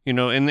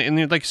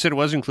 and like you said, it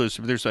was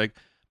inclusive. There's like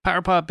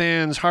power pop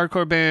bands,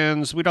 hardcore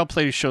bands. We'd all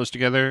play shows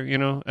together,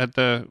 at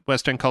the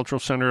West End Cultural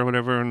Center or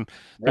whatever. And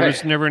there right.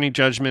 was never any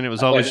judgment. It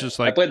was I always played just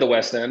I like, played the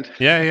West End.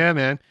 yeah, yeah,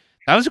 man.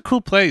 That was a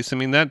cool place. I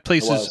mean, that It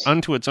place is was.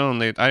 unto its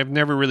own. I've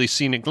never really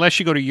seen it unless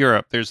you go to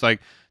Europe. There's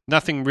like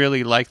nothing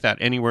really like that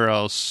anywhere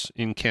else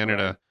in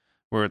Right. Canada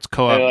where it's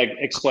And co-op. like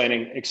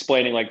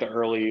explaining like the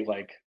early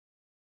like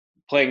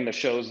playing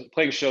shows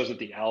at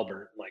the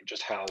Albert, like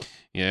just how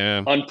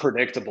Yeah.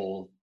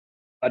 unpredictable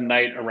a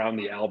night around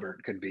the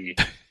Albert could be.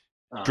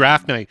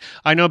 Draft Um, night.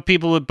 I know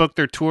people would book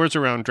their tours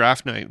around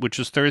draft night, which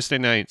was Thursday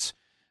nights,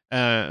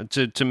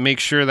 to make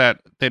sure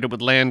that it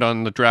would land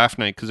on the draft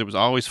night because it was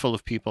always full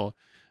of people.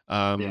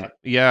 yeah,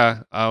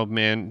 Yeah. Oh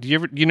man,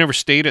 you never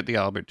stayed at the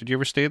Albert? Did you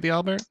ever stay at the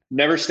Albert?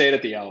 never stayed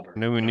at the Albert.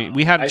 No, we No,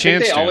 had a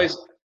chance to.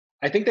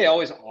 I think they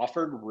always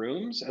offered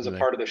rooms as a Like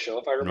part of the show,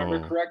 if I remember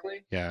no,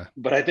 correctly. yeah,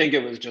 But I think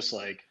it was just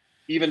like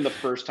even the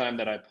first time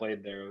that I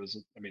played there, it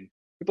was. I mean,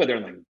 we played there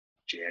in like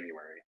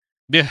January,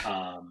 yeah,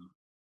 um,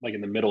 like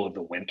in the middle of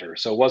the winter,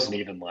 so it wasn't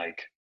even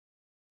like,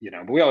 you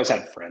know. But we always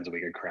had friends that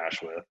we could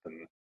crash with,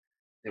 and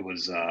it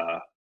was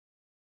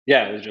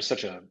yeah, it was just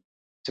such a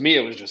to me,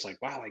 it was just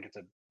like, wow, I get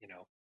to, you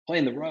know, play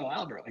in the Royal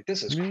Albert. Like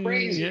this is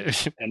crazy. yeah,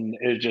 And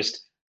it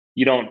just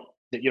you don't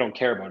you don't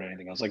care about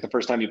anything else. Like the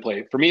first time you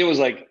play, for me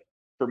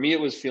it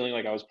was feeling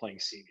like I was playing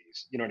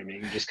CDs. You know what I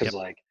mean? Just because yep,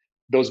 like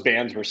those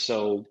bands were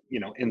so, you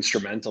know,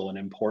 instrumental and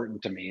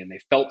important to me and they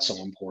felt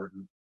so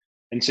important.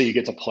 And so you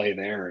get to play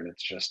there and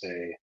it's just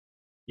and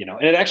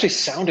it actually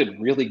sounded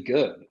really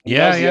good. I mean,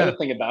 that yeah, was the other yeah,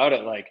 thing about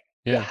it, like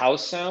the yeah,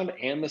 house sound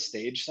and the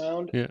stage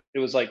sound. yeah, It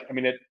was like, I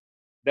mean,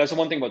 that's the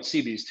one thing about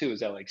CB's too, is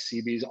that like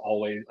CB's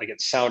always like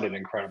it sounded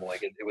incredible.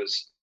 Like it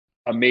was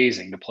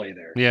amazing to play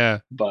there. yeah.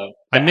 But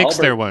I the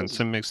mixed there Albert once.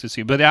 was I mixed to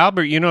see, but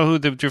Albert, you know who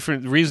the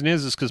different reason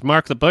is because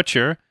Mark the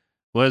Butcher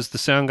was the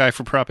sound guy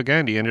for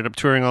Propaganda. He ended up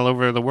touring all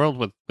over the world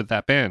with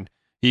that band.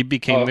 He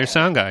became their okay.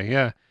 sound guy.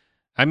 Yeah,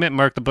 I met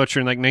Mark the Butcher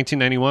in like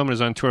 1991 when I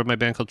was on tour with my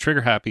band called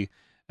Trigger Happy,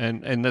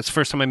 and that's the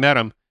first time I met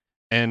him.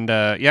 And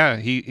yeah,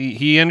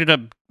 he ended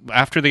up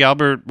after the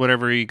Albert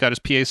whatever he got his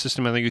PA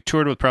system. I think he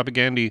toured with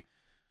Propaganda.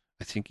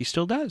 I think he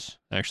still does.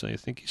 Actually, I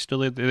think he's still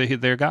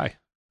their guy.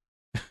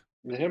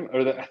 Him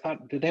or I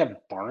thought did they have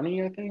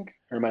Barney, I think?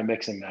 Or am I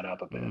mixing that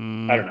up a bit?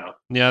 I Mm, don't know.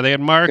 yeah, they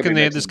had Mark Could be and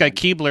they had this mixing guy them.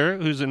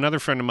 Keebler, who's another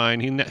friend of mine.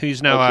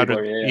 He's now Oh, out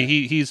of Keebler, yeah,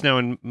 he's now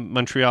in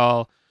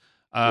Montreal.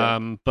 yeah. Yep.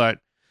 But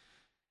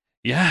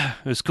yeah,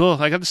 it was cool.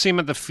 I got to see him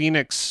at the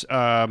Phoenix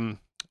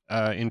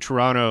in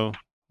Toronto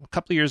a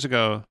couple of years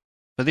ago.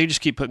 But they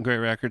just keep putting great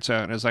records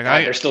out. And I was like,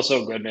 God, they're still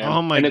so good,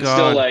 oh man. my And it's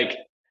still god, like,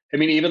 I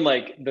mean, even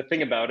like the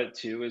thing about it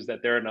too is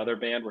that they're another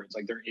band where it's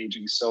like they're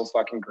aging so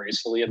fucking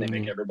gracefully and they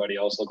make mm, everybody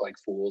else look like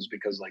fools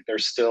because like they're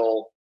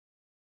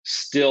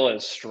still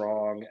as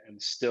strong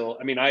and still.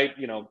 I mean,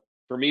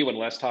 for me when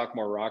Less Talk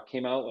More Rock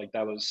came out, like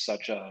that was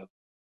such a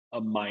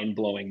mind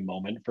blowing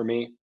moment for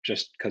me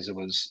just because it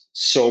was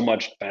so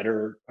much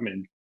better. I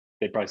mean,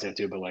 they'd probably say it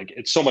too, but like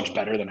it's so much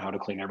better than How to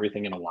Clean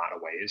Everything in a lot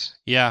of ways.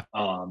 Yeah.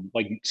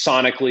 Like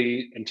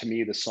sonically, and to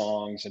me, the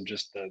songs and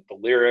just the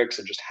lyrics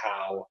and just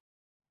how,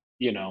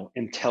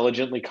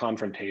 intelligently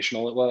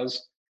confrontational it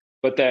was.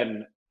 But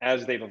then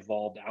as they've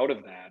evolved out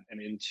of that and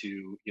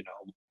into,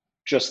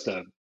 just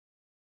the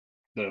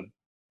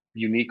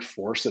unique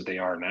force that they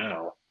are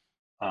now.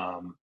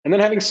 And then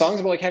having songs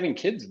about like having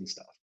kids and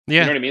stuff. You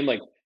know Yeah. what I mean?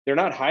 Like they're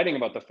not hiding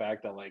about the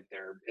fact that like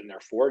they're in their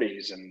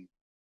 40s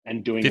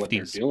and doing what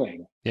they're 50s.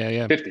 doing. Yeah,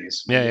 yeah.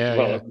 50s, Yeah, maybe. yeah, yeah.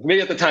 Well,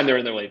 maybe at the time they're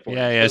in their late Yeah, 40s,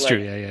 yeah, but it's true.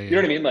 like, Yeah, yeah, you know yeah.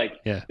 what I mean? Like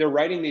Yeah. they're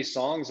writing these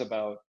songs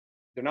about,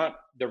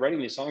 they're writing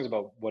these songs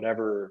about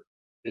whatever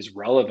is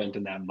relevant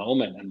in that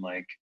moment. And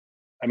like,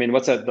 I mean,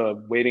 what's that?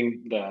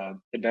 The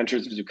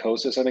Adventures of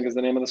Zukosis, I think is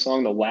the name of the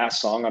song. The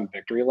last song on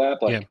Victory Lap.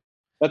 Yeah. Like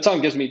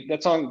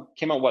that song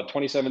came out what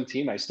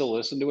 2017. I still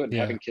listen to it, and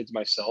Yeah. having kids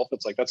myself,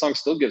 it's like that song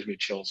still gives me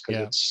chills because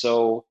Yeah. it's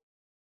so,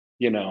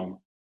 you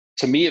know,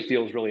 to me it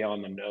feels really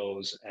on the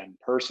nose and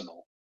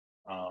personal.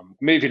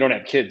 Maybe if you don't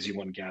have kids, you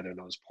wouldn't gather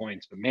those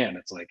points, but man,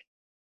 it's like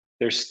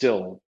they're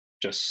still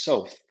just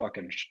so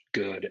fucking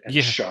good and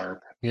Yeah.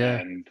 sharp, Yeah.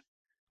 and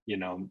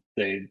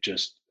they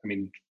just. I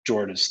mean,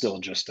 Jordan is still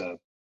just a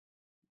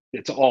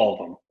it's all of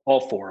them,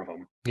 all four of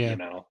them. Yeah.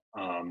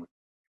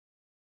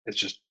 It's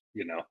just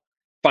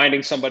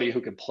finding somebody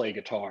who can play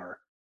guitar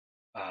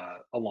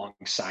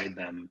alongside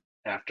them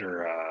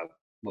after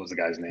what was the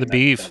guy's The name that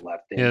beef.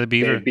 left? Yeah, the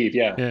beaver. Dave Beef,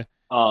 yeah. Yeah.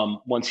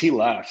 Once he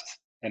left,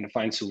 and to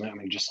find Sue Lin, I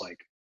mean, just like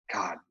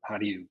God, how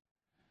do you?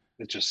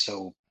 It's just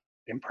so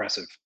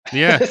impressive.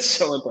 Yeah. It's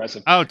so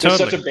impressive. Oh, There's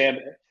such a totally. band,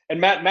 and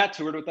Matt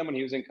toured with them when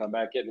he was in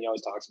Comeback Kid, and he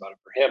always talks about it.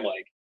 For him,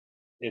 like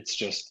it's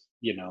just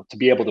to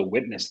be able to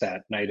witness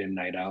that night in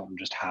night out, and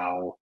just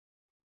how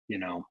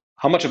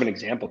much of an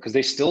example, because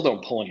they still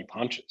don't pull any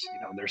punches.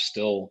 They're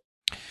still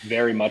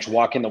very much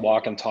walking the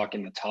walk and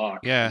talking the talk,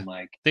 Yeah. and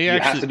like They you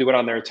have actually to do it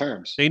on their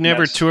terms, they and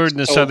never that's toured in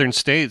the so. southern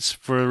states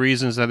for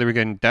reasons that they were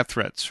getting death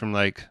threats from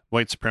like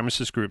white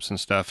supremacist groups and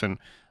stuff. And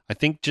I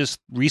think just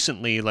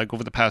recently, like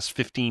over the past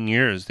 15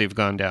 years, they've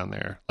gone down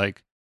there.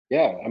 Like,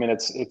 Yeah, I mean,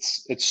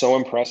 it's so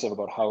impressive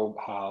about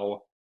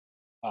how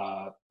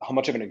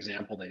much of an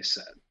example they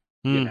set,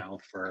 hmm.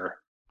 for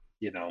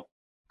you know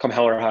come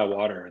hell or high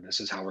water, this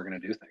is how we're going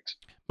to do things.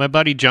 My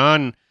buddy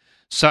John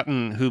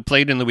Sutton, who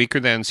played in the Weaker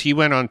Thans, he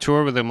went on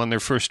tour with them on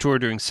their first tour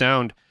doing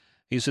sound.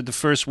 He said the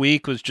first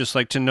week was just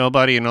like to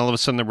nobody, and all of a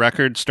sudden the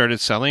record started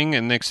selling,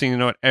 and next thing you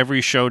know,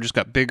 every show just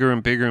got bigger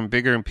and bigger and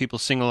bigger, and people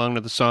sing along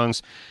to the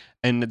songs,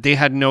 and they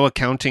had no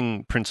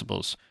accounting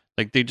principles.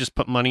 Like they just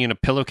put money in a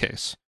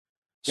pillowcase.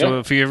 Yeah, So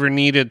if you ever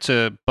needed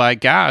to buy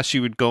gas,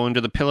 you would go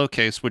into the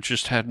pillowcase, which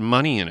just had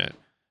money in it.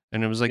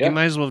 And it was like you yeah.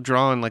 might as well have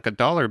drawn like a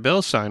dollar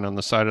bill sign on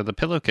the side of the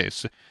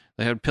pillowcase.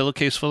 They had a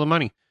pillowcase full of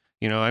money.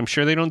 I'm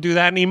sure they don't do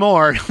that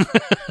anymore.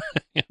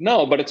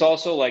 No, but it's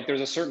also like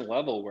there's a certain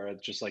level where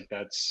it's just like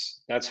that's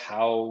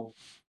how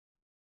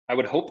I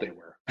would hope they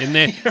were. And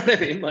they, You know what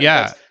I mean? Like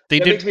yeah, they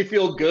that did makes me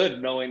feel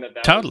good knowing that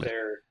totally.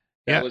 that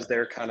Yeah, was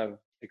their kind of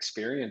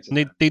experience in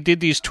and that. they did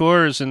these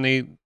tours, and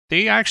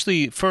they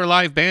actually for a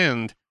live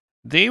band,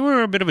 they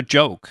were a bit of a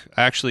joke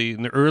actually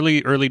in the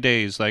early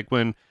days. Like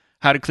when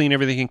How to Clean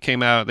Everything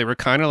came out, they were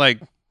kind of like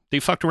they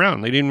fucked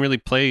around. They didn't really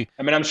play.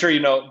 I mean, I'm sure you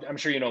know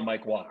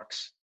Mike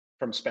Walks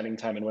from spending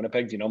time in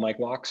Winnipeg. Do you know Mike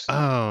Walks?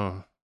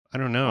 Oh, I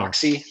don't know.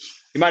 Moxie.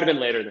 He might have been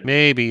later than me.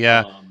 Maybe,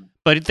 yeah. Um,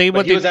 But they but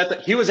what he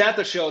they was at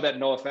the show that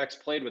NoFX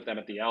played with them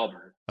at the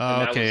Albert, and oh,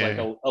 that okay, was yeah, like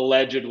yeah.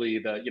 allegedly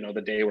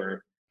the day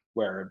where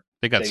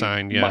They got they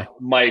signed, yeah.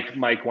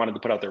 Mike wanted to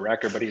put out their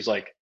record, but he's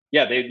like,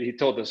 yeah, he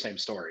told the same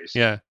stories.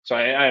 Yeah. So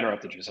I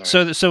interrupted you.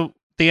 Sorry. So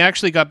they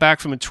actually got back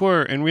from a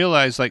tour and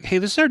realized like, hey,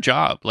 this is our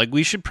job. Like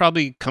we should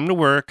probably come to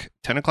work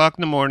 10 o'clock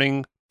in the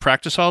morning,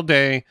 practice all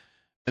day,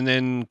 and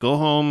then go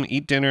home,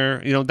 eat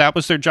dinner. That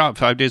was their job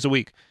 5 days a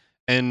week.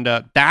 And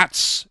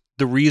that's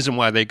the reason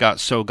why they got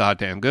so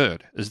goddamn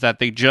good is that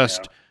they Yeah.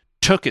 just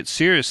took it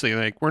seriously.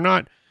 Like we're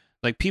not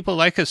like people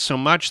like us so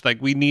much.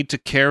 Like we need to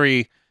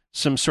carry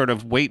some sort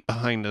of weight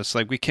behind us.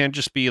 Like we can't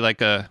just be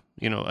like a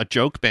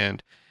joke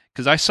band.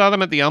 Because I saw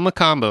them at the Alma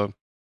Combo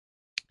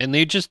and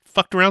they just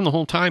fucked around the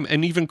whole time.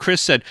 And even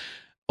Chris said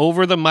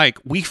over the mic,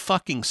 "We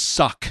fucking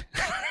suck."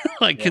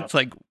 Like Yeah. it's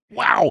like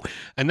wow.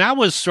 And that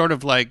was sort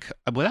of like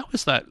well,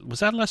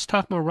 that Let's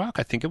Talk More Rock?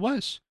 I think it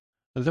was.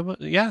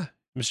 Yeah, it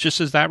was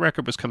just as that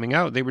record was coming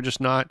out, they were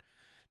just not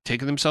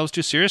taking themselves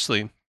too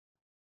seriously,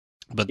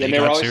 but Yeah, they and they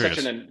were got always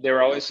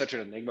serious. such an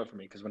enigma for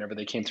me because whenever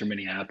they came through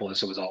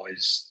Minneapolis, it was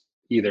always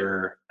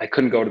either I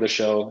couldn't go to the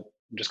show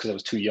just because I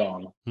was too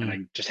young and Mm,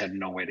 I just had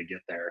no way to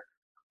get there,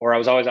 or I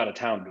was always out of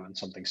town doing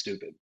something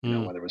stupid,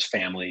 mm, whether it was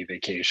family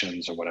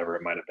vacations or whatever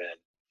it might have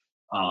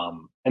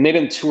been. And they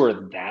didn't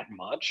tour that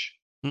much,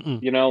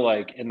 mm-mm,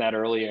 like in that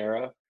early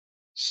era.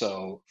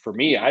 So for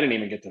me, I didn't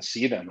even get to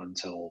see them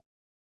until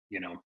you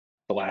know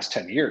the last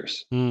 10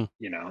 years. mm,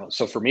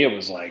 So for me, it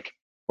was like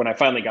when I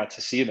finally got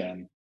to see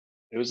them,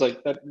 it was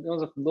like that. I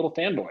was a little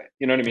fanboy.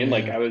 You know what I mean?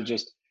 Like yeah,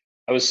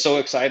 I was so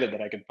excited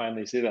that I could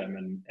finally see them,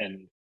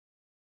 and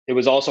it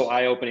was also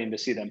eye opening to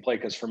see them play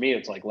because for me,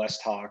 it's like less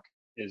talk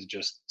is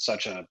just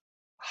such a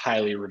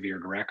highly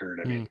revered record.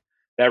 I Mm, mean,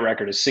 that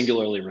record is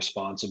singularly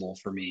responsible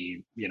for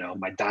me,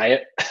 my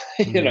diet,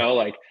 mm,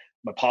 like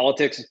my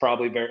politics is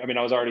probably very, I mean,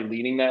 I was already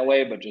leaning that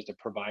way, but just it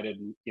provided,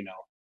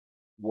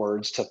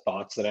 words to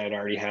thoughts that I had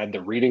already had.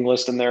 The reading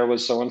list in there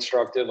was so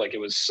instructive. Like it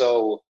was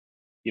so,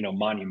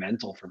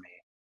 monumental for me.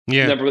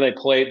 yeah. Remember they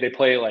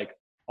play like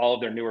all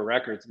of their newer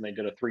records and they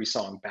did a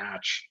 3-song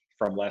batch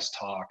from Less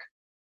Talk,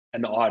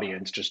 and the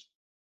audience just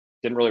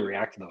didn't really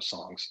react to those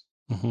songs.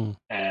 Hmm.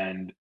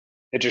 And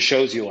it just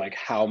shows you like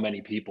how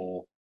many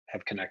people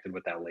have connected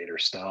with that later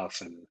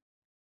stuff, and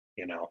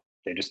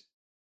they just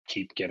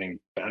keep getting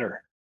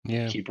better,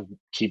 Yeah.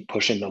 keep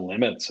pushing the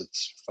limits.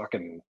 It's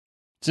fucking,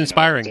 It's it's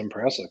inspiring.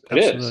 impressive. It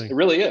Absolutely.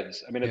 really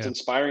is. I mean, it's Yeah.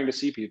 inspiring to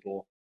see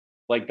people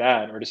like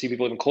that, or to see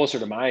people even closer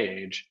to my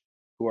age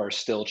who are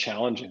still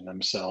challenging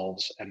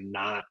themselves and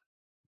not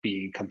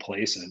being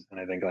complacent. And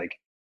I think like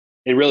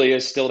it really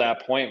is still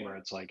that point where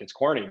it's like it's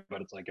corny,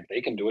 but it's like if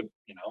they can do it,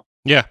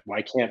 Yeah.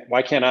 why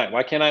can't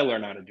I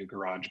learn how to do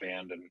garage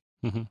band and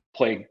Hmm.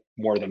 play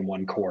more than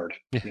one chord?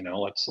 Yeah.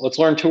 Let's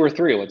learn two or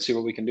three. Let's see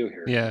what we can do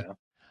here. Yeah.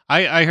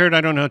 I heard,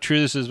 I don't know how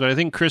true this is, but I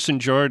think Chris and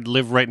Jord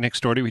live right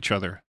next door to each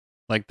other.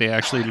 Like they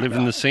actually live in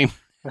No. the same.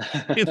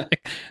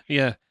 Like,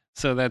 yeah.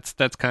 So that's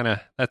kind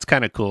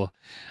of cool.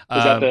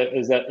 Is that Um, the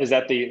is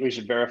that the we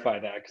should verify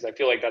that, because I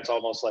feel like that's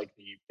almost like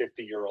the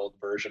 50-year-old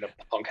version of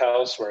Punk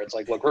House, where it's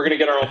like, look, we're gonna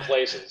get our own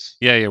places.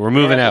 yeah, yeah, we're We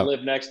don't moving have to out.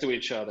 live next to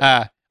each other,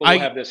 Uh, but we'll I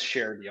have this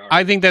shared I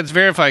yard. think that's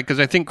verified because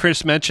I think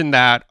Chris mentioned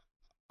that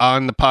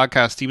on the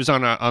podcast. He was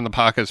on the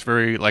podcast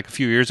very like a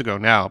few years ago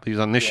now. But he's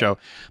on this Yeah. show,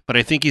 but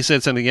I think he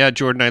said something. Yeah,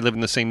 Jordan and I live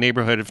in the same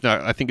neighborhood. If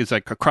not, I think it's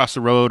like across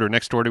the road or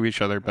next door to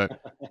each other. But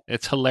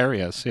it's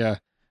hilarious. Yeah,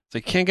 it's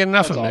like can't get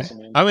enough That's of it. awesome,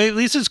 man. I mean, at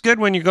least it's good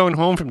when you're going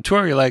home from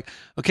tour. You're like,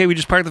 okay, we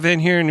just park the van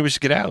here and we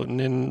just get out, and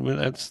then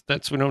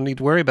that's we don't need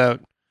to worry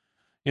about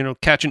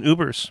catching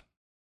Ubers.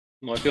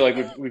 Well, I feel like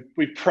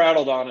we've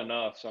prattled on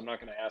enough, so I'm not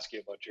going to ask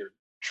you about your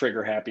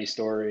trigger happy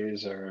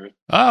stories, or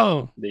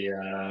Oh,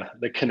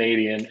 the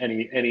Canadian,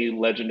 any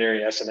legendary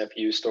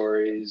SNFU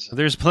stories.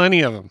 there's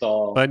plenty of them. It's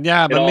all But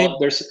yeah, it but all maybe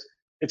there's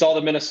it's all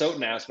the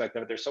Minnesotan aspect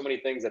of it. There's so many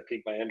things that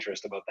pique my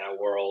interest about that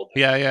world.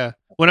 yeah, yeah.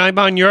 When I'm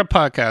on your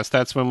podcast,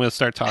 that's when we'll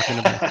start talking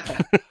about.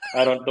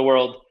 I don't. The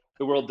world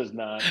does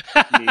not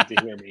need to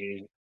hear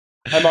me.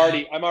 I'm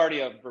already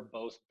a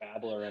verbose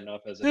babbler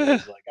enough as it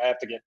is. Like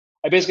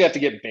I basically have to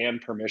get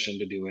band permission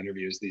to do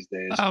interviews these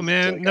days, Oh because it's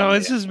man, like no,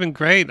 this has been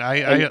great.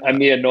 I'm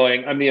the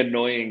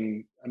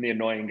annoying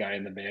guy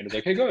in the band who's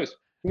like, hey guys,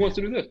 who wants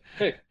to do this?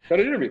 Hey, got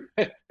an interview.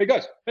 Hey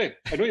guys, hey,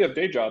 I know you have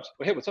day jobs,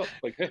 but hey, what's up?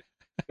 Like, hey,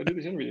 go do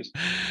these interviews.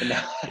 And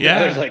now there's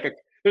yeah, like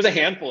there's a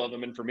handful of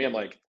them, and for me, I'm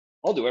like,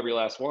 I'll do every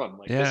last one.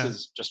 Like this yeah,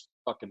 is just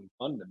fucking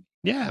fun to me.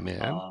 yeah,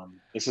 man.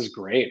 This is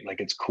great. Like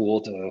it's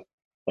cool to,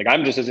 like,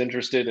 I'm just as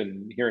interested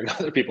in hearing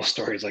other people's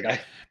stories. Like I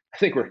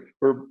think we're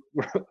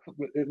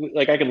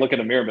like, I can look in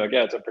a mirror and be like,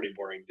 yeah, it's a pretty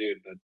boring dude,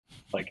 but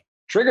like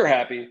Trigger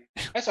Happy,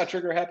 I saw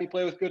Trigger Happy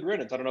play with Good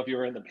Riddance. I don't know if you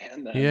were in the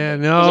band then, Yeah,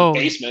 but it was a no,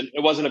 basement.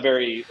 It wasn't a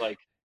very like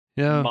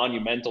yeah.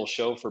 monumental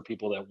show for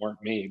people that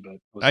weren't me, but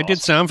it was I did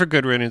awesome. sound for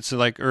Good Riddance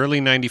like early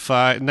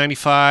 95,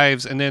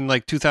 95s, and then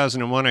like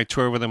 2001, I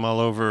toured with them all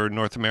over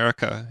North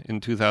America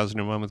in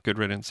 2001 with Good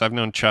Riddance. I've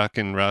known Chuck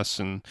and Russ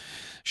and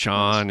Nice.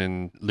 Sean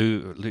and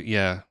Lou,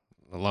 yeah,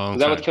 a long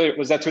Was that with time. Killer?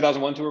 Was that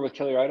 2001 tour with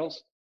Kill Your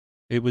Idols?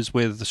 It was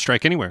with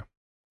Strike Anywhere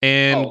Oh,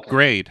 and okay.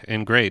 Grade.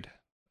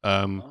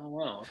 Um, Oh,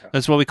 wow. Okay.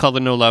 That's what we call the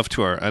No Love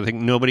Tour. I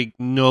think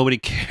nobody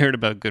cared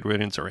about Good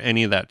Riddance or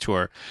any of that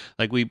tour.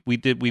 Like we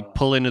Uh,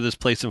 pull into this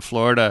place in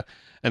Florida,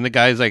 and the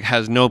guy's like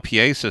has no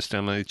PA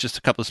system. And it's just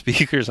a couple of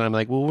speakers, and I'm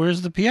like, well,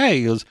 where's the PA?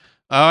 He goes,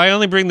 oh, I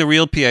only bring the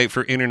real PA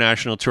for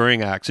international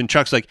touring acts. And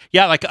Chuck's like,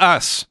 yeah, like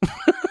us.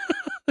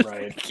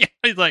 right. Yeah,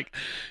 he's like,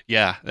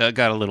 yeah, that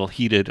got a little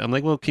heated. I'm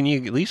like, well, can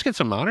you at least get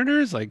some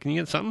monitors? Like, can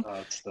you get something?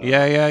 It's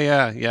Yeah, the yeah,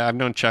 yeah, yeah. I've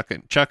known Chuck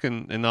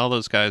and all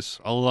those guys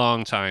a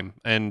long time,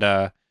 and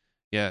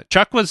yeah,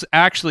 Chuck was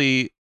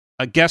actually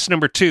a guest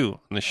number 2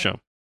 on this show,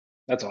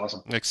 That's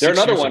awesome. like They're 6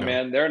 another years one, ago.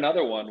 man. They're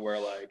another one where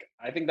like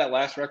I think that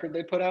last record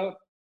they put out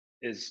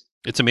is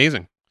It's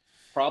amazing.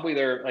 probably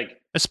their, like,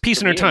 It's for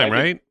Peace in Our me, it Time, might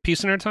be right?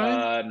 Peace in Our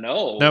Time. That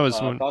no,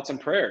 was one. Thoughts and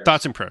Thoughts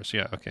Prayers. and Prayers.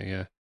 Yeah. Okay.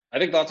 Yeah. I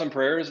think Thoughts and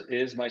Prayers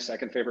is my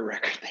second favorite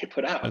record they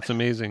put out. That's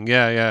amazing.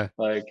 Yeah. Yeah.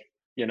 Like,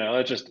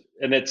 it just,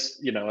 and it's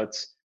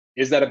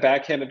is that a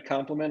backhanded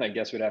compliment? I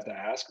guess we'd have to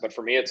ask. But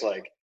for me, it's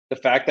like the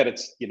fact that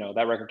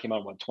that record came out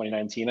in what,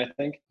 2019, I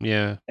think,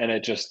 Yeah. and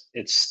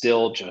it's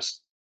still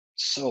just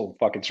so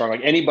fucking strong.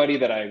 Like anybody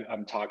that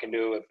I'm talking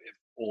to, if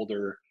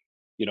older,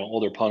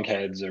 older punk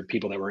heads or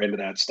people that were into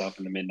that stuff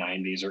in the mid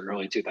 '90s or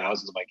early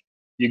 2000s, I'm like,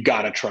 you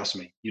gotta trust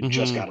me. You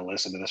just Hmm. gotta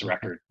listen to this Hmm.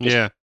 record. Just,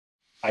 Yeah.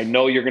 I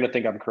know you're gonna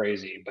think I'm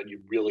crazy, but you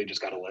really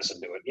just gotta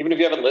listen to it. Even if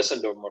you haven't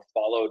listened to them or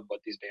followed what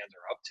these bands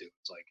are up to,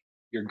 it's like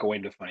you're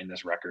going to find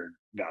this record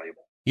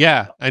valuable.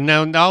 Yeah. And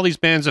now all these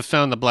bands have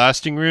found the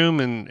Blasting Room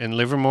and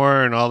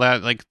Livermore and all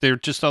that. Like they're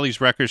just all these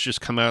records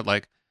just come out.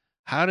 Like,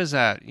 how does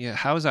that? Yeah.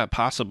 How is that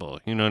possible?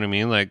 You know what I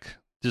mean? Like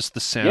just the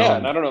Yeah, and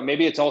sound. I don't know.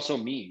 Maybe it's also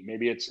me.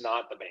 Maybe it's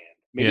not the band.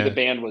 Maybe the Yeah.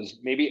 band was,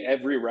 maybe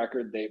every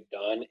record they've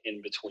done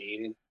in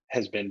between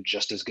has been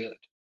just as good.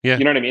 Yeah.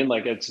 You know what I mean?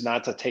 Like, it's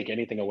not to take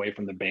anything away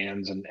from the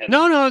bands and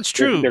No, no, it's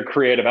true. their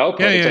creative Yeah,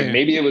 output. It's yeah, like yeah.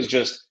 maybe it was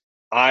just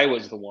I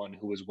was the one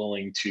who was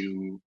willing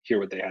to hear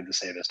what they had to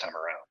say this time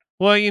around.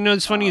 Well,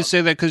 it's funny you Um,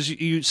 say that because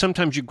you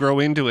sometimes you grow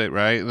into it,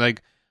 right?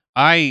 Like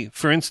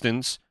for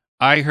instance,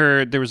 I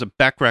heard there was a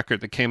Beck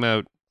record that came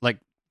out like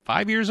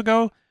 5 years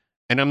ago,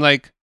 and I'm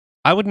like,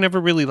 I would never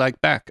really like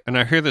Beck, and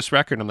I hear this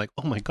record, and I'm like,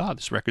 oh my god,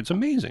 this record's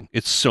amazing.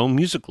 It's so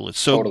musical, it's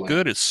so totally.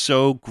 good, it's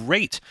so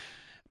great.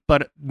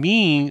 But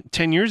me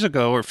 10 years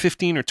ago, or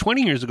 15 or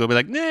 20 years ago, be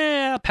like,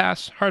 nah,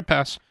 pass, hard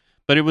pass.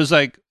 But it was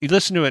like you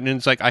listen to it, and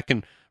it's like I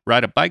can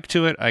ride a bike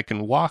to it. I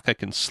can walk. I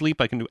can sleep.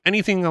 I can do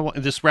anything I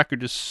want. This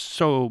record is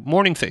so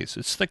morning phase.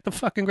 It's like the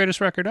fucking greatest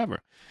record ever.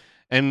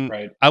 And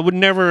Right. I would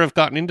never have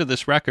gotten into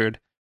this record.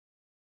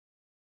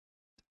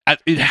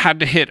 It had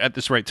to hit at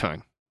this right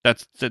time.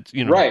 That's.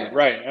 Right,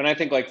 right. And I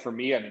think, like, for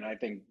me, I mean, I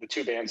think the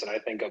two bands that I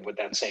think of with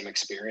that same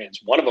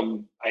experience, one of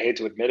them, I hate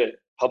to admit it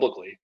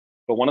publicly,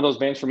 but one of those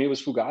bands for me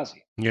was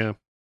Fugazi. Yeah,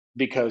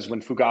 Because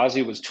when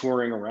Fugazi was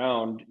touring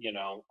around,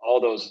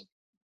 all those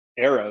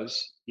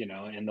eras, in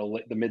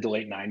the mid to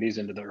late 90s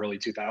into the early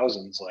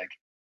 2000s, like,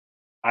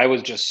 I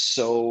was just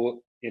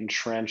so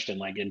entrenched in,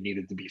 like, it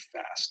needed to be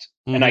fast.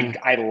 And hmm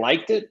I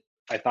liked it.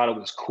 I thought it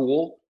was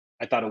cool.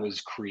 I thought it was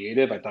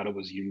creative. I thought it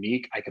was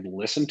unique. I could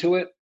listen to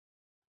it.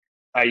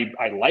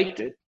 I liked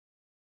it,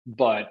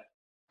 but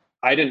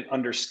I didn't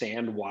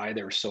understand why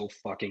they were so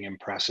fucking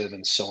impressive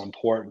and so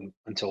important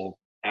until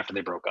after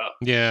they broke up.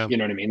 yeah, You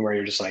know what I mean? Where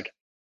you're just like,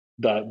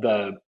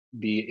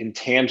 the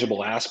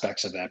intangible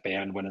aspects of that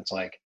band, when it's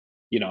like,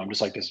 I'm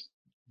just like this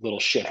little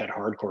shithead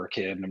hardcore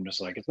kid, and I'm just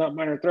like, it's not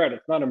Minor Threat,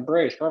 it's not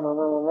Embrace, rah, rah,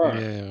 rah, rah, rah.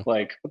 yeah,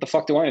 Like, what the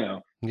fuck do I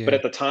know? But yeah,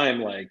 at the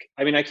time, like,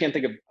 I mean, I can't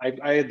think of,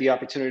 I had the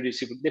opportunity to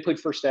see, they played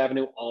First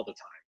Avenue all the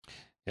time.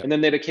 yep. And then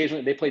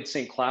they played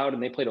St. Cloud,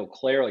 and they played Eau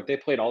Claire. Like, they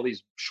played all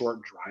these short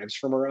drives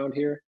from around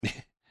here.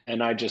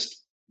 And I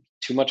just,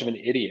 too much of an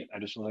idiot. I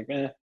just was like,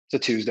 it's a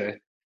Tuesday,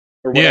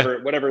 or Yeah,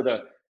 whatever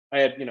I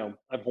had, I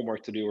have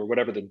homework to do, or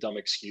whatever the dumb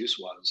excuse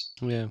was.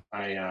 yeah,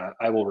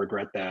 I will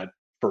regret that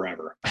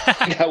forever.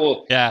 I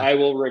will yeah, I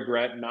will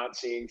regret not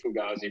seeing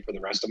Fugazi for the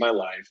rest of my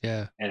life.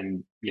 yeah.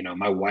 And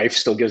my wife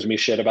still gives me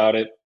shit about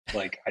it.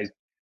 Like,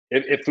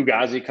 if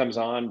Fugazi comes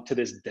on to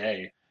this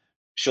day,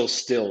 she'll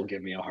still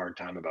give me a hard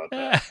time about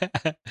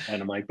that.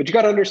 And I'm like, but you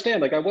got to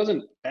understand, like, I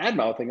wasn't bad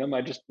mouthing him.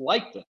 I just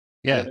liked it. I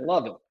Yeah, didn't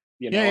love it.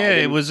 yeah, I yeah. It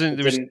didn't. wasn't. It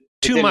There was didn't.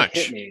 It too didn't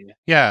hit much. me.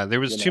 Yeah, there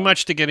was You too know.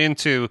 much to get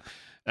into.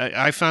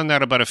 I found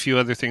out about a few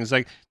other things.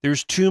 Like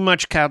there's too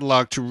much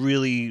catalog to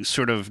really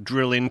sort of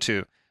drill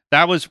into.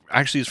 That was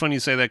actually it's funny you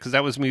say that because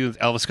that was me with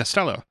Elvis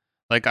Costello.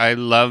 Like I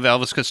love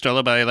Elvis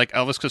Costello, but I like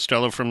Elvis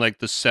Costello from like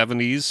the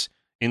 '70s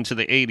into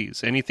the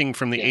 '80s. Anything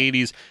from the Yeah.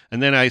 '80s,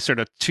 and then I sort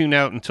of tune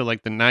out until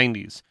like the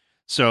 '90s.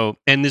 So,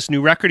 and this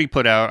new record he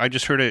put out, I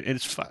just heard it.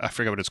 I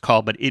forget what it's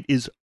called, but it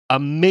is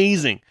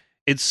amazing.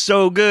 It's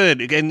so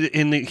good,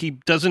 and he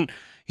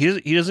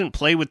doesn't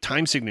play with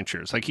time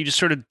signatures. Like he just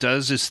sort of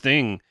does his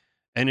thing,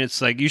 and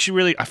it's like you should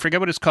really. I forget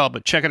what it's called,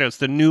 but check it out. It's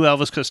the new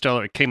Elvis Costello.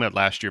 It came out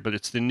last year, but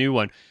it's the new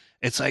one.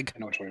 It's like I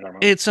know what you're talking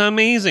about. it's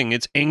amazing.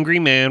 It's angry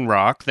man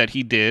rock that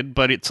he did,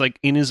 but it's like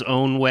in his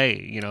own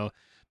way.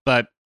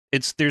 But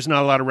there's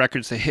not a lot of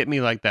records that hit me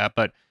like that.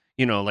 But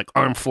like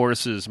Armed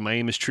Forces, My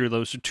Aim Is True.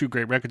 Those are two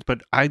great records.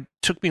 But I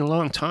took me a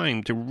long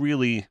time to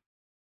really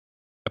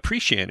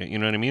appreciate it. You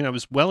know what I mean? I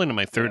was well into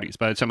my Yeah. 30s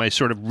by the time I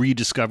sort of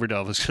rediscovered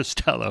Elvis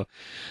Costello.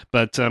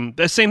 But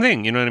the same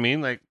thing, you know what I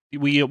mean? Like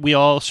we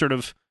all sort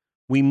of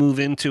we move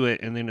into it,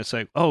 and then it's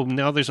like, oh,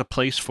 now there's a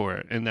place for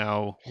it, and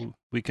now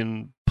we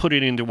can put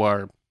it into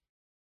our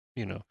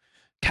you know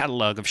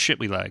catalog of shit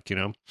we like.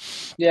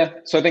 Yeah.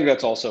 So I think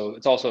it's also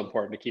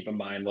important to keep in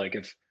mind, like,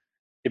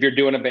 if you're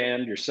doing a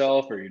band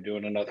yourself, or you're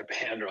doing another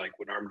band, or like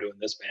when I'm doing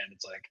this band,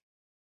 it's like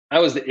I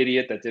was the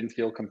idiot that didn't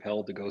feel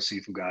compelled to go see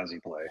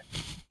Fugazi play.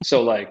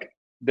 So, like,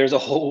 there's a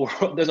whole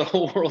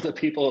world of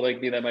people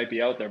like me that might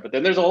be out there, but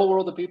then there's a whole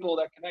world of people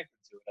that connected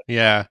to it at the time.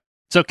 Yeah,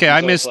 it's okay. And I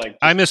so it's missed like,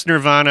 I just, missed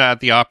Nirvana at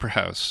the Opera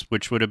House,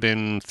 which would have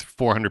been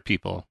 400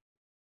 people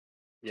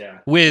yeah. I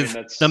mean, with the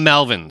that's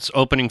Melvins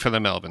opening for the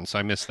Melvins.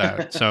 I missed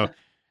that. So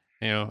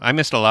I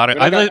missed a lot I of.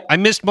 mean, I got, I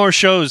missed more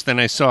shows than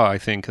I saw. I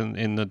think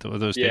in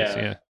those days.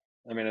 yeah. Yeah,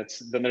 I mean,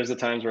 then there's the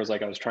times where it's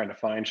like I was trying to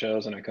find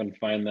shows and I couldn't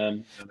find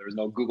them. There was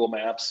no Google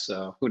Maps,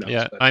 so who knows?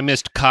 yeah. But I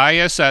missed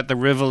Caius at the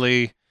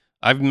Rivoli.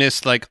 I've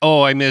missed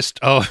I missed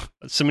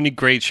so many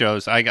great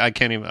shows. I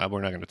can't even.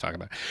 We're not going to talk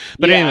about it.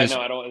 But yeah, I anyways,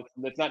 know. I don't.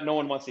 It's not. No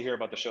one wants to hear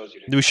about the shows you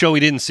didn't the show we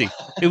didn't see. go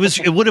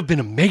It would have been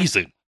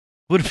amazing.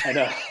 Would have. to. I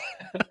know.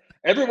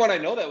 Everyone I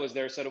know that was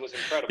there said it was They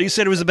incredible,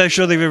 said it was the except best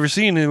show the they've ever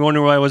seen, and they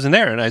wonder why I wasn't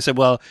there. And I said,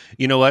 well,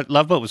 you know what?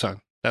 Love Boat was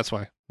on. That's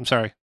why. I'm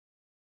sorry.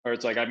 or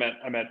it's like I met.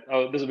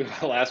 Oh, this will be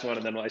my last one,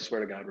 and then I swear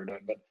to God we're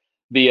done. But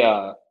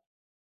the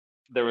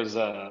there was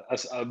a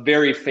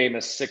very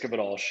famous Sick of It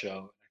All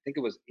show. I think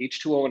it was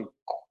H2O and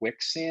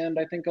Quicksand.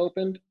 I think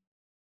opened.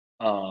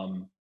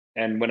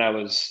 And when I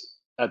was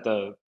at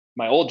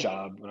my old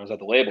job, when I was at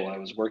the label, I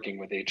was working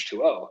with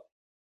H2O,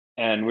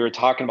 and we were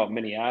talking about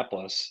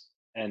Minneapolis,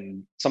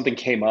 and something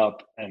came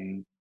up,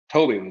 and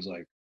Toby was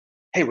like,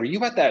 "Hey, were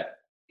you at that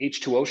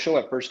H2O show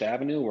at First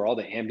Avenue where all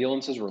the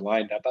ambulances were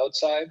lined up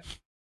outside?"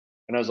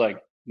 And I was like,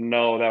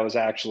 "No, that was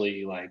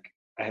actually like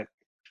I had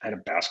I had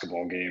a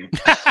basketball game."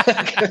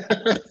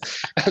 I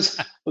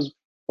was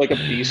like a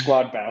B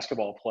squad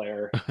basketball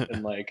player,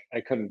 and like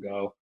I couldn't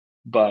go.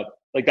 But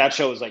like that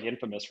show was like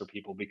infamous for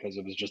people because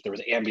it was just there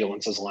was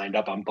ambulances lined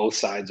up on both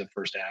sides of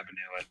First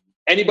Avenue, and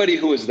anybody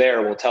who was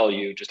there will tell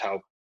you just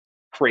how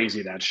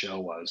crazy that show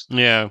was.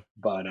 Yeah.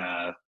 But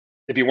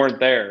if you weren't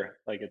there,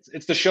 like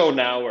it's the show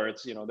now where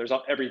it's there's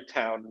every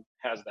town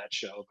has that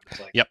show, but it's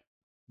like Yep.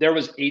 there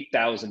was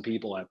 8,000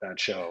 people at that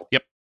show.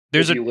 Yep.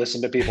 If you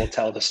listen to people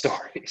tell the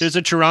stories. There's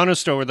a Toronto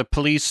store where the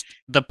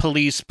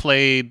police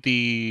played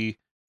the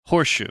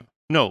Horseshoe.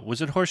 No,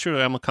 was it Horseshoe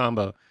or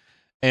Amacombo?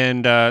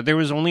 And there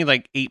was only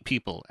like 8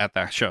 people at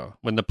that show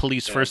when the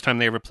police first time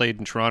they ever played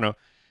in Toronto.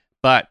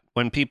 But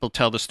when people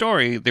tell the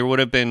story, there would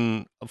have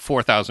been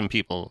 4,000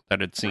 people that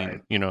had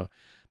seen,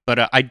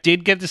 But I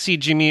did get to see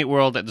Jimmy Eat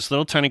World at this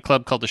little tiny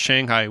club called the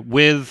Shanghai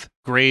with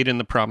Grade in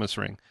the Promise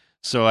Ring.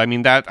 So I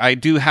mean that I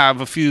do have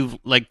a few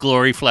like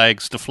glory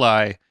flags to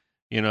fly,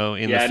 in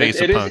the face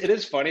of punk. It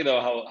is funny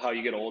though how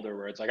you get older,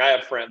 where it's like I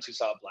have friends who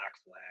saw Black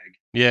Flag.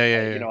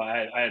 Yeah.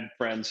 I had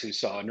friends who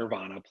saw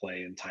Nirvana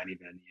play in tiny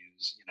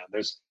venues.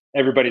 There's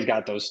everybody's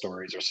got those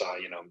stories, or saw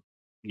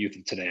Youth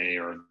of Today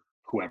or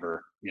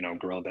whoever,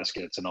 Gorilla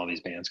Biscuits and all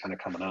these bands kind of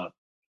coming up.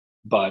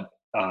 But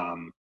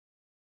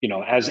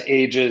as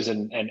ages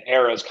and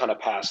eras kind of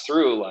pass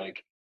through,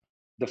 like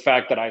the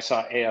fact that I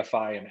saw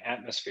AFI and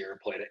Atmosphere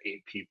play to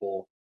 8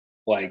 people,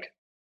 like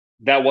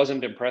that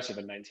wasn't impressive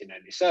in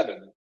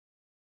 1997.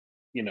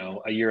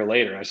 A year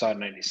later, I saw it in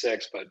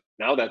 96, but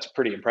now that's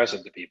pretty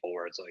impressive to people,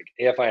 where it's like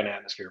AFI and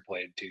Atmosphere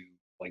played to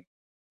like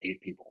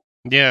 8 people.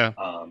 Yeah.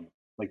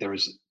 Like there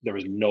was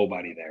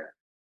nobody there.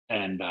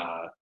 And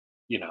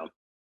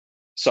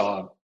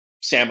saw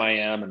Sam I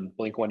Am, and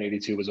Blink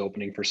 182 was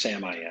opening for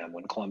Sam I Am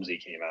when Clumsy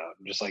came out.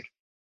 And just like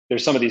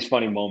there's some of these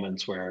funny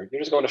moments where you're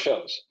just going to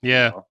shows.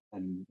 Yeah.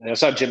 And I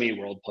saw Jimmy Eat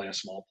World play a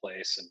small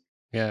place, and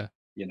yeah.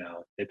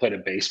 They played a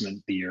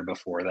Basement the year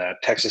before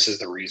that. Texas Is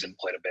the Reason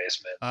played a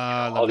Basement.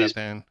 I love that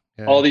band.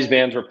 Yeah. All these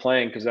bands were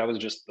playing because that was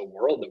just the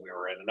world that we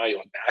were in. And now you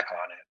look back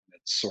on it, and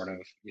it's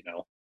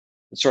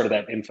sort of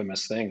that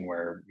infamous thing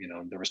where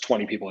there was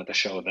 20 people at the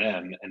show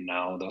then, and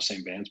now those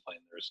same bands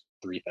playing, there's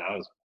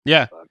 3,000.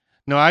 Yeah.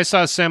 No, I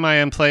saw Sam I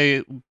Am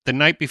play the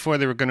night before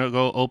they were going to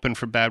go open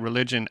for Bad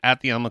Religion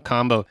at the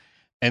Amacombo.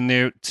 And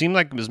there seemed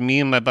like it was me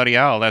and my buddy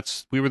Al.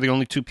 We were the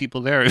only 2 people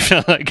there.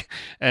 Right.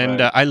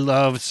 I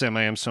loved Sam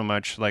I Am so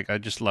much. Like I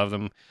just love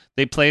them.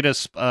 They played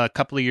us a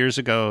couple of years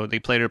ago. They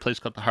played at a place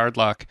called the Hard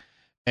Lock,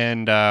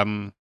 and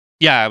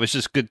it was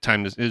just a good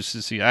time to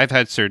see. I've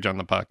had Serge on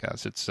the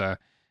podcast. It's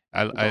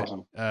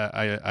awesome.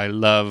 I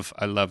love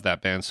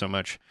that band so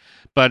much.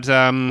 But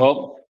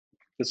well,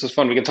 this was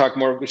fun. We can talk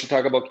more. We should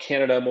talk about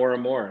Canada more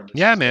and more.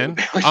 Yeah, man.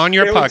 On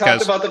your podcast.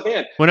 Talked about the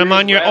band. When I'm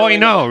on your,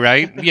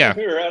 right? Yeah.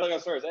 We were rattling on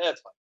stories.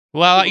 That's fine.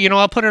 Well,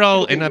 I'll put it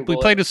all, and we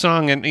played a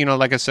song, and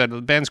like I said,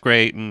 the band's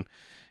great, and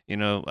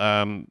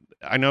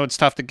I know it's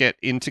tough to get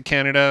into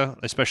Canada,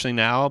 especially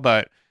now,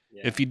 but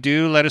if you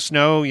do, let us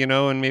know,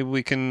 and maybe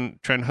we can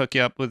try and hook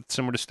you up with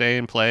somewhere to stay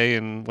and play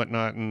and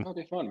whatnot. And that'll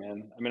be fun,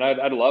 man. I mean,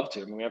 I'd love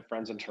to. I mean, we have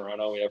friends in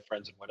Toronto, we have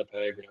friends in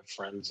Winnipeg, we have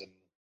friends in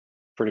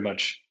pretty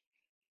much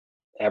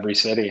every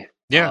city.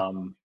 Yeah. It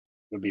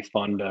would be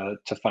fun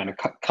to find a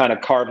kind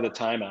of carve the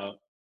time out,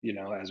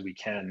 as we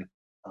can.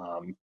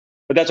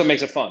 But that's what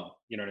makes it fun.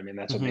 You know what I mean?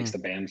 That's what makes the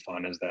band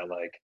fun, is that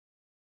like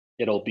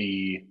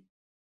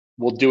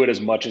we'll do it as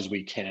much as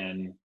we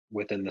can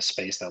within the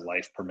space that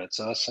life permits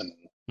us, and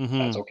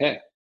that's okay.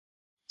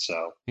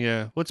 So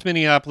yeah, what's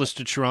Minneapolis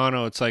to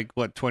Toronto? It's like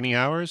what, 20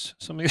 hours,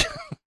 something?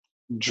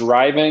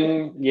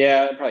 Driving,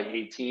 probably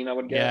 18, I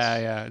would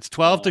guess. Yeah. It's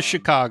 12 to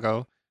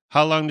Chicago.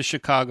 How long to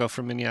Chicago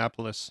from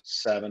Minneapolis?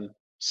 6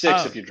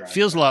 if you drive.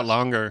 Feels fast. A lot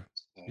longer.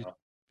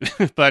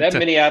 But that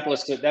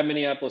Minneapolis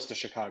to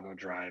Chicago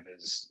drive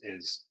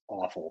is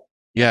awful.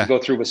 Yeah. You go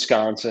through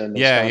Wisconsin.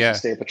 The Wisconsin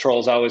State Patrol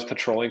is always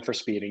patrolling for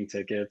speeding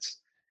tickets.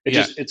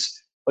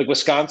 It's like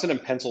Wisconsin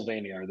and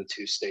Pennsylvania are the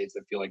 2 states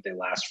that feel like they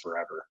last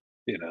forever.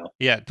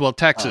 Yeah. Well,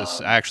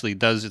 Texas actually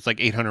does. It's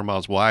like 800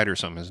 miles wide or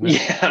something, isn't it?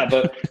 Yeah,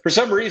 but for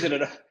some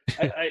reason,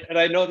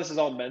 I know this is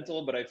all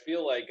mental, but I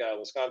feel like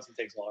Wisconsin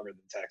takes longer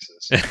than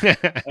Texas.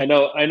 I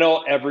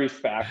know every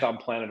fact on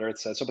planet Earth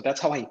says so, but that's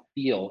how I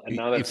feel. And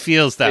now it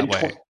feels that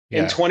way.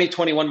 In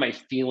 2021, my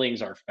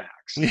feelings are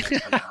facts. That's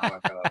kind of how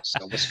it goes.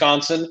 So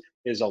Wisconsin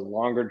is a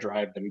longer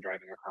drive than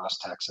driving across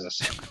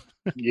Texas.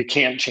 You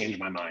can't change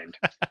my mind.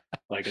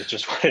 Like, it's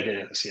just what it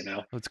is,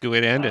 That's a good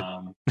way to end it.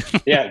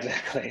 Yeah,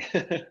 exactly.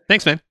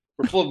 Thanks, man.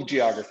 We're full of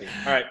geography.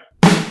 All right.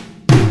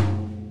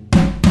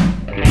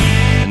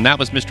 And that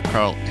was Mr.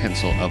 Karl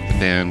Hensel of the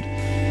band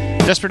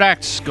Desperate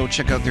Acts. Go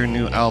check out their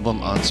new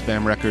album on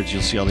Spam Records.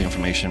 You'll see all the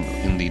information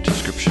in the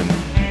description,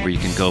 where you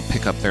can go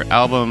pick up their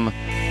album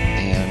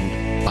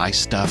and buy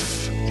stuff.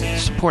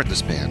 Support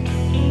this band.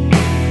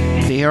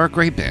 They are a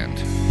great band.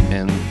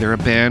 And they're a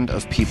band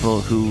of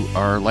people who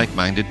are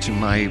like-minded to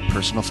my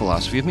personal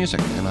philosophy of music,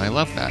 and I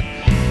love that.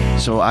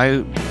 So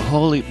I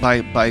fully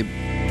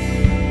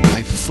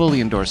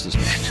endorse this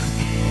band.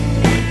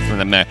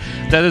 That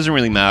doesn't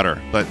really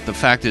matter, but the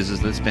fact is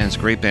this band's a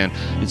great band.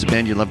 It's a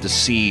band you'd love to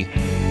see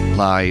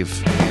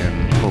live,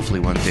 and hopefully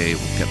one day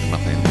we'll get them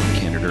up in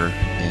Canada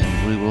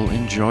and we will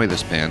enjoy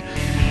this band.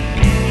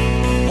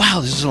 Wow,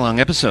 this is a long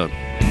episode.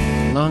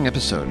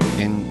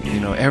 And you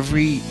know,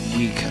 every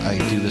week I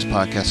do this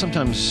podcast,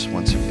 sometimes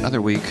once every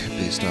other week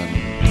based on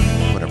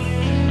whatever.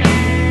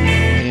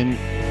 And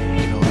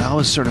you know, I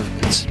always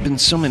it's been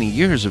so many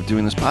years of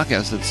doing this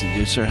podcast that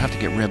you sort of have to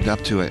get revved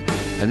up to it.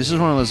 And this is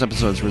one of those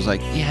episodes where it's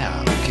like,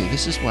 yeah, okay,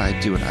 this is why I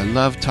do it. I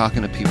love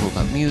talking to people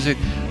about music,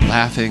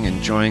 laughing,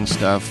 enjoying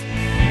stuff.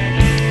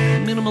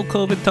 Minimal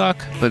COVID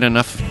talk, but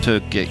enough to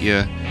get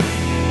you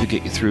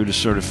through to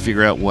sort of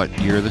figure out what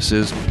year this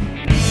is.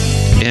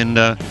 And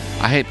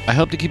I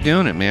hope to keep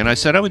doing it, man. I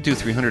said I would do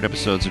 300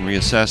 episodes and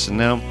reassess, and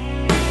now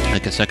I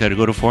guess I got to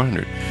go to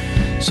 400.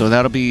 So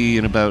that'll be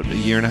in about a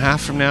year and a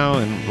half from now,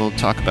 and we'll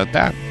talk about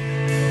that.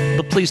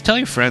 But please tell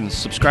your friends,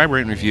 subscribe,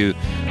 rate, and review.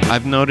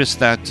 I've noticed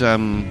that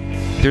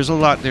there's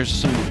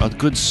a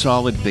good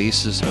solid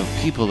basis of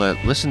people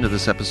that listen to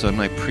this episode,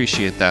 and I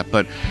appreciate that.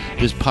 But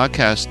this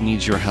podcast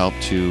needs your help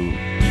to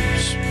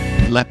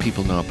let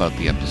people know about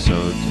the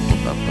episode,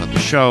 about the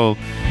show.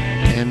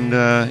 And,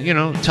 you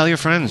know, tell your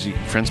friends. Your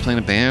friends playing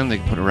a band, they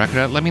can put a record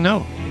out, let me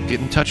know.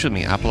 Get in touch with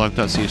me,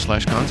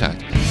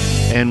 apolog.ca/contact.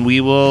 And we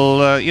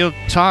will,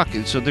 talk.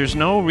 So there's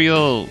no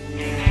real,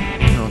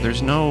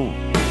 there's no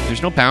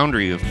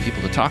boundary of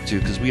people to talk to,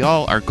 because we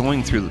all are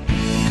going through the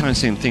kind of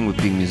same thing with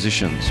being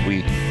musicians.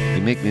 We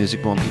make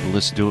music, we want people to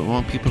listen to it, we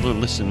want people to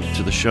listen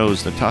to the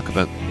shows that talk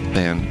about the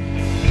band.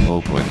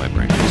 Oh boy, my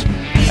brain is.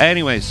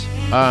 Anyways,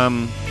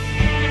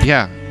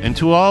 yeah, and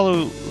to all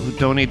who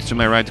donated to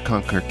my Ride to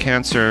Conquer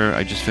Cancer,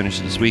 I just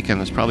finished this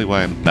weekend. That's probably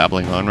why I'm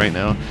babbling on right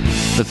now.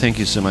 But thank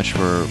you so much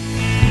for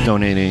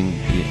donating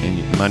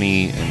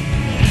money and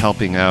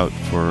helping out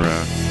for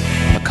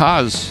a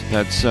cause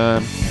that's,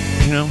 got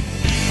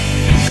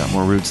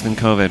more roots than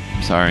COVID.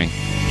 Sorry.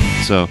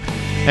 So,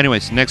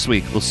 anyways, next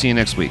week. We'll see you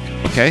next week.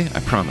 Okay? I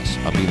promise.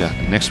 I'll be back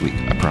next week.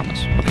 I promise.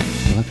 Okay.